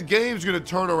think the game's going to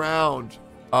turn around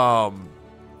once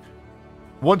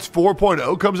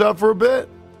 4.0 comes out for a bit.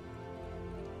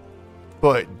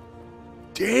 But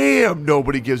damn,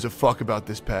 nobody gives a fuck about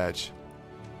this patch.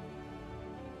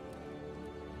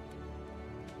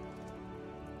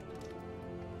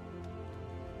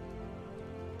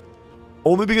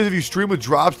 Only because if you stream with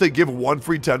drops, they give 1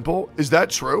 free temple? Is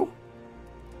that true?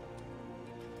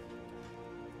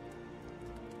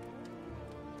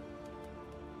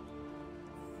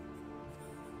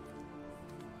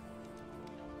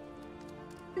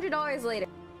 $100 later.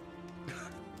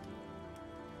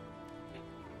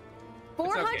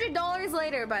 $400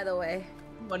 later, by the way.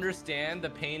 Understand the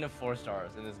pain of 4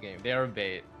 stars in this game. They are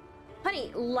bait.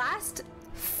 Honey, last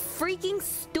freaking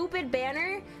stupid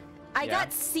banner, I got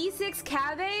C6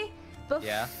 Cave, but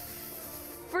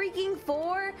freaking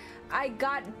 4, I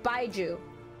got Baiju.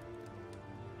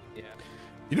 Yeah.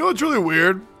 You know what's really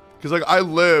weird? Because like I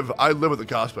live with a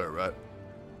cosplayer, right?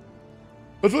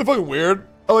 That's really fucking weird.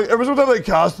 Like every single time they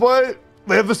cosplay,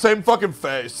 they have the same fucking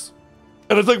face.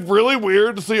 And it's like really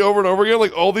weird to see over and over again,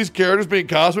 like all these characters being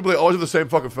cosplayed, but they always have the same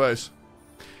fucking face.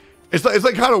 It's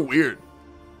like kind of weird.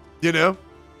 You know?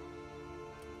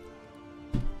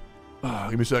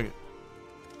 Give me a second.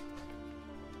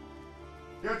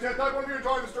 Yeah, Chad, thank you for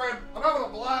enjoying the stream. I'm having a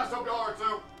blast. Hope y'all are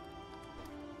too.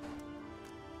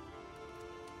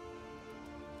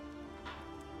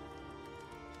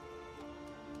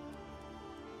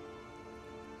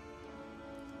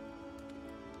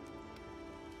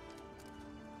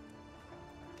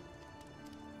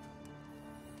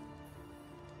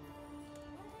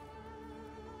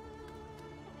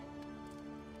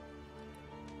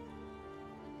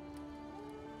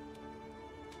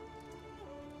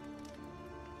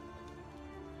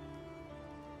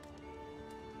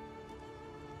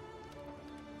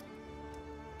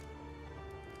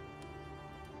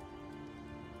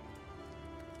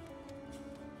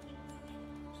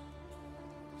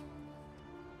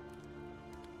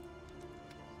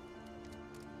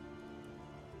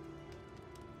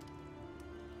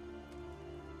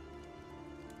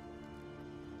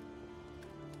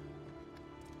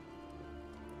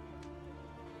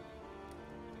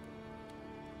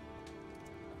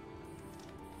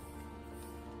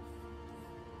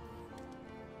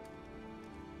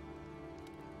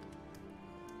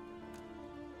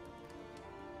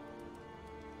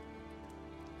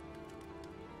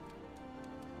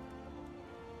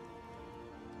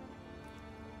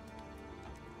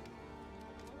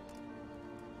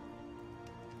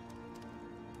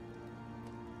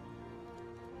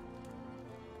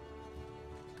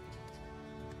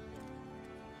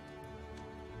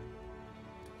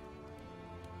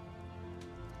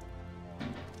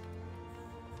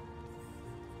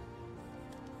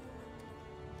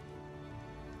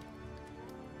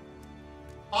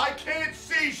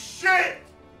 shit!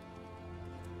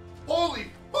 Holy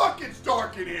fuck, it's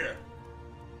dark in here!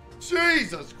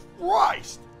 Jesus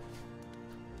Christ!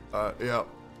 Yeah.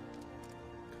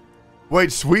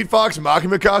 Wait, Sweet Fox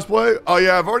Makima cosplay? Oh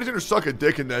yeah, I've already seen her suck a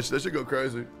dick in that shit. That should go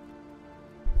crazy.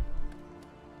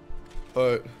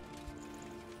 Alright.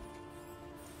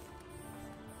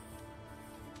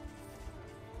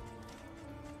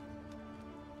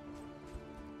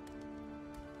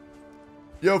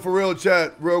 Yo, for real,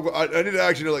 chat. I need to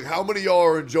actually know, like, how many of y'all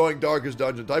are enjoying Darkest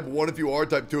Dungeon? Type 1 if you are,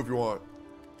 type 2 if you want.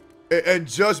 And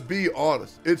just be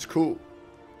honest. It's cool.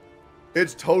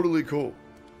 It's totally cool.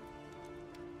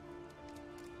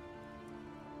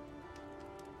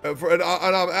 And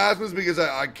I'm asking this because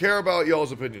I care about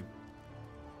y'all's opinion.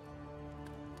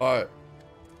 Alright.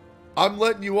 I'm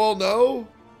letting you all know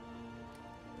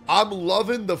I'm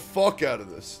loving the fuck out of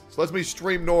this. So lets me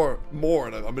stream more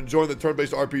and I'm enjoying the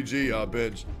turn-based RPG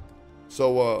binge.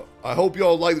 So I hope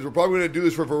y'all like this. We're probably going to do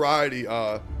this for variety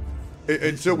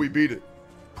until we beat it.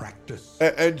 Practice.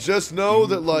 And just know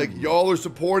that, like, y'all are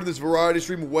supporting this variety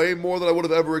stream way more than I would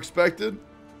have ever expected.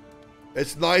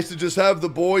 It's nice to just have the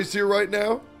boys here right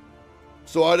now.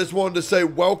 So I just wanted to say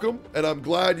welcome, and I'm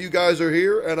glad you guys are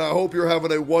here, and I hope you're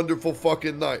having a wonderful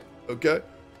fucking night, okay?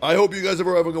 I hope you guys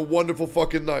are having a wonderful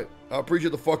fucking night. I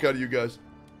appreciate the fuck out of you guys.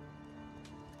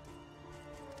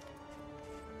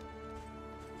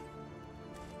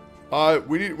 Alright,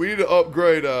 we need to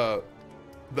upgrade the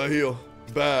heal.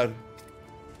 Bad.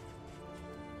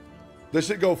 This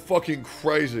should go fucking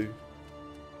crazy.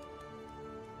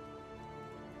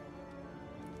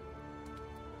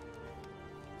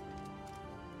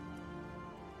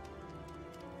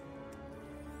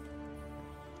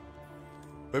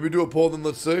 Maybe do a poll, then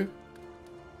let's see.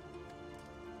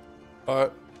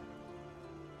 Alright.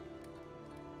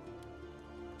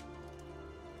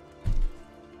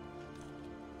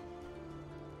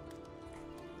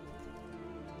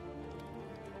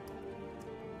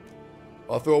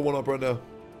 I'll throw one up right now.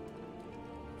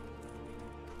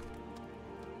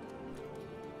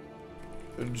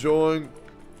 Enjoying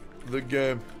the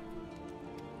game.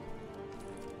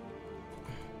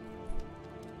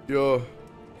 Yo.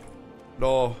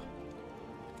 No.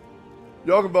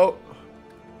 Y'all can vote.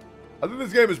 I think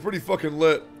this game is pretty fucking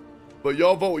lit. But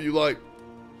y'all vote what you like.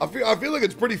 I feel like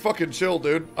it's pretty fucking chill,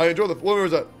 dude. I enjoy the... Where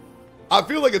is that? I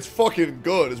feel like it's fucking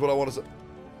good, is what I want to say.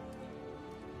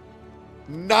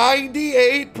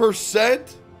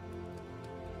 98%?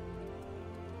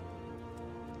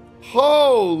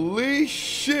 Holy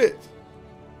shit.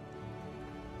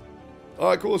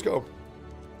 Alright, cool, let's go.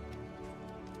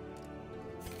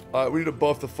 Alright, we need to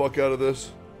buff the fuck out of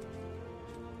this.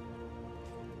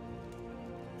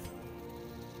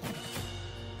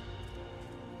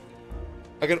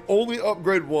 I can only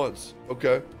upgrade once.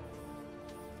 Okay.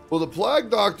 Well, the Plague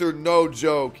Doctor, no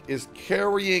joke, is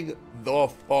carrying the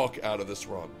fuck out of this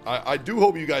run. I do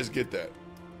hope you guys get that.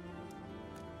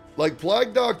 Like,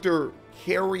 Plague Doctor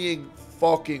carrying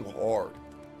fucking hard.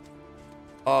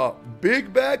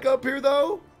 Big back up here,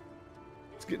 though.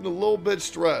 It's getting a little bit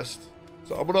stressed.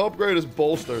 So I'm going to upgrade his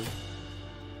bolster.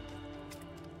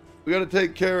 We got to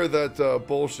take care of that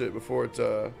bullshit before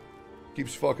it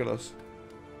keeps fucking us.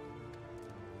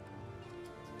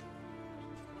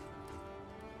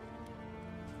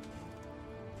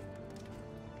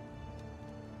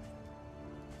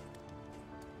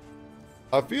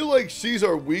 I feel like she's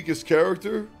our weakest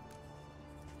character.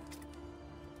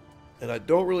 And I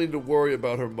don't really need to worry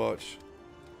about her much.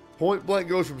 Point blank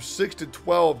goes from 6 to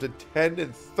 12 to 10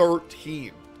 and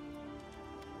 13.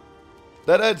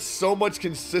 That adds so much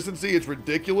consistency, it's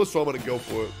ridiculous, so I'm going to go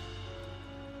for it.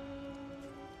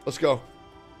 Let's go.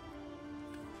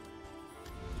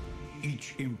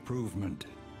 Each improvement,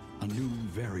 a new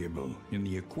variable in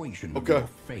the equation of Okay. your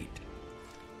fate.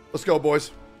 Let's go, boys.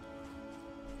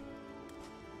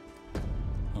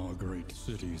 Our great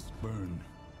cities burn.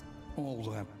 All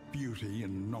that beauty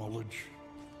and knowledge.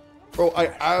 Bro, I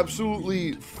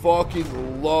absolutely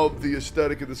fucking love the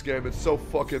aesthetic of this game. It's so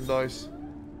fucking nice.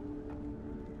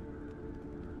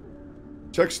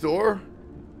 Check store?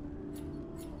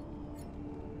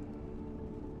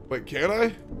 Wait, can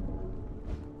I?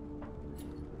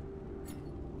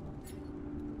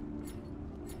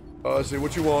 Let's see,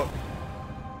 what you want?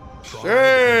 Tried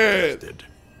Shit! and tested.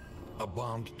 A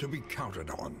bond to be counted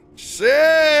on. Shit,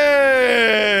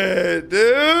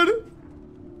 dude!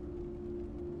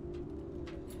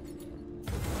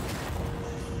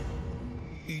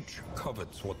 Each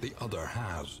covets what the other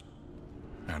has,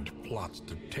 and plots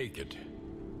to take it.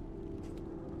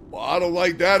 Well, I don't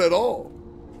like that at all.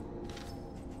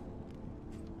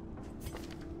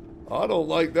 I don't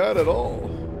like that at all.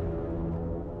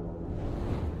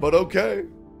 But okay.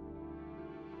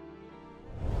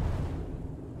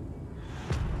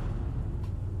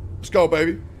 Let's go,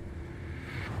 baby.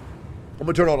 I'm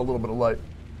gonna turn on a little bit of light.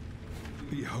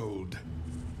 Behold,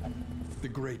 the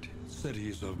great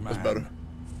cities of man. That's better.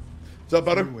 Is that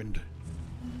better? Ruined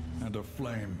and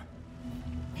aflame.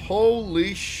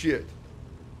 Holy shit.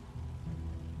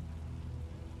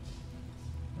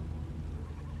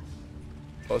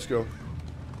 Let's go.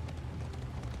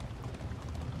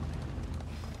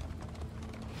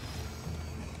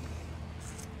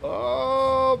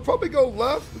 Probably go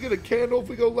left. We get a candle if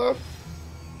we go left.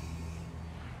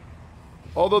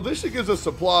 Although this shit gives us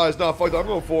supplies. Nah, fuck that. I'm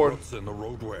going forward. What's in the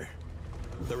roadway?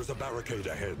 There is a barricade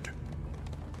ahead.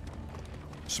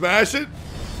 Smash it.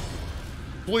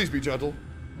 Please be gentle.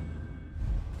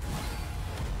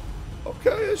 Okay,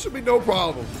 it should be no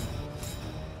problem.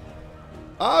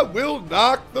 I will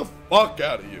knock the fuck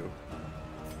out of you.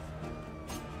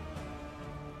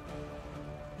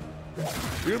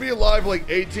 You're gonna be alive for like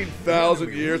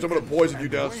 18,000 years. I'm gonna poison you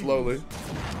down slowly.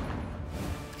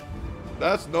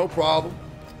 That's no problem.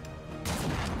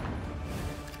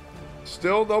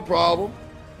 Still no problem.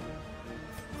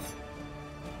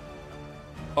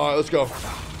 Alright, let's go.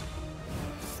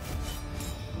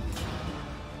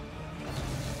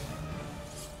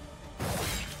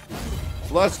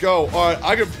 Let's go. Alright,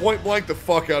 I can point blank the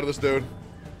fuck out of this dude.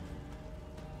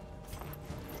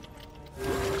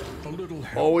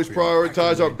 Always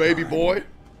prioritize our baby boy.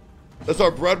 That's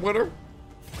our breadwinner.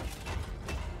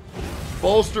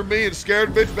 Bolster me and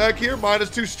scared bitch back here.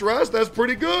 -2 stress. That's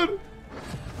pretty good.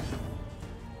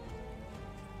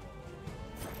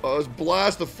 Let's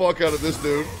blast the fuck out of this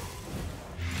dude.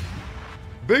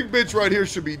 Big bitch right here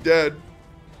should be dead.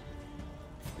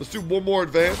 Let's do one more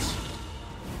advance.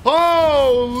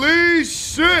 Holy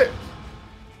shit!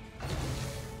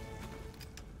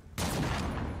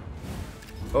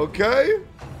 Okay.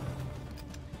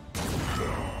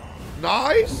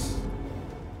 Nice.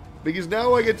 Because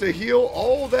now I get to heal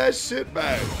all that shit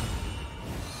back.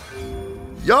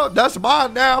 Yup, that's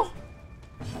mine now.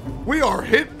 We are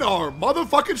hitting our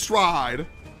motherfucking stride.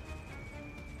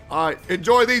 Alright,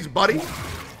 enjoy these, buddy.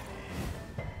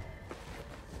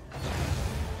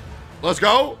 Let's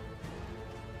go.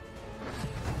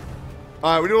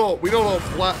 Alright, we do a little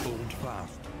flat. Hold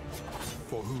fast,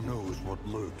 for who knows what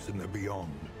lurks in the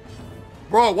beyond.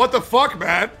 Bro, what the fuck,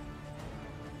 man?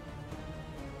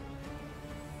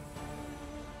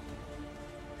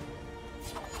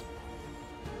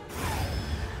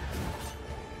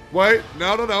 Wait,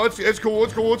 no, it's cool,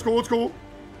 it's cool.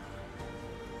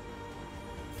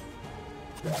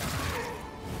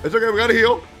 It's okay, we gotta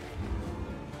heal.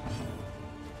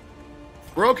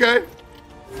 We're okay.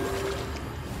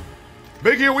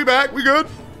 Big heal, we back, we good.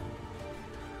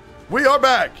 We are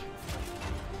back.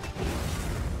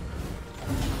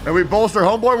 And we bolster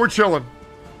homeboy, we're chilling.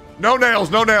 No nails.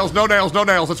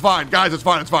 It's fine, guys, it's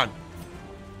fine.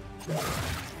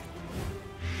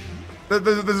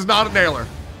 This is not a nailer.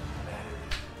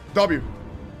 W.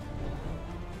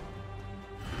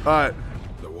 Alright.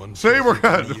 See, we're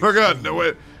good. No,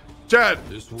 wait. Chad,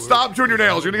 stop chewing your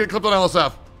nails. You're gonna get clipped on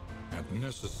LSF.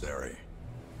 Necessary.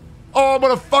 Oh, I'm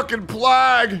gonna fucking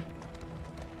plague.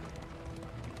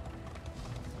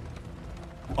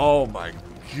 Oh my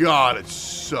god, it's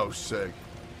so sick.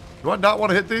 Do I not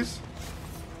want to hit these?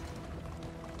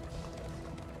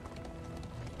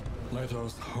 Let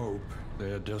us hope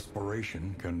their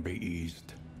desperation can be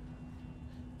eased.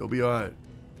 They'll be alright.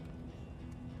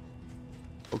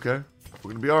 Okay.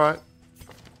 We're gonna be alright.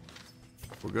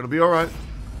 We're gonna be alright.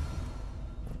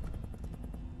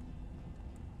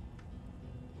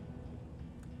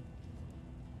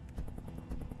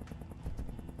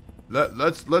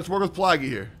 Let's work with Plaggy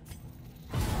here.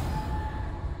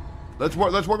 Let's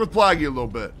work with Plaggy a little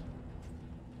bit.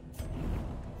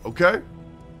 Okay?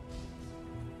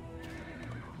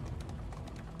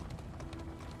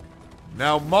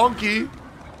 Now Monkey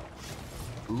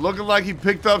looking like he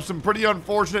picked up some pretty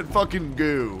unfortunate fucking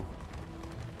goo.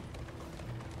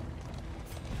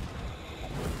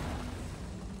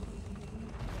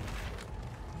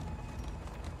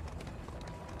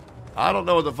 I don't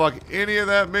know what the fuck any of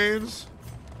that means.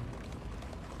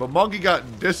 But Monkey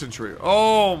got dysentery.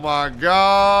 Oh my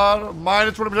god.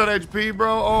 Minus 20% HP,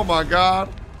 bro. Oh my god.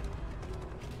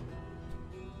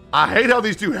 I hate how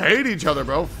these two hate each other,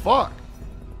 bro. Fuck.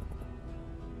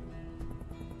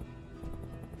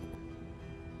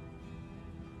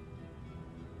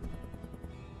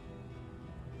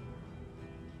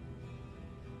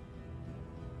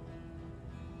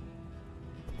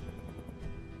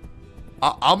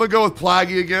 I'm gonna go with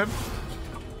Plaggy again.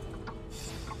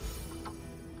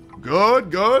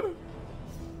 Good, good.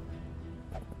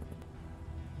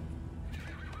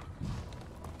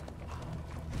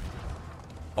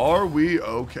 Are we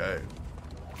okay?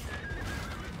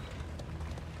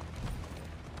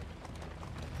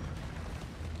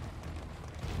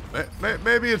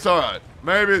 Maybe it's all right.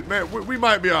 Maybe we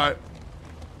might be all right.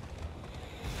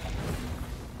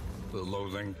 The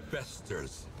loathing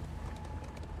festers.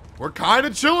 We're kind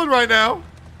of chilling right now.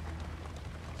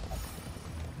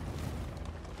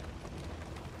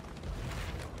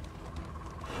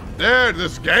 Dude,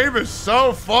 this game is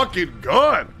so fucking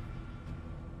good.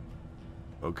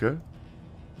 Okay.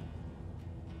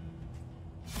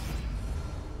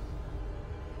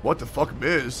 What the fuck,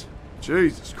 Miz?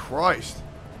 Jesus Christ.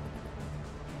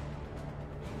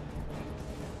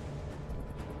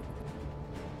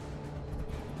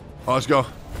 Oh, let's go.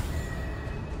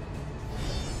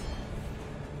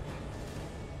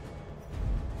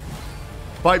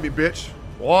 Fight me, bitch.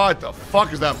 What the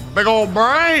fuck is that big old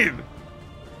brain?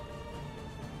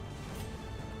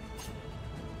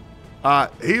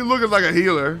 He looking like a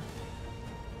healer.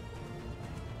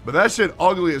 But that shit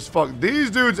ugly as fuck. These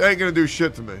dudes ain't gonna do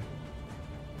shit to me.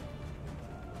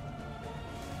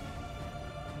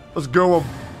 Let's go.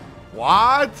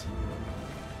 What?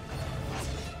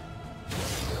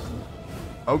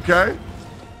 Okay.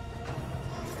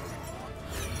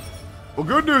 Well,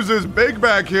 good news is Big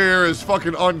Back here is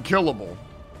fucking unkillable.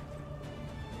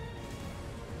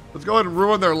 Let's go ahead and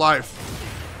ruin their life.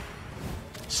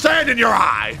 Sand in your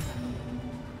eye.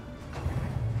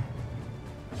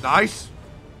 Nice.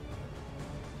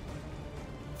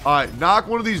 Alright, knock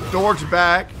one of these dorks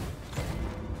back.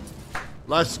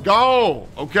 Let's go.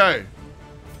 Okay.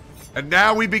 And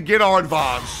now we begin our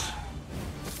advance.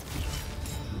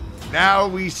 Now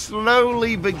we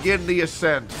slowly begin the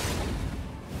ascent.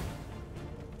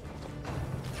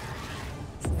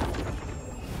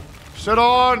 Sit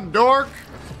on, dork.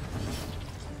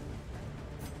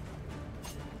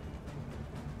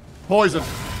 Poison.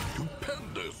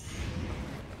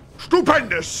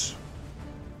 Stupendous.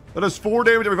 That does 4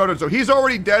 damage every 5 minutes. So he's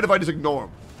already dead if I just ignore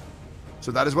him.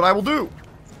 So that is what I will do.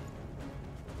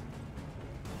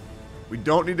 We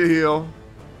don't need to heal.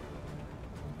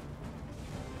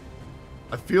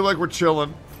 I feel like we're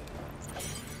chilling.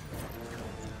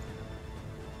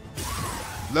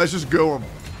 Let's just go him.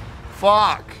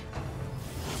 Fuck.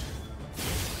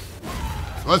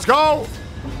 Let's go.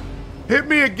 Hit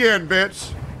me again,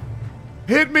 bitch.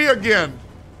 Hit me again.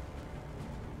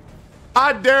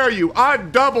 I dare you. I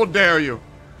double dare you.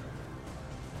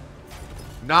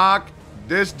 Knock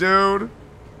this dude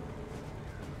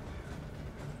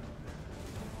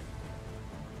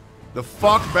the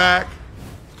fuck back.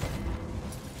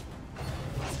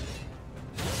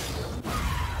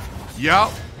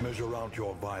 Yup. Measure out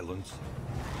your violence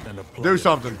and apply Do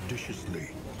something. judiciously.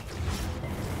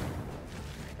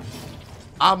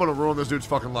 I'm gonna ruin this dude's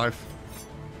fucking life.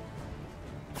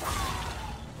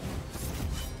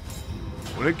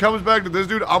 When it comes back to this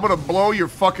dude, I'm gonna blow your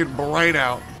fucking brain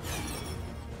out.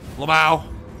 Lamau.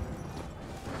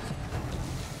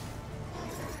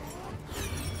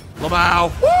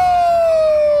 Lamau.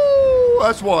 Woo!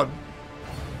 That's one.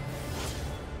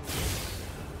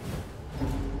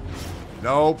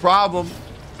 No problem.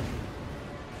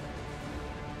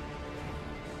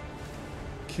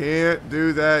 Can't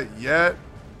do that yet.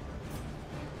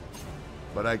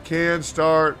 But I can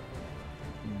start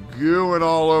gooing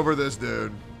all over this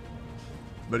dude.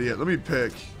 But yeah, let me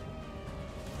pick.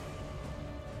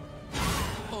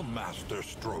 A master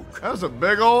stroke. That's a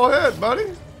big old hit,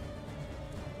 buddy.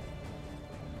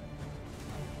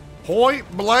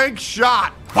 Point blank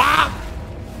shot. Pop!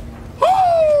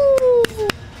 Woo!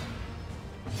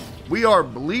 We are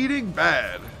bleeding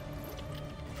bad.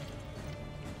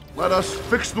 Let us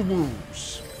fix the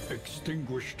wounds.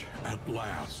 Extinguished at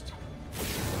last.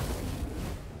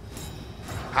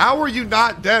 How are you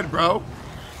not dead, bro?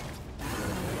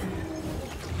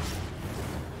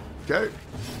 Okay.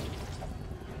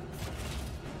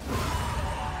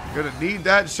 Gonna need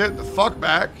that shit the fuck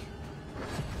back.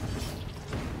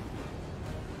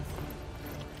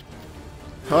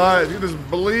 Alright, get this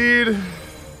bleed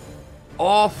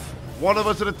off one of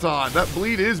us at a time. That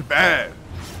bleed is bad.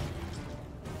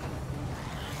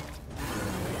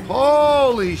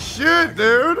 Holy shit,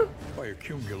 dude! By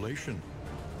accumulation.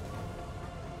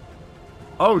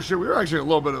 Oh shit, we were actually a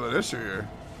little bit of an issue here.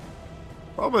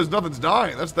 Problem is nothing's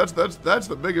dying. That's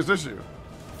the biggest issue.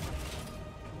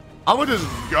 I'm gonna just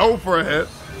go for a hit.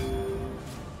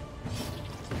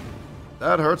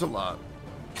 That hurts a lot.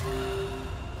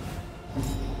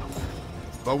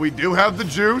 But we do have the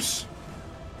juice.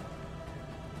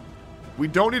 We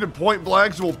don't need a point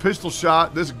blank, so we'll pistol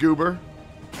shot this goober.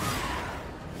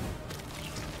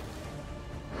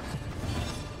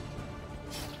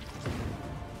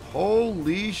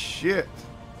 Holy shit.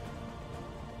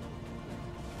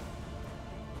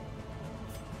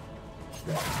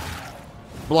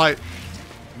 Blight.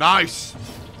 Nice.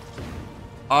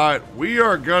 Alright, we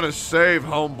are gonna save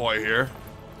homeboy here.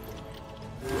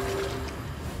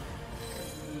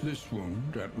 This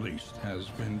wound, at least, has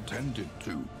been tended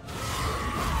to.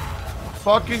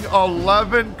 Fucking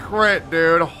 11 crit,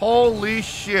 dude. Holy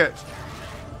shit.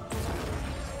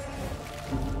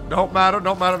 Don't matter,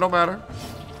 don't matter, don't matter.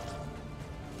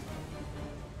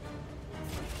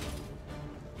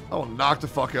 I will knock the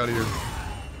fuck out of you.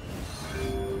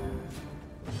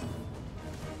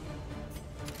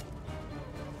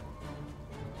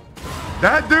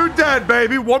 That dude dead,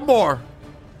 baby. One more.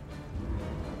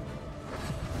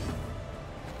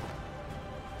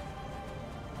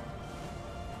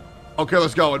 Okay,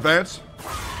 let's go. Advance.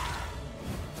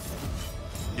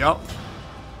 Yep.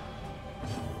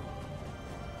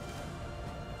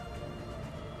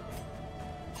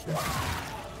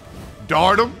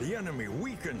 Dart him. The enemy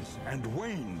weakens and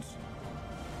wanes.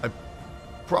 I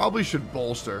probably should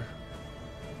bolster.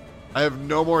 I have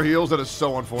no more heals. That is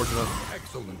so unfortunate.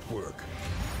 Excellent work.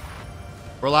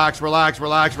 Relax, relax,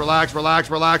 relax, relax,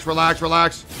 relax, relax, relax,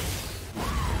 relax.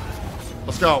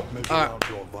 Let's go. Measure out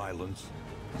your violence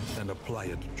and apply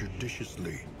it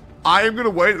judiciously. I am going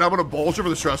to wait, and I'm going to bolster for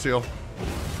the stress heal.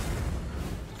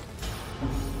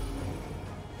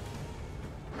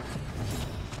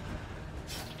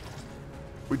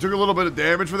 We took a little bit of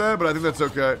damage for that, but I think that's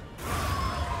okay.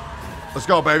 Let's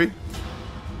go, baby.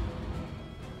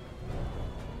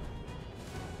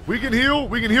 We can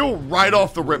heal right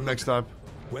off the rip next time.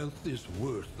 Wealth is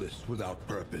worthless without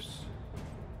purpose.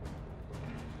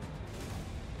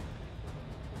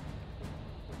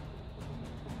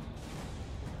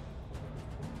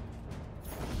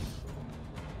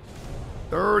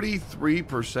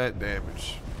 %33%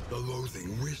 damage. The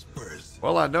loathing whispers.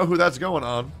 Well, I know who that's going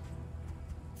on.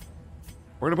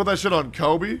 We're gonna put that shit on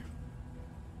Kobe.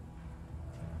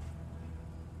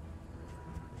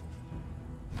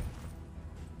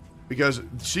 Because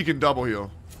she can double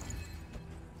heal.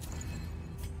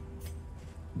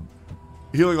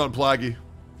 Healing on Plaggy.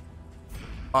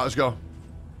 Alright, let's go.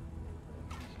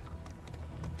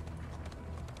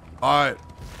 Alright.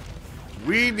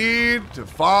 We need to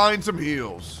find some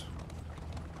heals.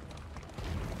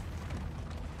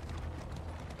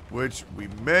 Which we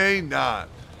may not.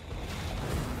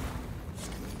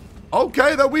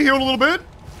 Okay, that we healed a little bit.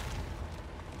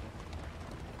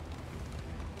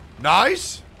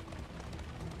 Nice.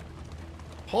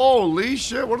 Holy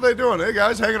shit, what are they doing? Hey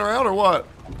guys, hanging around or what?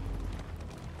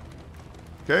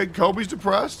 Okay, Kobe's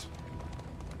depressed.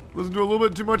 Listen to a little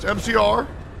bit too much MCR.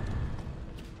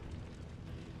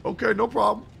 Okay, no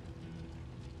problem.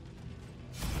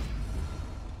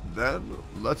 Then,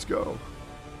 let's go.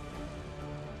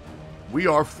 We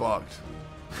are fucked.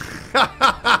 I'm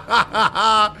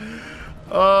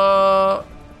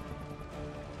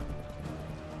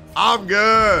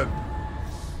good.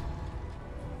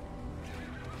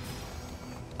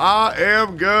 I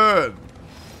am good.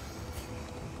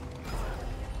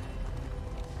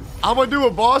 I'm gonna do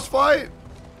a boss fight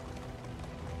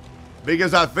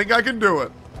because I think I can do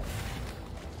it.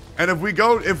 And if we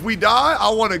die,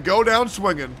 I want to go down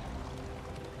swinging.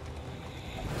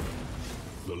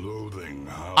 The loathing.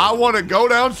 I want to go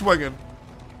down swinging.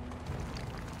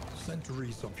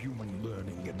 Centuries of human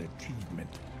learning and achievement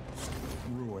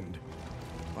ruined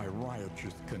by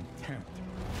riotous contempt.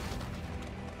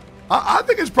 I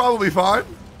think it's probably fine.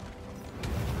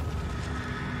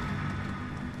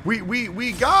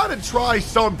 We gotta try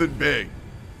something big.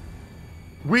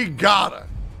 We gotta.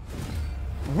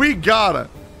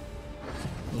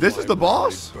 This is the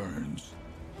boss? Burns.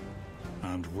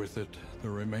 And with it, the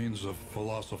remains of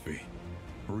philosophy,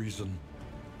 reason,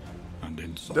 and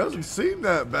insight. Doesn't seem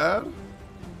that bad.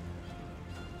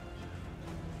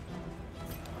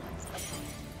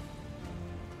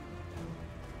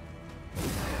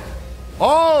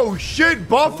 Oh shit,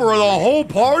 buffer the whole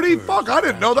party? Fuck, I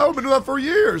didn't know that. We've been doing that for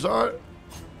years, alright.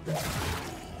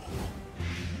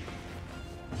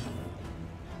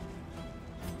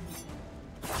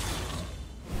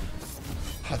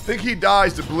 I think he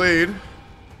dies to bleed.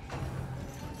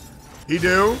 He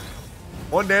do.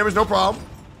 1 damage, no problem.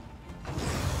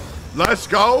 Let's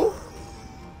go.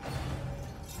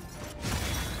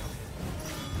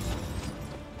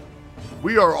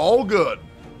 We are all good.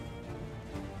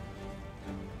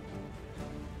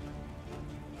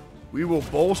 We will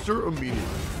bolster immediately.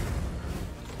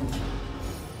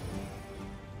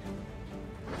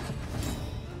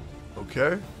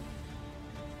 Okay.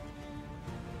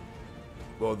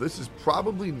 Well, this is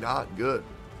probably not good.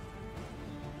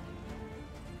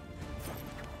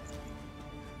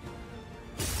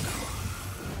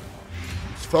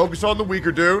 Let's focus on the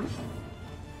weaker dude.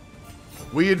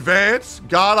 We advance.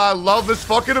 God, I love this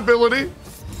fucking ability.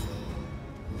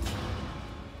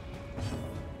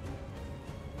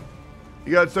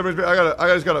 You got so much. I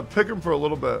just gotta pick him for a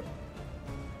little bit.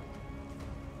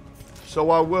 So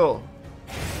I will.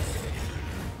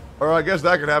 Or I guess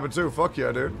that could happen too. Fuck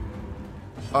yeah, dude.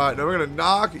 Alright, now we're gonna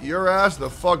knock your ass the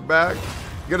fuck back.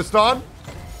 Get a stun?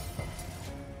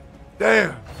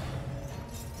 Damn.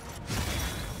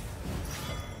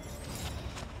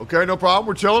 Okay, no problem.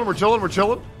 We're chilling, we're chilling, we're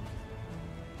chilling.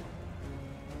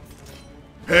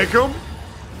 Pick him.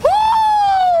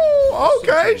 Woo!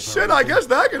 Okay, shit, I guess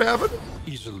that could happen.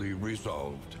 Easily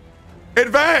resolved.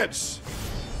 Advance!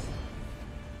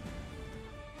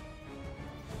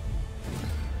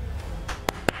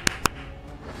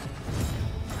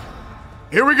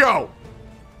 Here we go.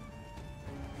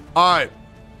 All right.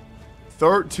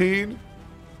 13.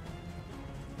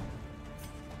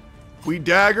 We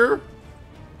dagger.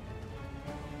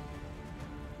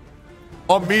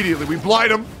 Immediately. We blight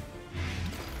him.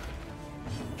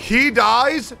 He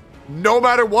dies. No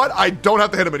matter what, I don't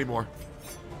have to hit him anymore.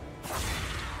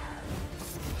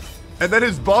 And then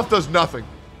his buff does nothing.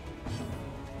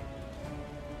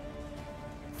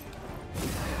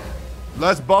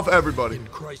 Let's buff everybody. In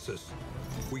crisis,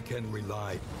 we can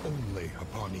rely only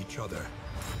upon each other.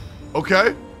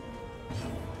 Okay.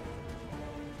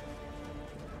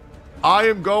 I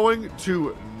am going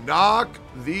to knock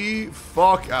the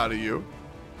fuck out of you.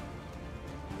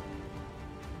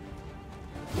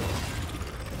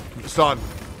 Son.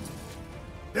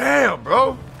 Damn,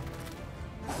 bro.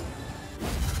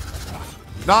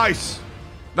 Nice.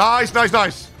 Nice, nice,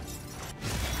 nice.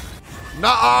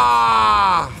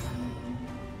 Nah.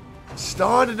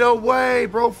 Stun, no way,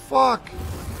 bro. Fuck.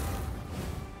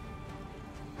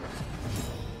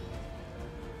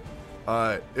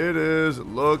 Alright, it is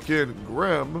looking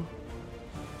grim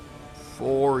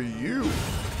for you.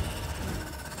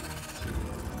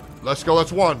 Let's go,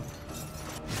 that's one.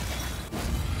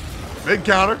 Big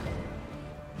counter.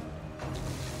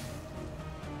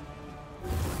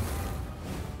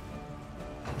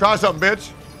 Try something,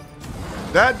 bitch.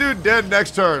 That dude dead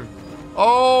next turn.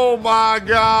 Oh my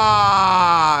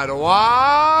god.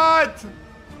 What?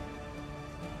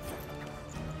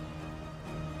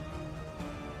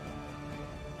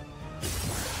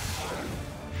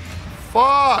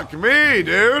 Fuck me,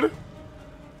 dude.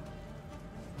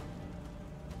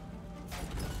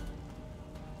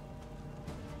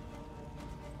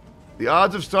 The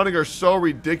odds of stunning are so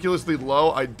ridiculously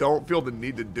low, I don't feel the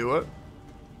need to do it.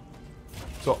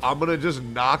 So I'm gonna just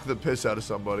knock the piss out of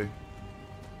somebody.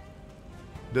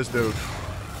 This dude.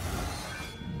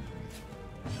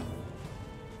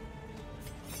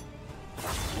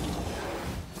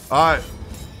 Alright.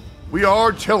 We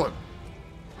are chilling.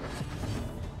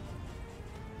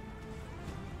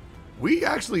 We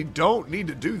actually don't need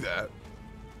to do that.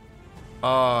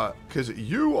 Because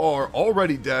you are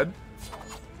already dead.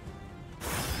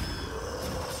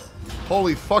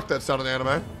 Holy fuck, that sounded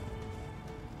anime.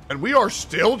 And we are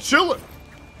still chilling.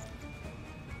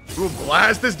 We'll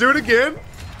blast this dude again.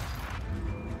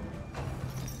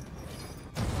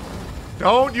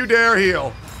 Don't you dare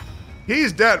heal.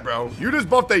 He's dead, bro. You just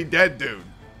buffed a dead dude.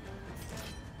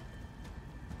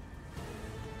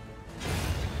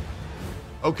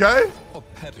 Okay. A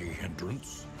petty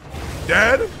hindrance.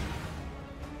 Dead.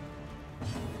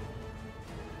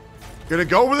 Gonna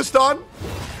go with a stun.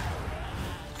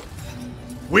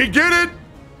 We get it.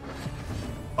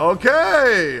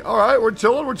 Okay. All right. We're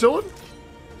chilling. We're chilling.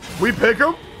 We pick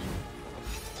him.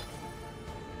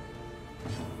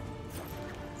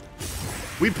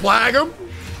 We plag him.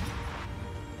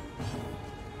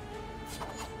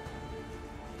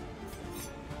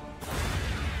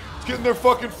 Let's get in their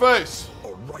fucking face.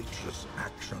 A righteous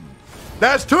action.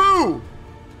 That's two.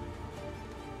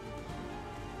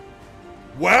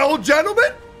 Well,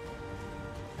 gentlemen.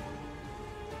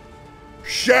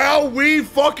 Shall we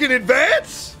fucking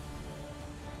advance?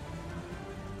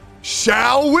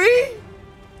 Shall we?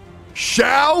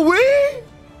 Shall we?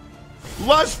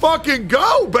 Let's fucking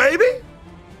go, baby.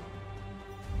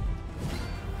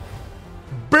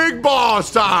 Big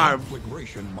boss time.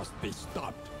 Conflagration must be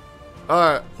stopped.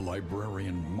 Alright. The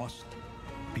librarian must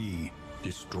be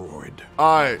destroyed.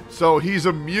 Alright, so he's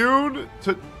immune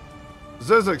to...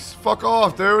 Zizix, fuck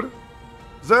off, dude.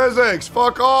 Zizix,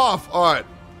 fuck off. Alright.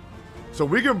 So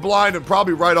we can blind him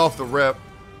probably right off the rip.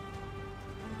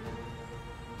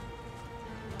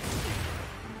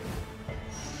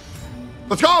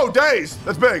 Let's go, days.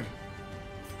 That's big.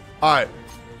 All right.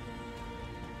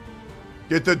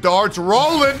 Get the darts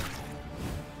rolling.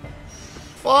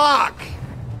 Fuck.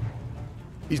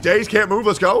 These days can't move.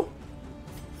 Let's go.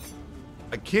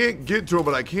 I can't get to him,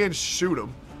 but I can shoot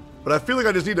him. But I feel like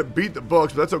I just need to beat the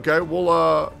books, but that's okay.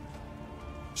 We'll,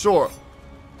 sure.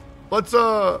 Let's,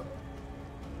 I'm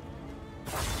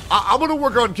gonna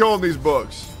work on killing these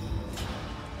books.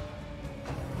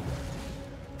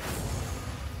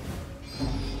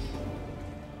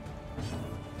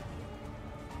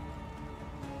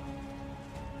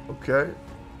 Okay.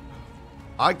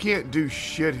 I can't do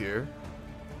shit here.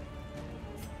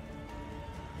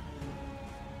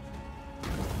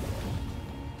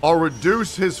 I'll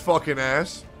reduce his fucking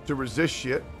ass to resist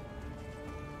shit.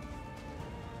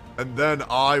 And then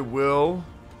I will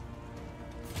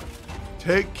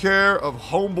take care of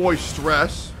homeboy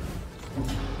stress.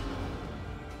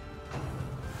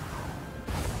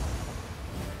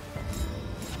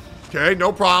 Okay,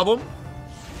 no problem.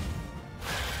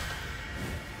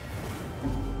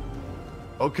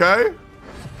 Okay.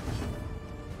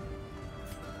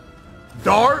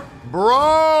 Dart,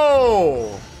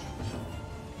 bro.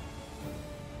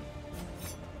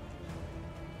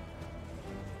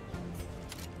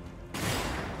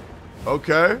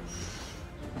 Okay.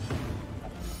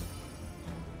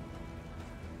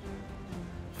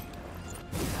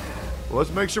 Well, let's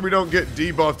make sure we don't get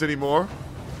debuffed anymore.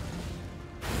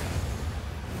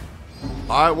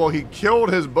 Alright, well, he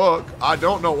killed his book. I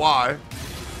don't know why.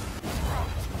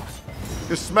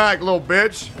 Just smack, little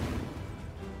bitch.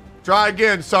 Try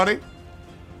again, Sonny.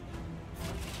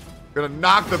 Gonna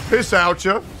knock the piss out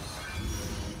you.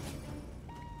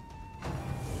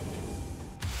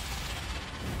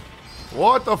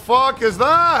 What the fuck is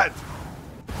that?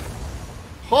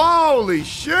 Holy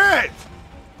shit!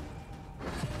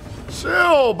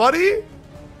 Chill, buddy.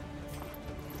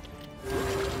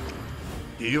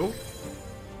 Heal.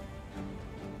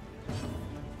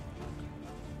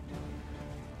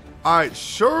 Alright,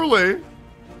 surely.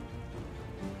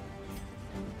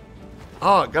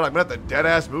 Oh, God, I'm gonna have to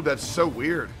dead-ass move. That's so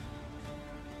weird.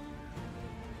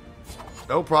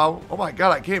 No problem. Oh, my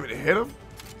God, I can't even hit him.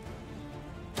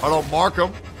 I don't mark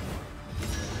him.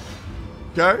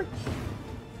 Okay.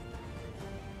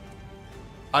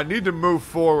 I need to move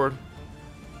forward.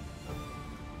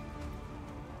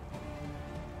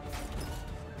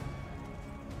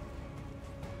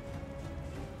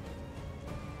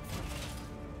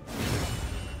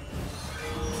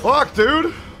 Fuck,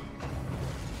 dude.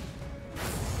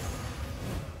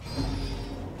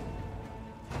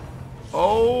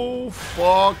 Oh,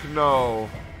 fuck no.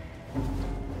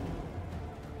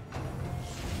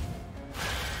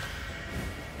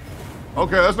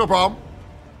 Okay, that's no problem.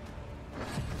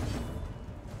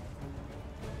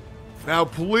 Now,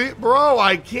 please, bro,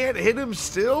 I can't hit him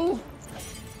still?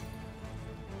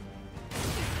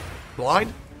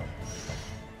 Blind?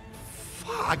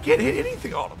 Fuck, I can't hit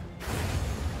anything on him.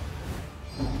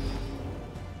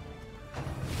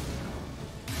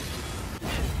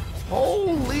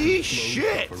 Holy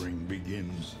shit!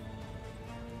 Begins.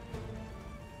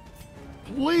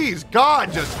 Please,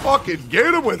 God, just fucking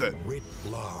get him with it.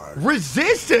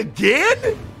 Resist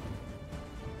again?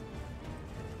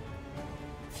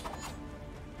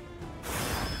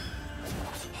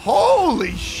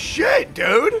 Holy shit,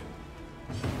 dude!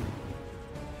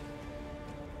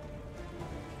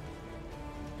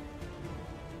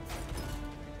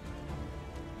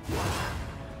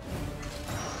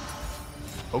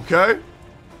 Okay.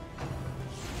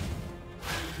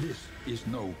 This is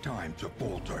no time to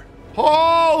falter.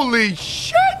 Holy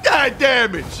shit, that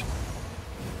damage!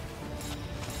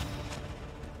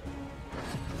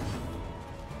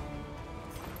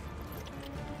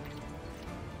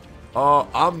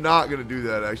 I'm not gonna do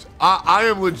that, actually. I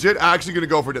am legit actually gonna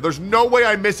go for it. There's no way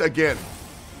I miss again.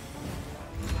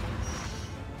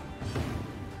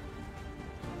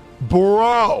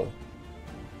 Bro.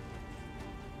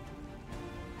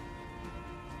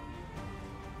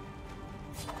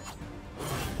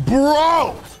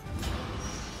 Bro.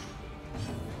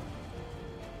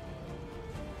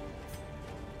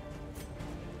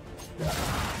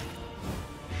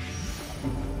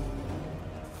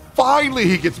 Finally,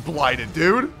 he gets blighted,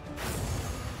 dude.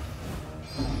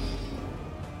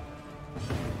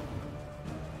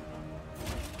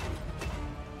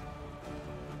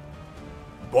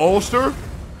 Bolster.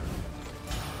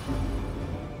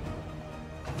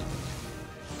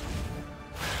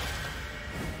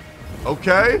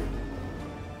 Okay.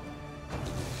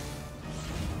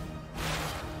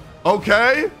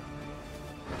 Okay.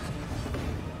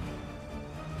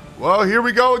 Well, here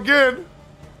we go again.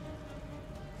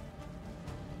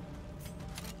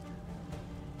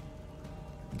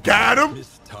 Got him!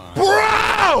 This time,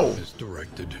 Bro!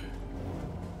 misdirected.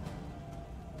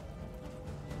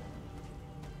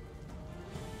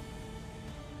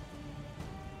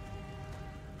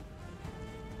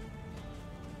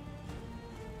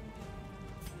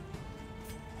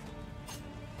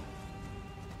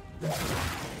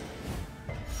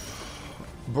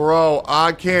 Bro,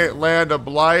 I can't land a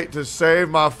blight to save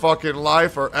my fucking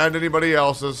life or end anybody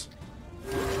else's.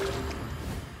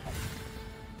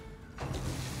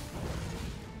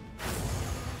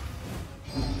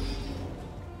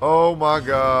 Oh my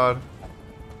god.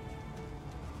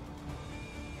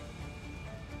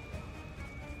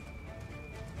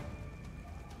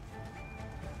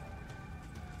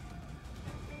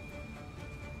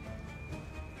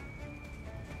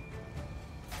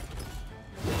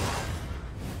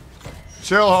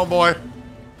 Chill, homeboy.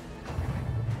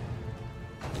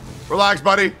 Relax,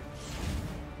 buddy.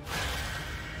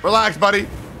 Relax, buddy.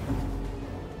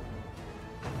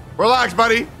 Relax,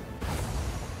 buddy.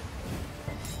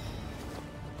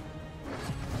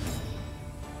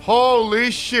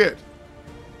 Holy shit.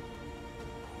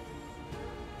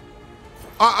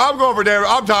 I'm going for David.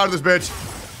 I'm tired of this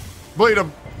bitch. Bleed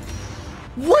him.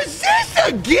 Was this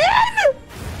again?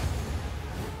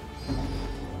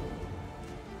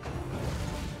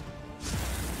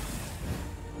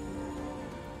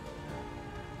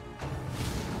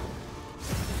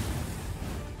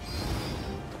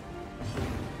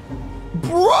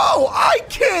 Bro, I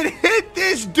can't hit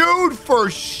this dude for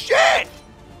shit.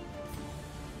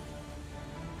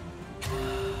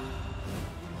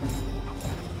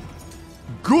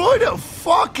 Good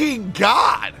fucking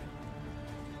God.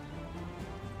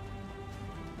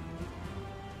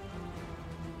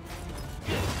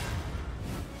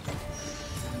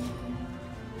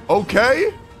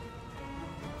 Okay.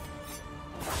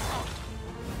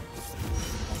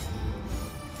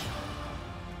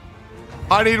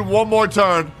 I need one more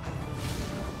turn.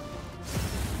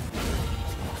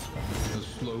 The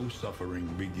slow suffering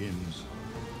begins.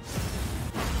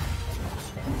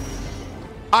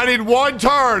 I need one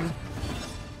turn.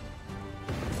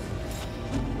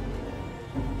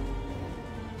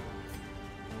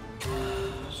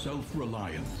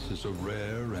 Self-reliance is a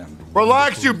rare and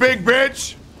Relax, you big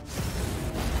bitch.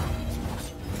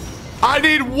 I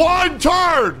need one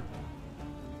turn.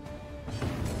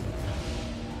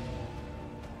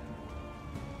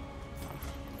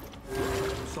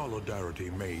 solidarity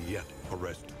may yet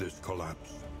arrest this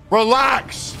collapse.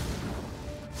 Relax.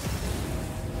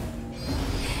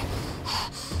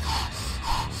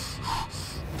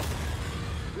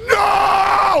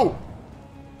 No!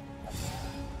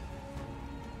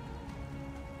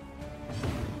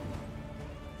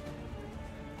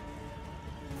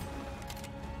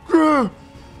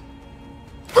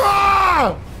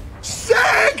 Ah!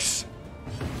 6!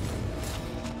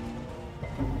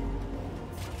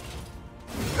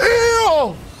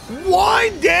 Ew!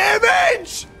 1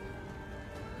 damage?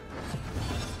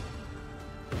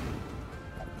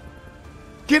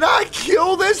 Can I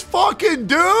kill this fucking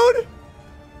dude?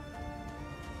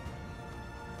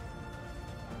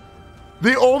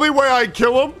 The only way I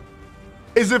kill him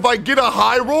is if I get a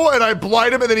high roll and I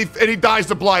blight him and then he dies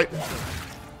to blight.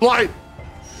 Blight.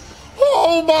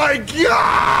 Oh my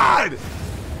God!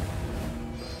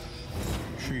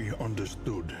 She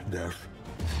understood death,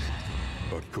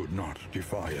 but could not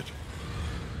defy it.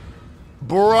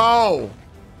 Bro.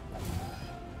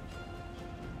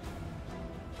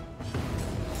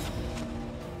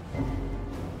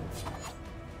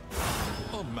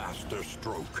 A master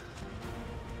stroke.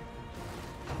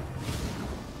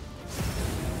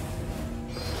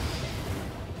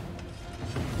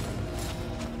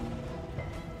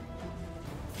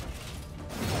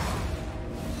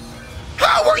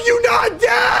 How are you not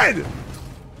dead?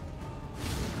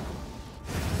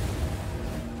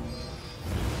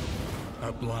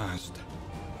 At last,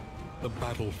 the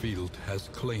battlefield has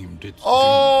claimed its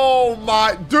Oh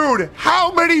my, dude,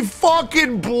 how many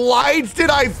fucking blights did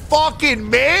I fucking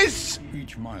miss?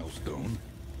 Each milestone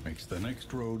makes the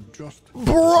next road just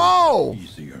Bro,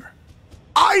 easier.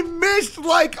 I missed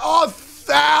like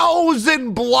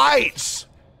 1,000 blights.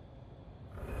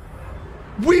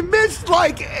 We missed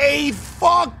like a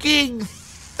fucking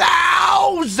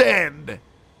 1,000.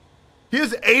 He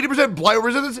has 80% blight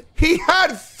resistance. He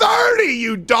had 30,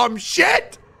 you dumb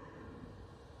shit.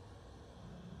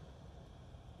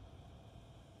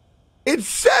 It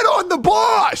said on the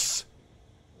boss.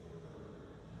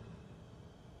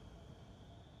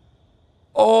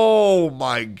 Oh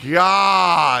my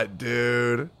God,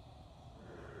 dude.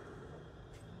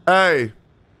 Hey,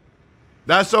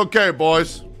 that's okay,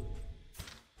 boys.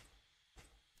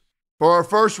 for our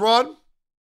first run,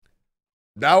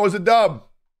 that was a dub.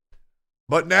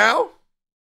 But now,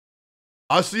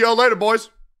 I'll see y'all later, boys.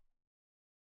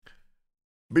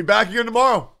 Be back again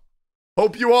tomorrow.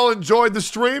 Hope you all enjoyed the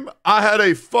stream. I had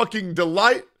a fucking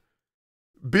delight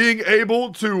being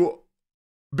able to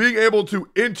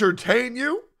entertain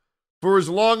you for as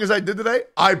long as I did today.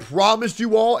 I promised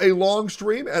you all a long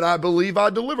stream, and I believe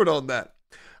I delivered on that.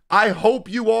 I hope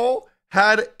you all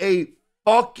had a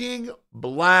fucking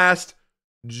blast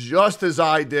just as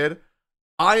I did.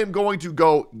 I am going to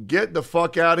go get the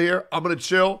fuck out of here. I'm going to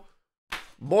chill.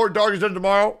 More Darkest Dungeon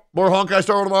tomorrow. More Honkai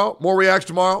Star Rail tomorrow. More reacts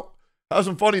tomorrow. Have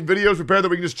some funny videos prepared that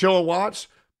we can just chill and watch.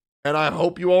 And I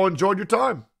hope you all enjoyed your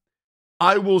time.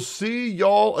 I will see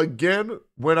y'all again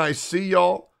when I see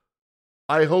y'all.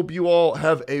 I hope you all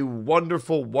have a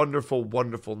wonderful, wonderful,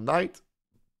 wonderful night.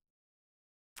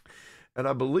 And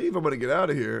I believe I'm going to get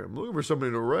out of here. I'm looking for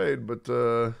somebody to raid, but...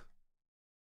 Oh,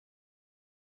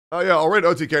 yeah, I'll raid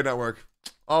OTK Network.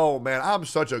 Oh, man, I'm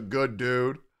such a good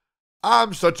dude.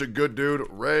 I'm such a good dude.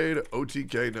 Raid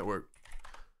OTK Network.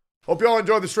 Hope y'all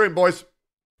enjoyed the stream, boys.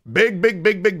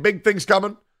 Big things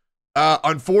coming.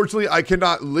 Unfortunately, I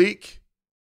cannot leak.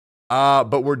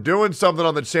 But we're doing something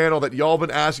on the channel that y'all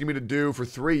been asking me to do for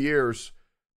 3 years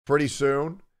pretty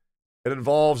soon. It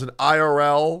involves an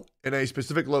IRL in a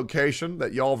specific location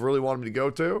that y'all have really wanted me to go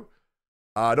to.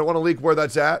 I don't want to leak where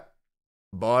that's at,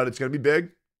 but it's going to be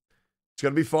big. It's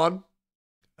going to be fun.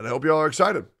 And I hope y'all are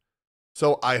excited.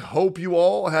 So I hope you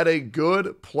all had a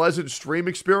good, pleasant stream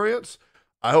experience.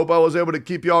 I hope I was able to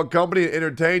keep y'all company and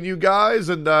entertain you guys.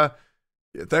 And yeah,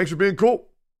 thanks for being cool.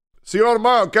 See you all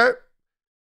tomorrow, okay?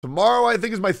 Tomorrow, I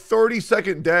think, is my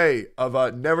 32nd day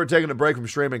of never taking a break from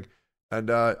streaming. And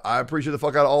I appreciate the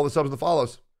fuck out of all the subs and the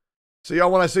follows. See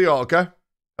y'all when I see y'all, okay?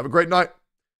 Have a great night.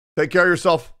 Take care of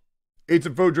yourself. Eat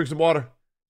some food, drink some water.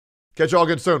 Catch y'all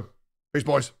again soon. Peace,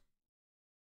 boys.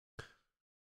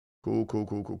 Cool.